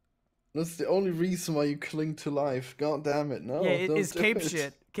good. That's the only reason why you cling to life. God damn it, no. Yeah, don't it's do cape it.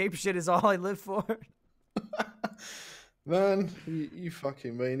 shit. Cape shit is all I live for. Man, you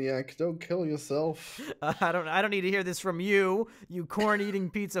fucking maniac! Don't kill yourself. I don't need to hear this from you, you corn-eating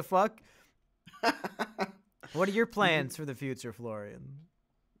pizza fuck. What are your plans for the future, Florian?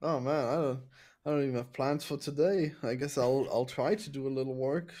 Oh man, I don't even have plans for today. I guess I'll try to do a little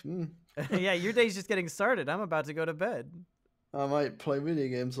work. Yeah, your day's just getting started. I'm about to go to bed. I might play video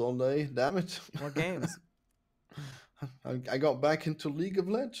games all day. Damn it! What games? I got back into League of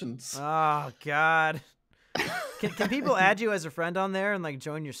Legends. Oh God. Can people add you as a friend on there and like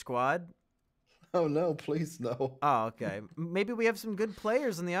join your squad? Oh no, please no. Oh, okay. Maybe we have some good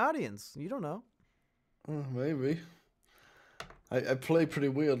players in the audience. You don't know. Maybe. I play pretty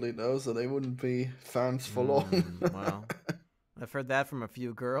weirdly though, so they wouldn't be fans for long. Well, I've heard that from a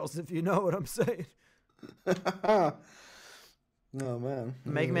few girls, if you know what I'm saying. Oh man.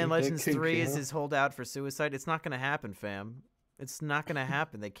 Mega Man They're Legends kinky, 3 is huh? his holdout for suicide. It's not going to happen, fam. It's not going to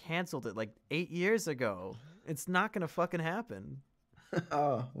happen. They canceled it like 8 years ago. It's not going to fucking happen.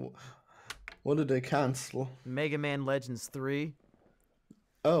 What did they cancel? Mega Man Legends 3.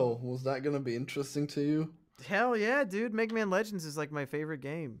 Oh, was that gonna be interesting to you? Hell yeah, dude. Mega Man Legends is like my favorite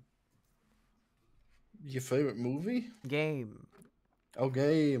game. Your favorite movie? Game. Oh,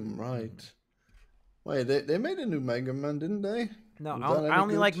 game, right. Wait, they made a new Mega Man, didn't they? No, Was I that I any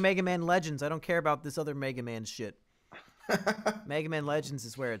only like good? Mega Man Legends. I don't care about this other Mega Man shit. Mega Man Legends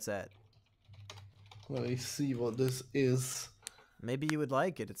is where it's at. Let me see what this is. Maybe you would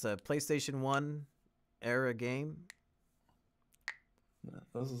like it. It's a PlayStation 1 era game.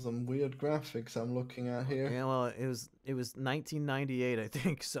 Those are some weird graphics I'm looking at here. Yeah, well, it was 1998, I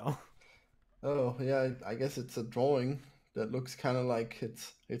think. So Oh yeah, I guess it's a drawing that looks kind of like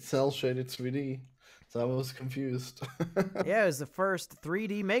it's cell shaded 3D. So I was confused. yeah, it was the first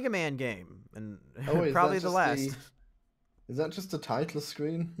 3D Mega Man game, and Oh, is probably that the just last. Is that just the title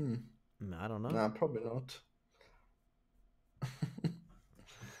screen? I don't know. Nah, probably not.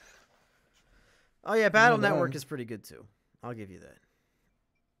 Oh yeah, Battle Yeah, Network damn. is pretty good too. I'll give you that.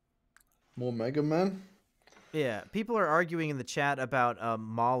 More Mega Man? Yeah, people are arguing in the chat about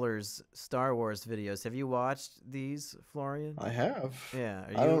Mahler's Star Wars videos. Have you watched these, Florian? I have. Yeah,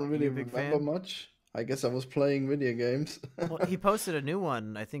 I don't you really a big remember fan? much. I guess I was playing video games. Well, he posted a new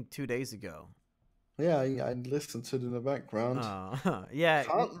one, I think 2 days ago. Yeah, I listened to it in the background. Yeah,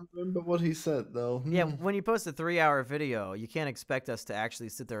 Can't remember what he said though. yeah. When you post a 3-hour video, you can't expect us to actually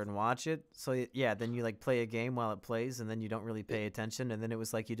sit there and watch it. So yeah, then you like play a game while it plays, and then you don't really pay attention, and then it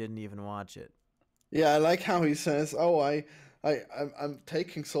was like you didn't even watch it. Yeah, I like how he says, "Oh, I'm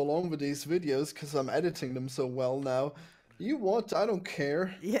taking so long with these videos because I'm editing them so well now." You what? I don't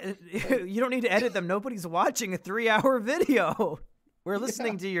care. Yeah, you don't need to edit them. Nobody's watching a 3-hour video. We're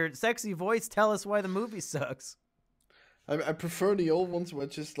listening to your sexy voice tell us why the movie sucks. I prefer the old ones where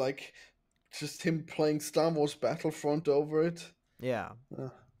just him playing Star Wars Battlefront over it. Yeah.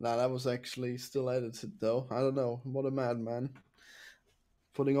 Nah, that was actually still edited though. I don't know. What a madman.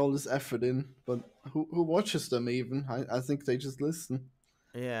 Putting all this effort in, but who watches them even? I think they just listen.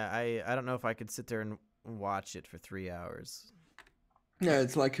 Yeah, I don't know if I could sit there and watch it for 3 hours. Yeah,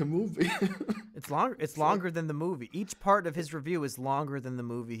 it's like a movie. It's longer than the movie. Each part of his review is longer than the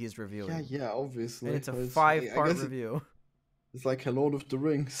movie he's reviewing. Yeah, obviously. And it's a But I 5-part guess review. It's like a Lord of the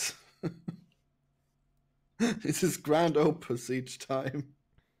Rings. It's his grand opus each time.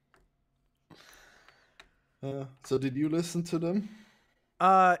 So did you listen to them?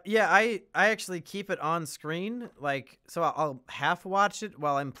 Yeah, I actually keep it on screen, like, so I'll half watch it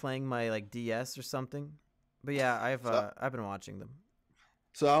while I'm playing my like DS or something. But yeah, I've been watching them.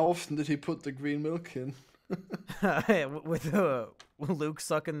 So how often did he put the green milk in? With Luke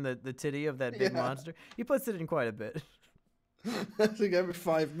sucking the titty of that big monster. He puts it in quite a bit. I think every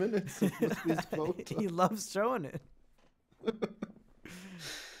 5 minutes. It must be his quota. He loves showing it.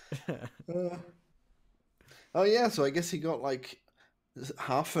 Oh yeah, so I guess he got like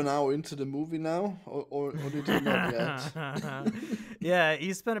half an hour into the movie now, or did he not yet? Yeah,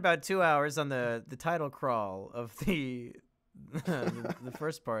 he spent about 2 hours on the title crawl of the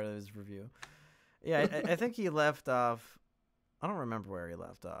first part of his review. Yeah, I think he left off. I don't remember where he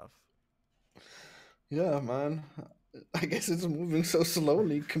left off. Yeah, man. I guess it's moving so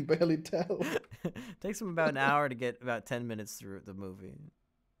slowly, you can barely tell. Takes him about an hour to get about 10 minutes through the movie.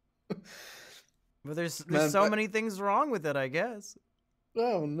 But there's so many things wrong with it, I guess.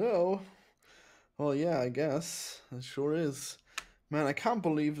 Oh no. Well, yeah, I guess it sure is. Man, I can't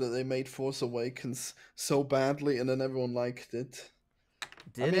believe that they made Force Awakens so badly and then everyone liked it.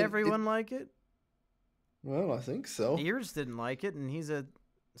 Did everyone like it? Well, I think so. Ears didn't like it, and he's a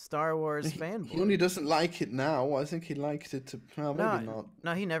Star Wars fanboy. He only doesn't like it now. I think he liked it. Well, maybe not.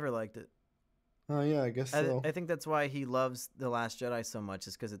 No, he never liked it. Oh yeah, I guess so. I think that's why he loves The Last Jedi so much,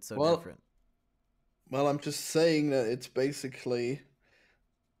 is because it's so different. Well, I'm just saying that it's basically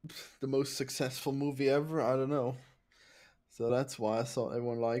the most successful movie ever. I don't know. So that's why I thought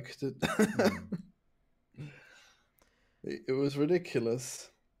everyone liked it. It was ridiculous.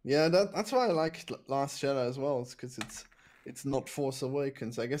 Yeah, that's why I liked Last Jedi as well. It's because it's not Force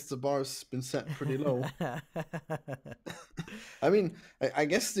Awakens. I guess the bar's been set pretty low. I mean, I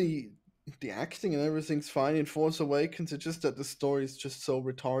guess the acting and everything's fine in Force Awakens. It's just that the story is just so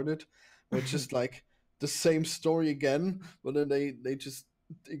retarded. It's just like the same story again, but then they just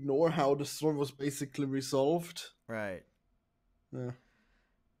ignore how the story was basically resolved. Right. Yeah.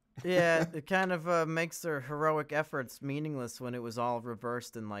 Yeah, it kind of makes their heroic efforts meaningless when it was all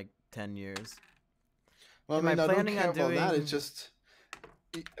reversed in like 10 years. Well, I don't care about that.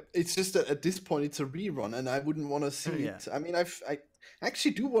 It's just that at this point it's a rerun, and I wouldn't want to see it. I mean, I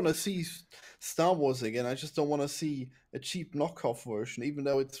actually do want to see Star Wars again. I just don't want to see a cheap knockoff version, even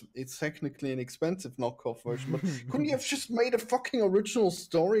though it's technically an expensive knockoff version. But couldn't you have just made a fucking original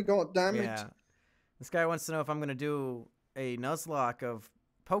story? God damn it! Yeah. This guy wants to know if I'm gonna do a Nuzlocke of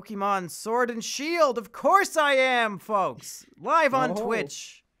Pokemon Sword and Shield. Of course I am, folks. Live on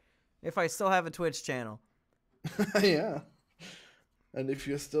Twitch. If I still have a Twitch channel. Yeah. And if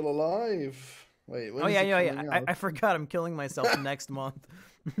you're still alive. Wait, when Oh is yeah, it yeah, coming yeah. out? I forgot I'm killing myself next month.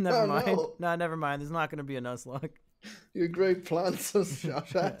 Never Oh, mind. no. No, never mind. There's not gonna be a Nuzlocke. Your great plans are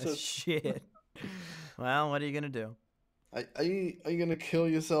shattered. Shit. Well, what are you gonna do? Are you gonna kill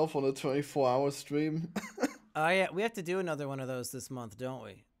yourself on a 24-hour stream? Oh yeah, we have to do another one of those this month, don't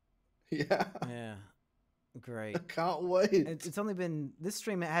we? Yeah. Yeah. I Great. can't wait. It's only been this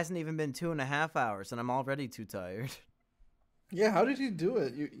stream. It hasn't even been 2.5 hours, and I'm already too tired. Yeah, how did you do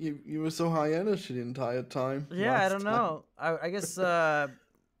it? You were so high energy the entire time. Yeah, I last don't time. know. I guess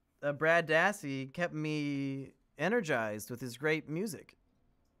Brad Dassey kept me energized with his great music.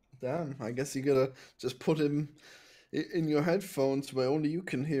 Damn, I guess you gotta just put him in your headphones where only you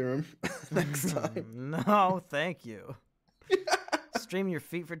can hear him next time. No, thank you. Stream your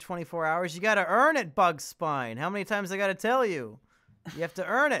feet for 24 hours. You gotta earn it, Bug Spine. How many times I gotta tell you? You have to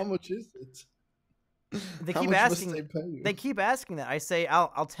earn it. How much is it? They How keep much asking. must they pay you? They keep asking that. I say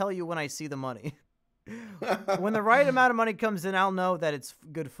I'll tell you when I see the money. When the right amount of money comes in, I'll know that it's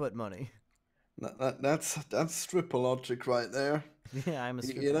good foot money. That's stripper logic right there. Yeah, I'm a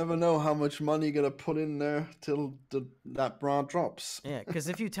stripper. You never know how much money you gotta put in there till that bra drops. Yeah, because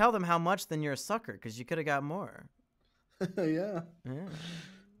if you tell them how much, then you're a sucker. Because you could have got more. Yeah. Yeah.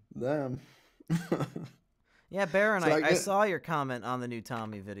 Damn. Yeah, Baron, So I I get- saw your comment on the new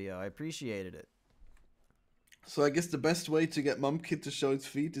Tommy video. I appreciated it. So I guess the best way to get Mumkey to show his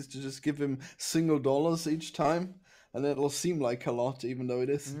feet is to just give him single dollars each time, and it'll seem like a lot, even though it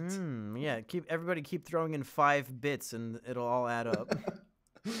isn't. Yeah, everybody keep throwing in 5 bits, and it'll all add up.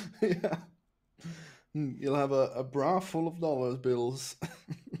 Yeah. You'll have a bra full of dollar bills.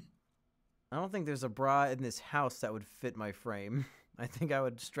 I don't think there's a bra in this house that would fit my frame. I think I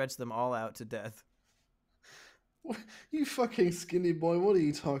would stretch them all out to death. You fucking skinny boy, what are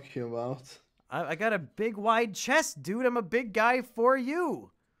you talking about? I got a big wide chest, dude. I'm a big guy for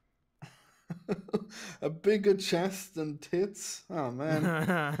you. A bigger chest and tits? Oh, man.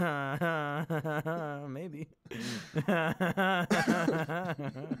 Maybe.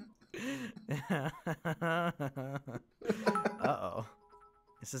 Uh-oh.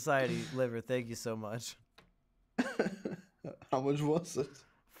 Society Liver, thank you so much. How much was it?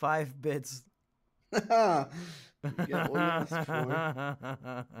 5 bits. You get what you asked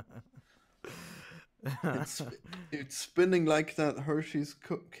for. It's spinning like that Hershey's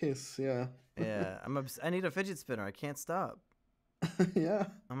Kiss, yeah. Yeah, I need a fidget spinner. I can't stop. Yeah.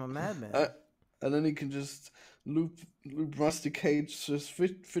 I'm a madman. And then you can just loop Rusty Cage's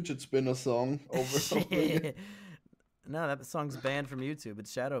fidget spinner song over and over again. No, that song's banned from YouTube.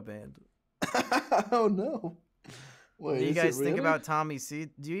 It's shadow banned. Oh no. Wait, What do you is it guys think really? about Tommy C?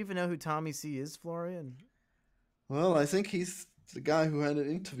 Do you even know who Tommy C is, Florian? Well, I think he's the guy who had an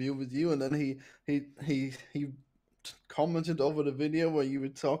interview with you, and then he commented over the video where you were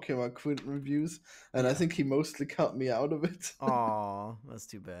talking about Quint reviews, and I think he mostly cut me out of it. Aw, that's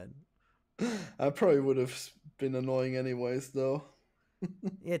too bad. I probably would have been annoying anyways, though.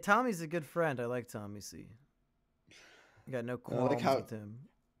 Yeah, Tommy's a good friend. I like Tommy C. I got no qualms how- with him.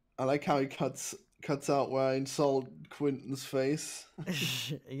 I like how he cuts out where I insult Quentin's face.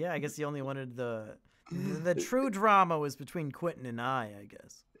 Yeah, I guess he only wanted the true drama was between Quentin and I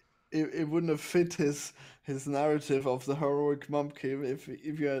guess. It wouldn't have fit his narrative of the heroic Mumkey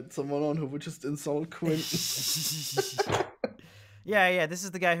if you had someone on who would just insult Quentin. Yeah, this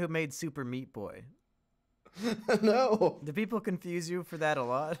is the guy who made Super Meat Boy. No. Do people confuse you for that a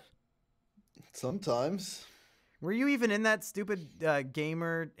lot? Sometimes. Were you even in that stupid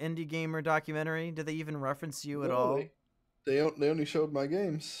indie gamer documentary? Did they even reference you at No, all? They only showed my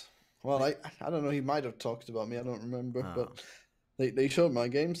games. Well, I don't know. He might have talked about me. I don't remember. Oh. But they showed my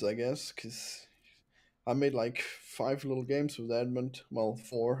games, I guess, because I made like 5 little games with Edmund. Well,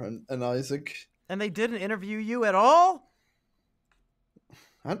 4 and Isaac. And they didn't interview you at all?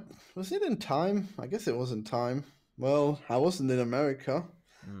 Was it in time? I guess it was in time. Well, I wasn't in America.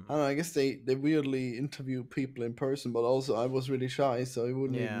 I don't know, I guess they weirdly interview people in person, but also I was really shy, so it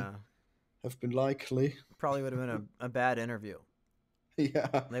wouldn't even have been likely. Probably would have been a bad interview.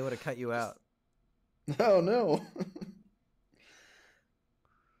 Yeah. They would have cut you out. Oh, no.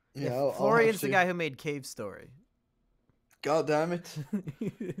 Yeah, I'll Florian's have the to- guy who made Cave Story. God damn it.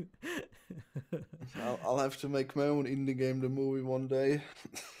 I'll have to make my own indie game, the movie, one day.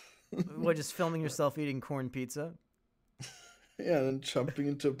 What, just filming yourself eating corn pizza? Yeah, and then jumping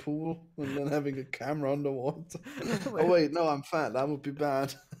into a pool and then having a camera underwater. Oh, wait, no, I'm fat. That would be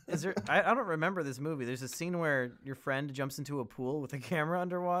bad. Is there? I don't remember this movie. There's a scene where your friend jumps into a pool with a camera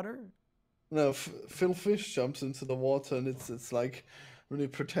underwater. No, Phil Fish jumps into the water and it's like really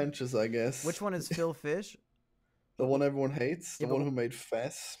pretentious, I guess. Which one is Phil Fish? The one everyone hates? Yeah, The but one who made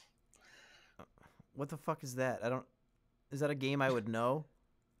Fess? What the fuck is that? I don't. Is that a game I would know?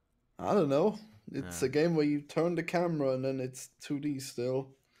 I don't know. It's a game where you turn the camera and then it's 2D still.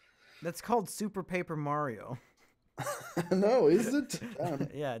 That's called Super Paper Mario. No, is it? Damn.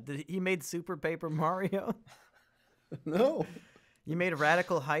 Yeah, he made Super Paper Mario? No. You made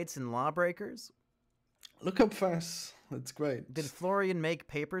Radical Heights and Lawbreakers? Look up Fess. It's great. Did Florian make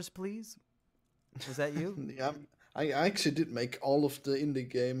Papers, Please? Was that you? Yeah, I actually did make all of the indie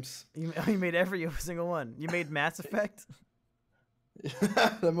games. You made every single one. You made Mass Effect?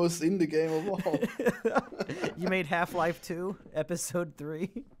 The most indie game of all. You made Half-Life 2, Episode 3?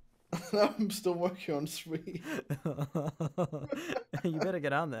 I'm still working on 3. You better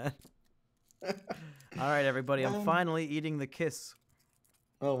get on that. All right, everybody, I'm finally eating the kiss.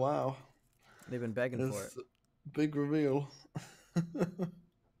 Oh, wow. They've been begging for it. Big reveal.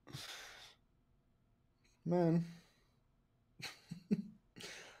 Man.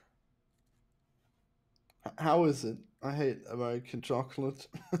 How is it? I hate American chocolate.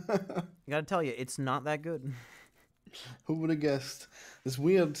 I gotta tell you, it's not that good. Who would have guessed? This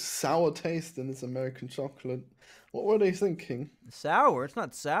weird sour taste in this American chocolate. What were they thinking? Sour? It's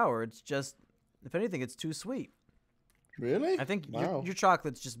not sour. It's just, if anything, it's too sweet. Really? I think Wow. your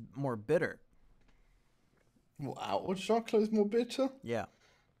chocolate's just more bitter. Wow, chocolate is more bitter? Yeah.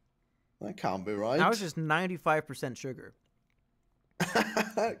 That can't be right. Ours is 95% sugar.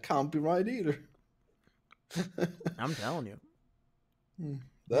 That can't be right either. I'm telling you.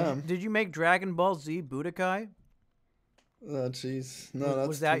 Damn. Did you make Dragon Ball Z Budokai? Oh, jeez. No, that's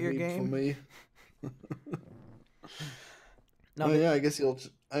Was that too your deep game? for me. No, Oh, yeah, I guess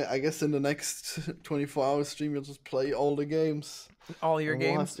I guess in the next 24-hour stream you'll just play all the games. all your And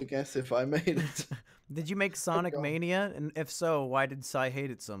we'll have games. to guess if I made it. Did you make Sonic God. Mania? And if so, why did Sai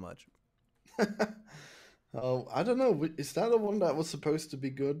hate it so much? Oh, I don't know. Is that the one that was supposed to be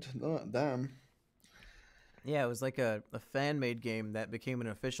good? No, damn. Yeah, it was like a fan-made game that became an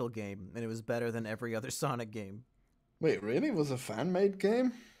official game, and it was better than every other Sonic game. Wait, really? It was a fan-made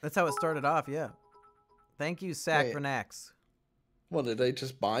game? That's how it started off, yeah. Thank you, Wait. Sacrinax. What, did they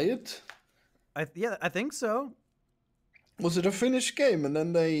just buy it? Yeah, I think so. Was it a finished game and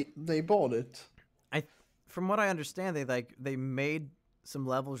then they bought it? From what I understand, they made some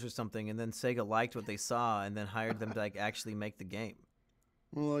levels or something, and then Sega liked what they saw, and then hired them to actually make the game.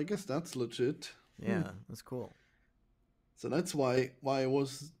 Well, I guess that's legit. Yeah, that's cool. So that's why it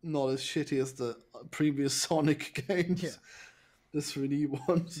was not as shitty as the previous Sonic games. Yeah. The 3D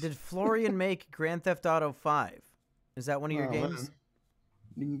ones. Did Florian make Grand Theft Auto 5? Is that one of your Oh, games?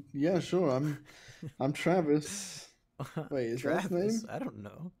 man. Yeah, sure. I'm Travis. Wait, is that his Travis? name? I don't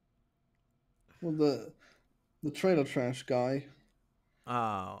know. Well, the trailer trash guy.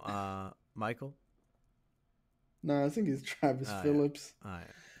 Oh, Michael? No, I think he's Travis Oh, yeah. Phillips. All right,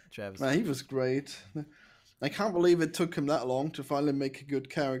 Travis. Man, he was great. I can't believe it took him that long to finally make a good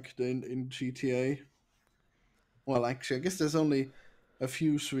character in GTA. Well, actually, I guess there's only a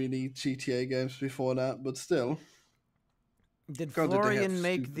few 3D GTA games before that, but still. Did God, did they have Florian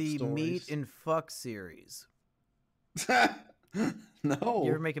make stupid the Meat stories. and Fuck series? No, You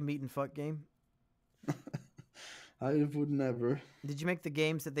ever make a Meat and Fuck game? I would never. Did you make the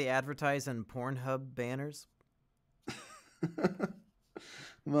games that they advertise on Pornhub banners?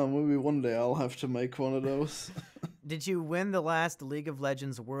 Well, maybe one day I'll have to make one of those. Did you win the last League of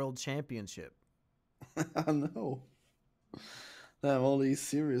Legends World Championship? I know. Damn, all these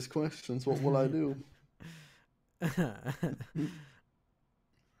serious questions. What will I do?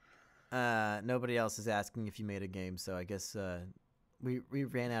 Nobody else is asking if you made a game, so I guess we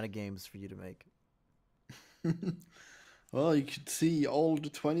ran out of games for you to make. Well, you could see all the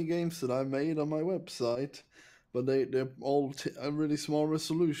 20 games that I made on my website, but they're all a really small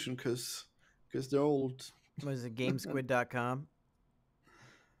resolution because they're old. Was it Gamesquid.com?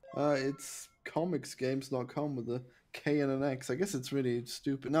 It's comicsgames.com with a K and an X. I guess it's really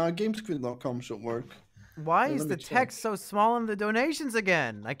stupid. No, gamesquid.com should work. Why Yeah, is let the me text check. so small in the donations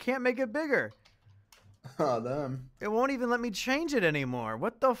again? I can't make it bigger. Ah, damn. It won't even let me change it anymore.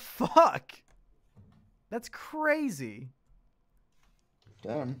 What the fuck? That's crazy.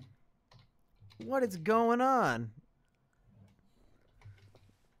 Damn. What is going on?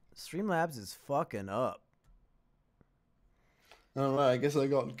 Streamlabs is fucking up. Alright, I guess I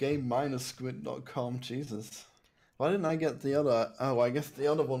got game-squid.com. Jesus. Why didn't I get the other? Oh, I guess the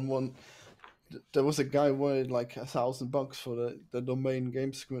other one. There was a guy who wanted like $1,000 for the domain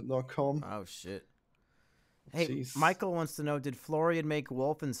gamesquid.com. Oh shit. Hey, Jeez. Michael wants to know: did Florian make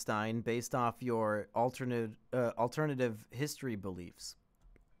Wolfenstein based off your alternative history beliefs?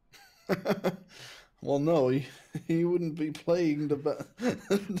 Well, no, he wouldn't be playing the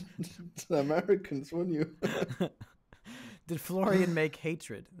Americans, wouldn't you? Did Florian make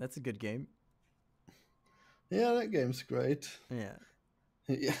Hatred? That's a good game. Yeah, that game's great. Yeah.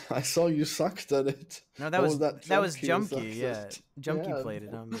 Yeah, I saw you sucked at it. No, that Or was that Jumpkey. sucked Yeah, at? Jumpkey Yeah, played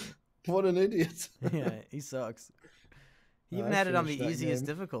it on me. What an idiot. Yeah, he sucks. He even I had it on finished the that easiest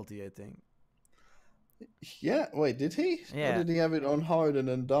game. difficulty, I think. Yeah, wait, did he? Yeah. Or did he have it on hard and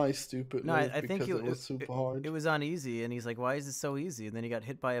then die stupidly No, I think because it was super hard? It was on easy, and he's like, "Why is this so easy?" And then he got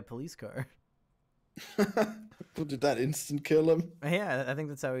hit by a police car. Did that instant kill him? Yeah, I think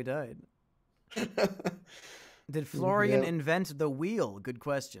that's how he died. Did Florian Yeah. invent the wheel? Good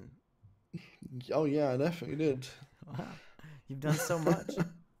question. Oh yeah, I definitely did. Wow, you've done so much.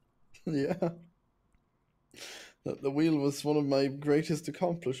 Yeah. The wheel was one of my greatest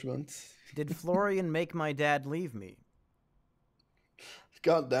accomplishments. Did Florian make my dad leave me?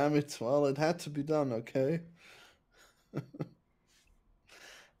 God damn it. Well, it had to be done, okay?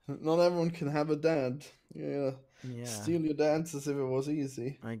 Not everyone can have a dad. Yeah. Yeah, Steal your dad's as if it was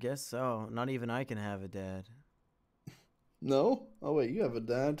easy. I guess so. Not even I can have a dad. No? Oh wait, you have a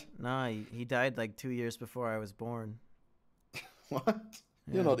dad. Nah, he died like 2 years before I was born. What?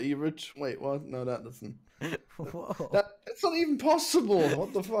 Yeah. You're not E-rich? Wait, what? No, that doesn't. Whoa. It's not even possible.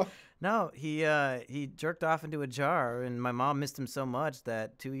 What the fuck? No, he jerked off into a jar, and my mom missed him so much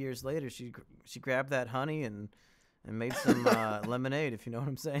that 2 years later she grabbed that honey and made some lemonade. If you know what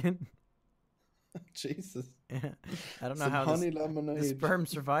I'm saying. Jesus. Yeah. I don't know Some how honey the lemonade. sperm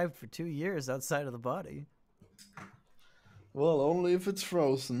survived for 2 years outside of the body. Well, only if it's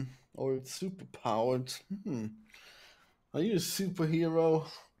frozen or it's super powered. Are you a superhero?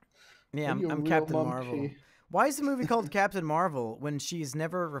 Yeah, Are you a I'm real Captain Mumkey? Marvel. Why is the movie called Captain Marvel when she's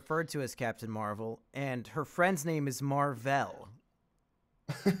never referred to as Captain Marvel and her friend's name is Marvel?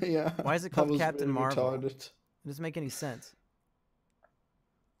 Yeah. Why is it that called was Captain really Marvel? retarded. It doesn't make any sense.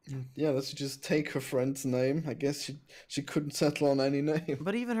 Yeah, let's just take her friend's name. I guess she couldn't settle on any name.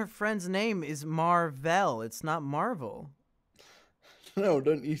 But even her friend's name is Marvel. It's not Marvel. No,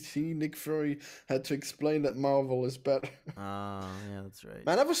 don't you see? Nick Fury had to explain that Marvel is better. Oh, yeah, that's right.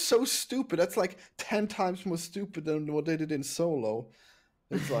 Man, that was so stupid. That's like 10 times more stupid than what they did in Solo.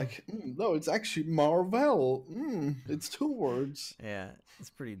 It's like, no, it's actually Marvel. It's 2 words. Yeah, it's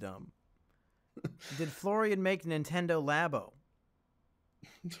pretty dumb. Did Florian make Nintendo Labo?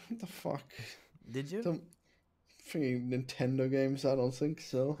 What the fuck? Did you? Don't freaking Nintendo games, I don't think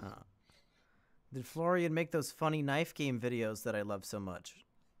so. Oh. Did Florian make those funny knife game videos that I love so much?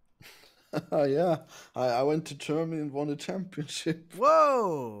 Yeah, I went to Germany and won a championship.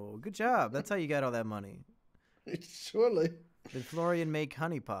 Whoa! Good job. That's how you got all that money. Surely. Did Florian make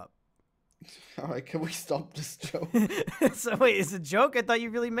Honey Pop? Alright, can we stop this joke? So wait, is it a joke? I thought you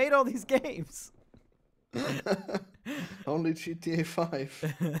really made all these games. Only GTA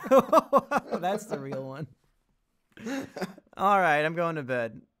 5. That's the real one. All right, I'm going to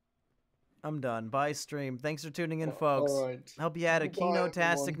bed. I'm done. Bye, stream. Thanks for tuning in, folks. All right. Hope you had a Goodbye,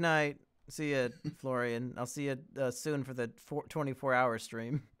 kino-tastic everyone. night. See ya, Florian. I'll see you soon for the 24-hour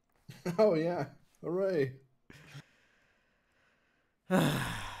stream. Oh, yeah. Hooray.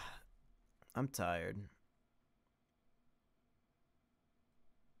 I'm tired.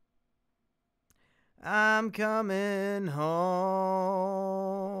 I'm coming home.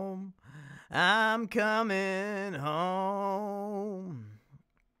 I'm coming home.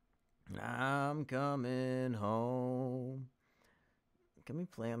 I'm coming home. Can we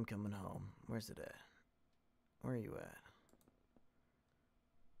play I'm Coming Home? Where's it at? Where are you at?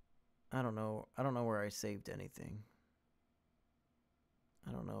 I don't know. I don't know where I saved anything.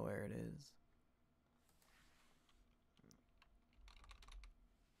 I don't know where it is.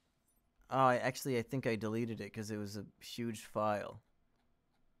 Oh, I think I deleted it because it was a huge file.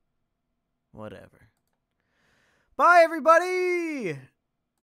 Whatever. Bye, everybody!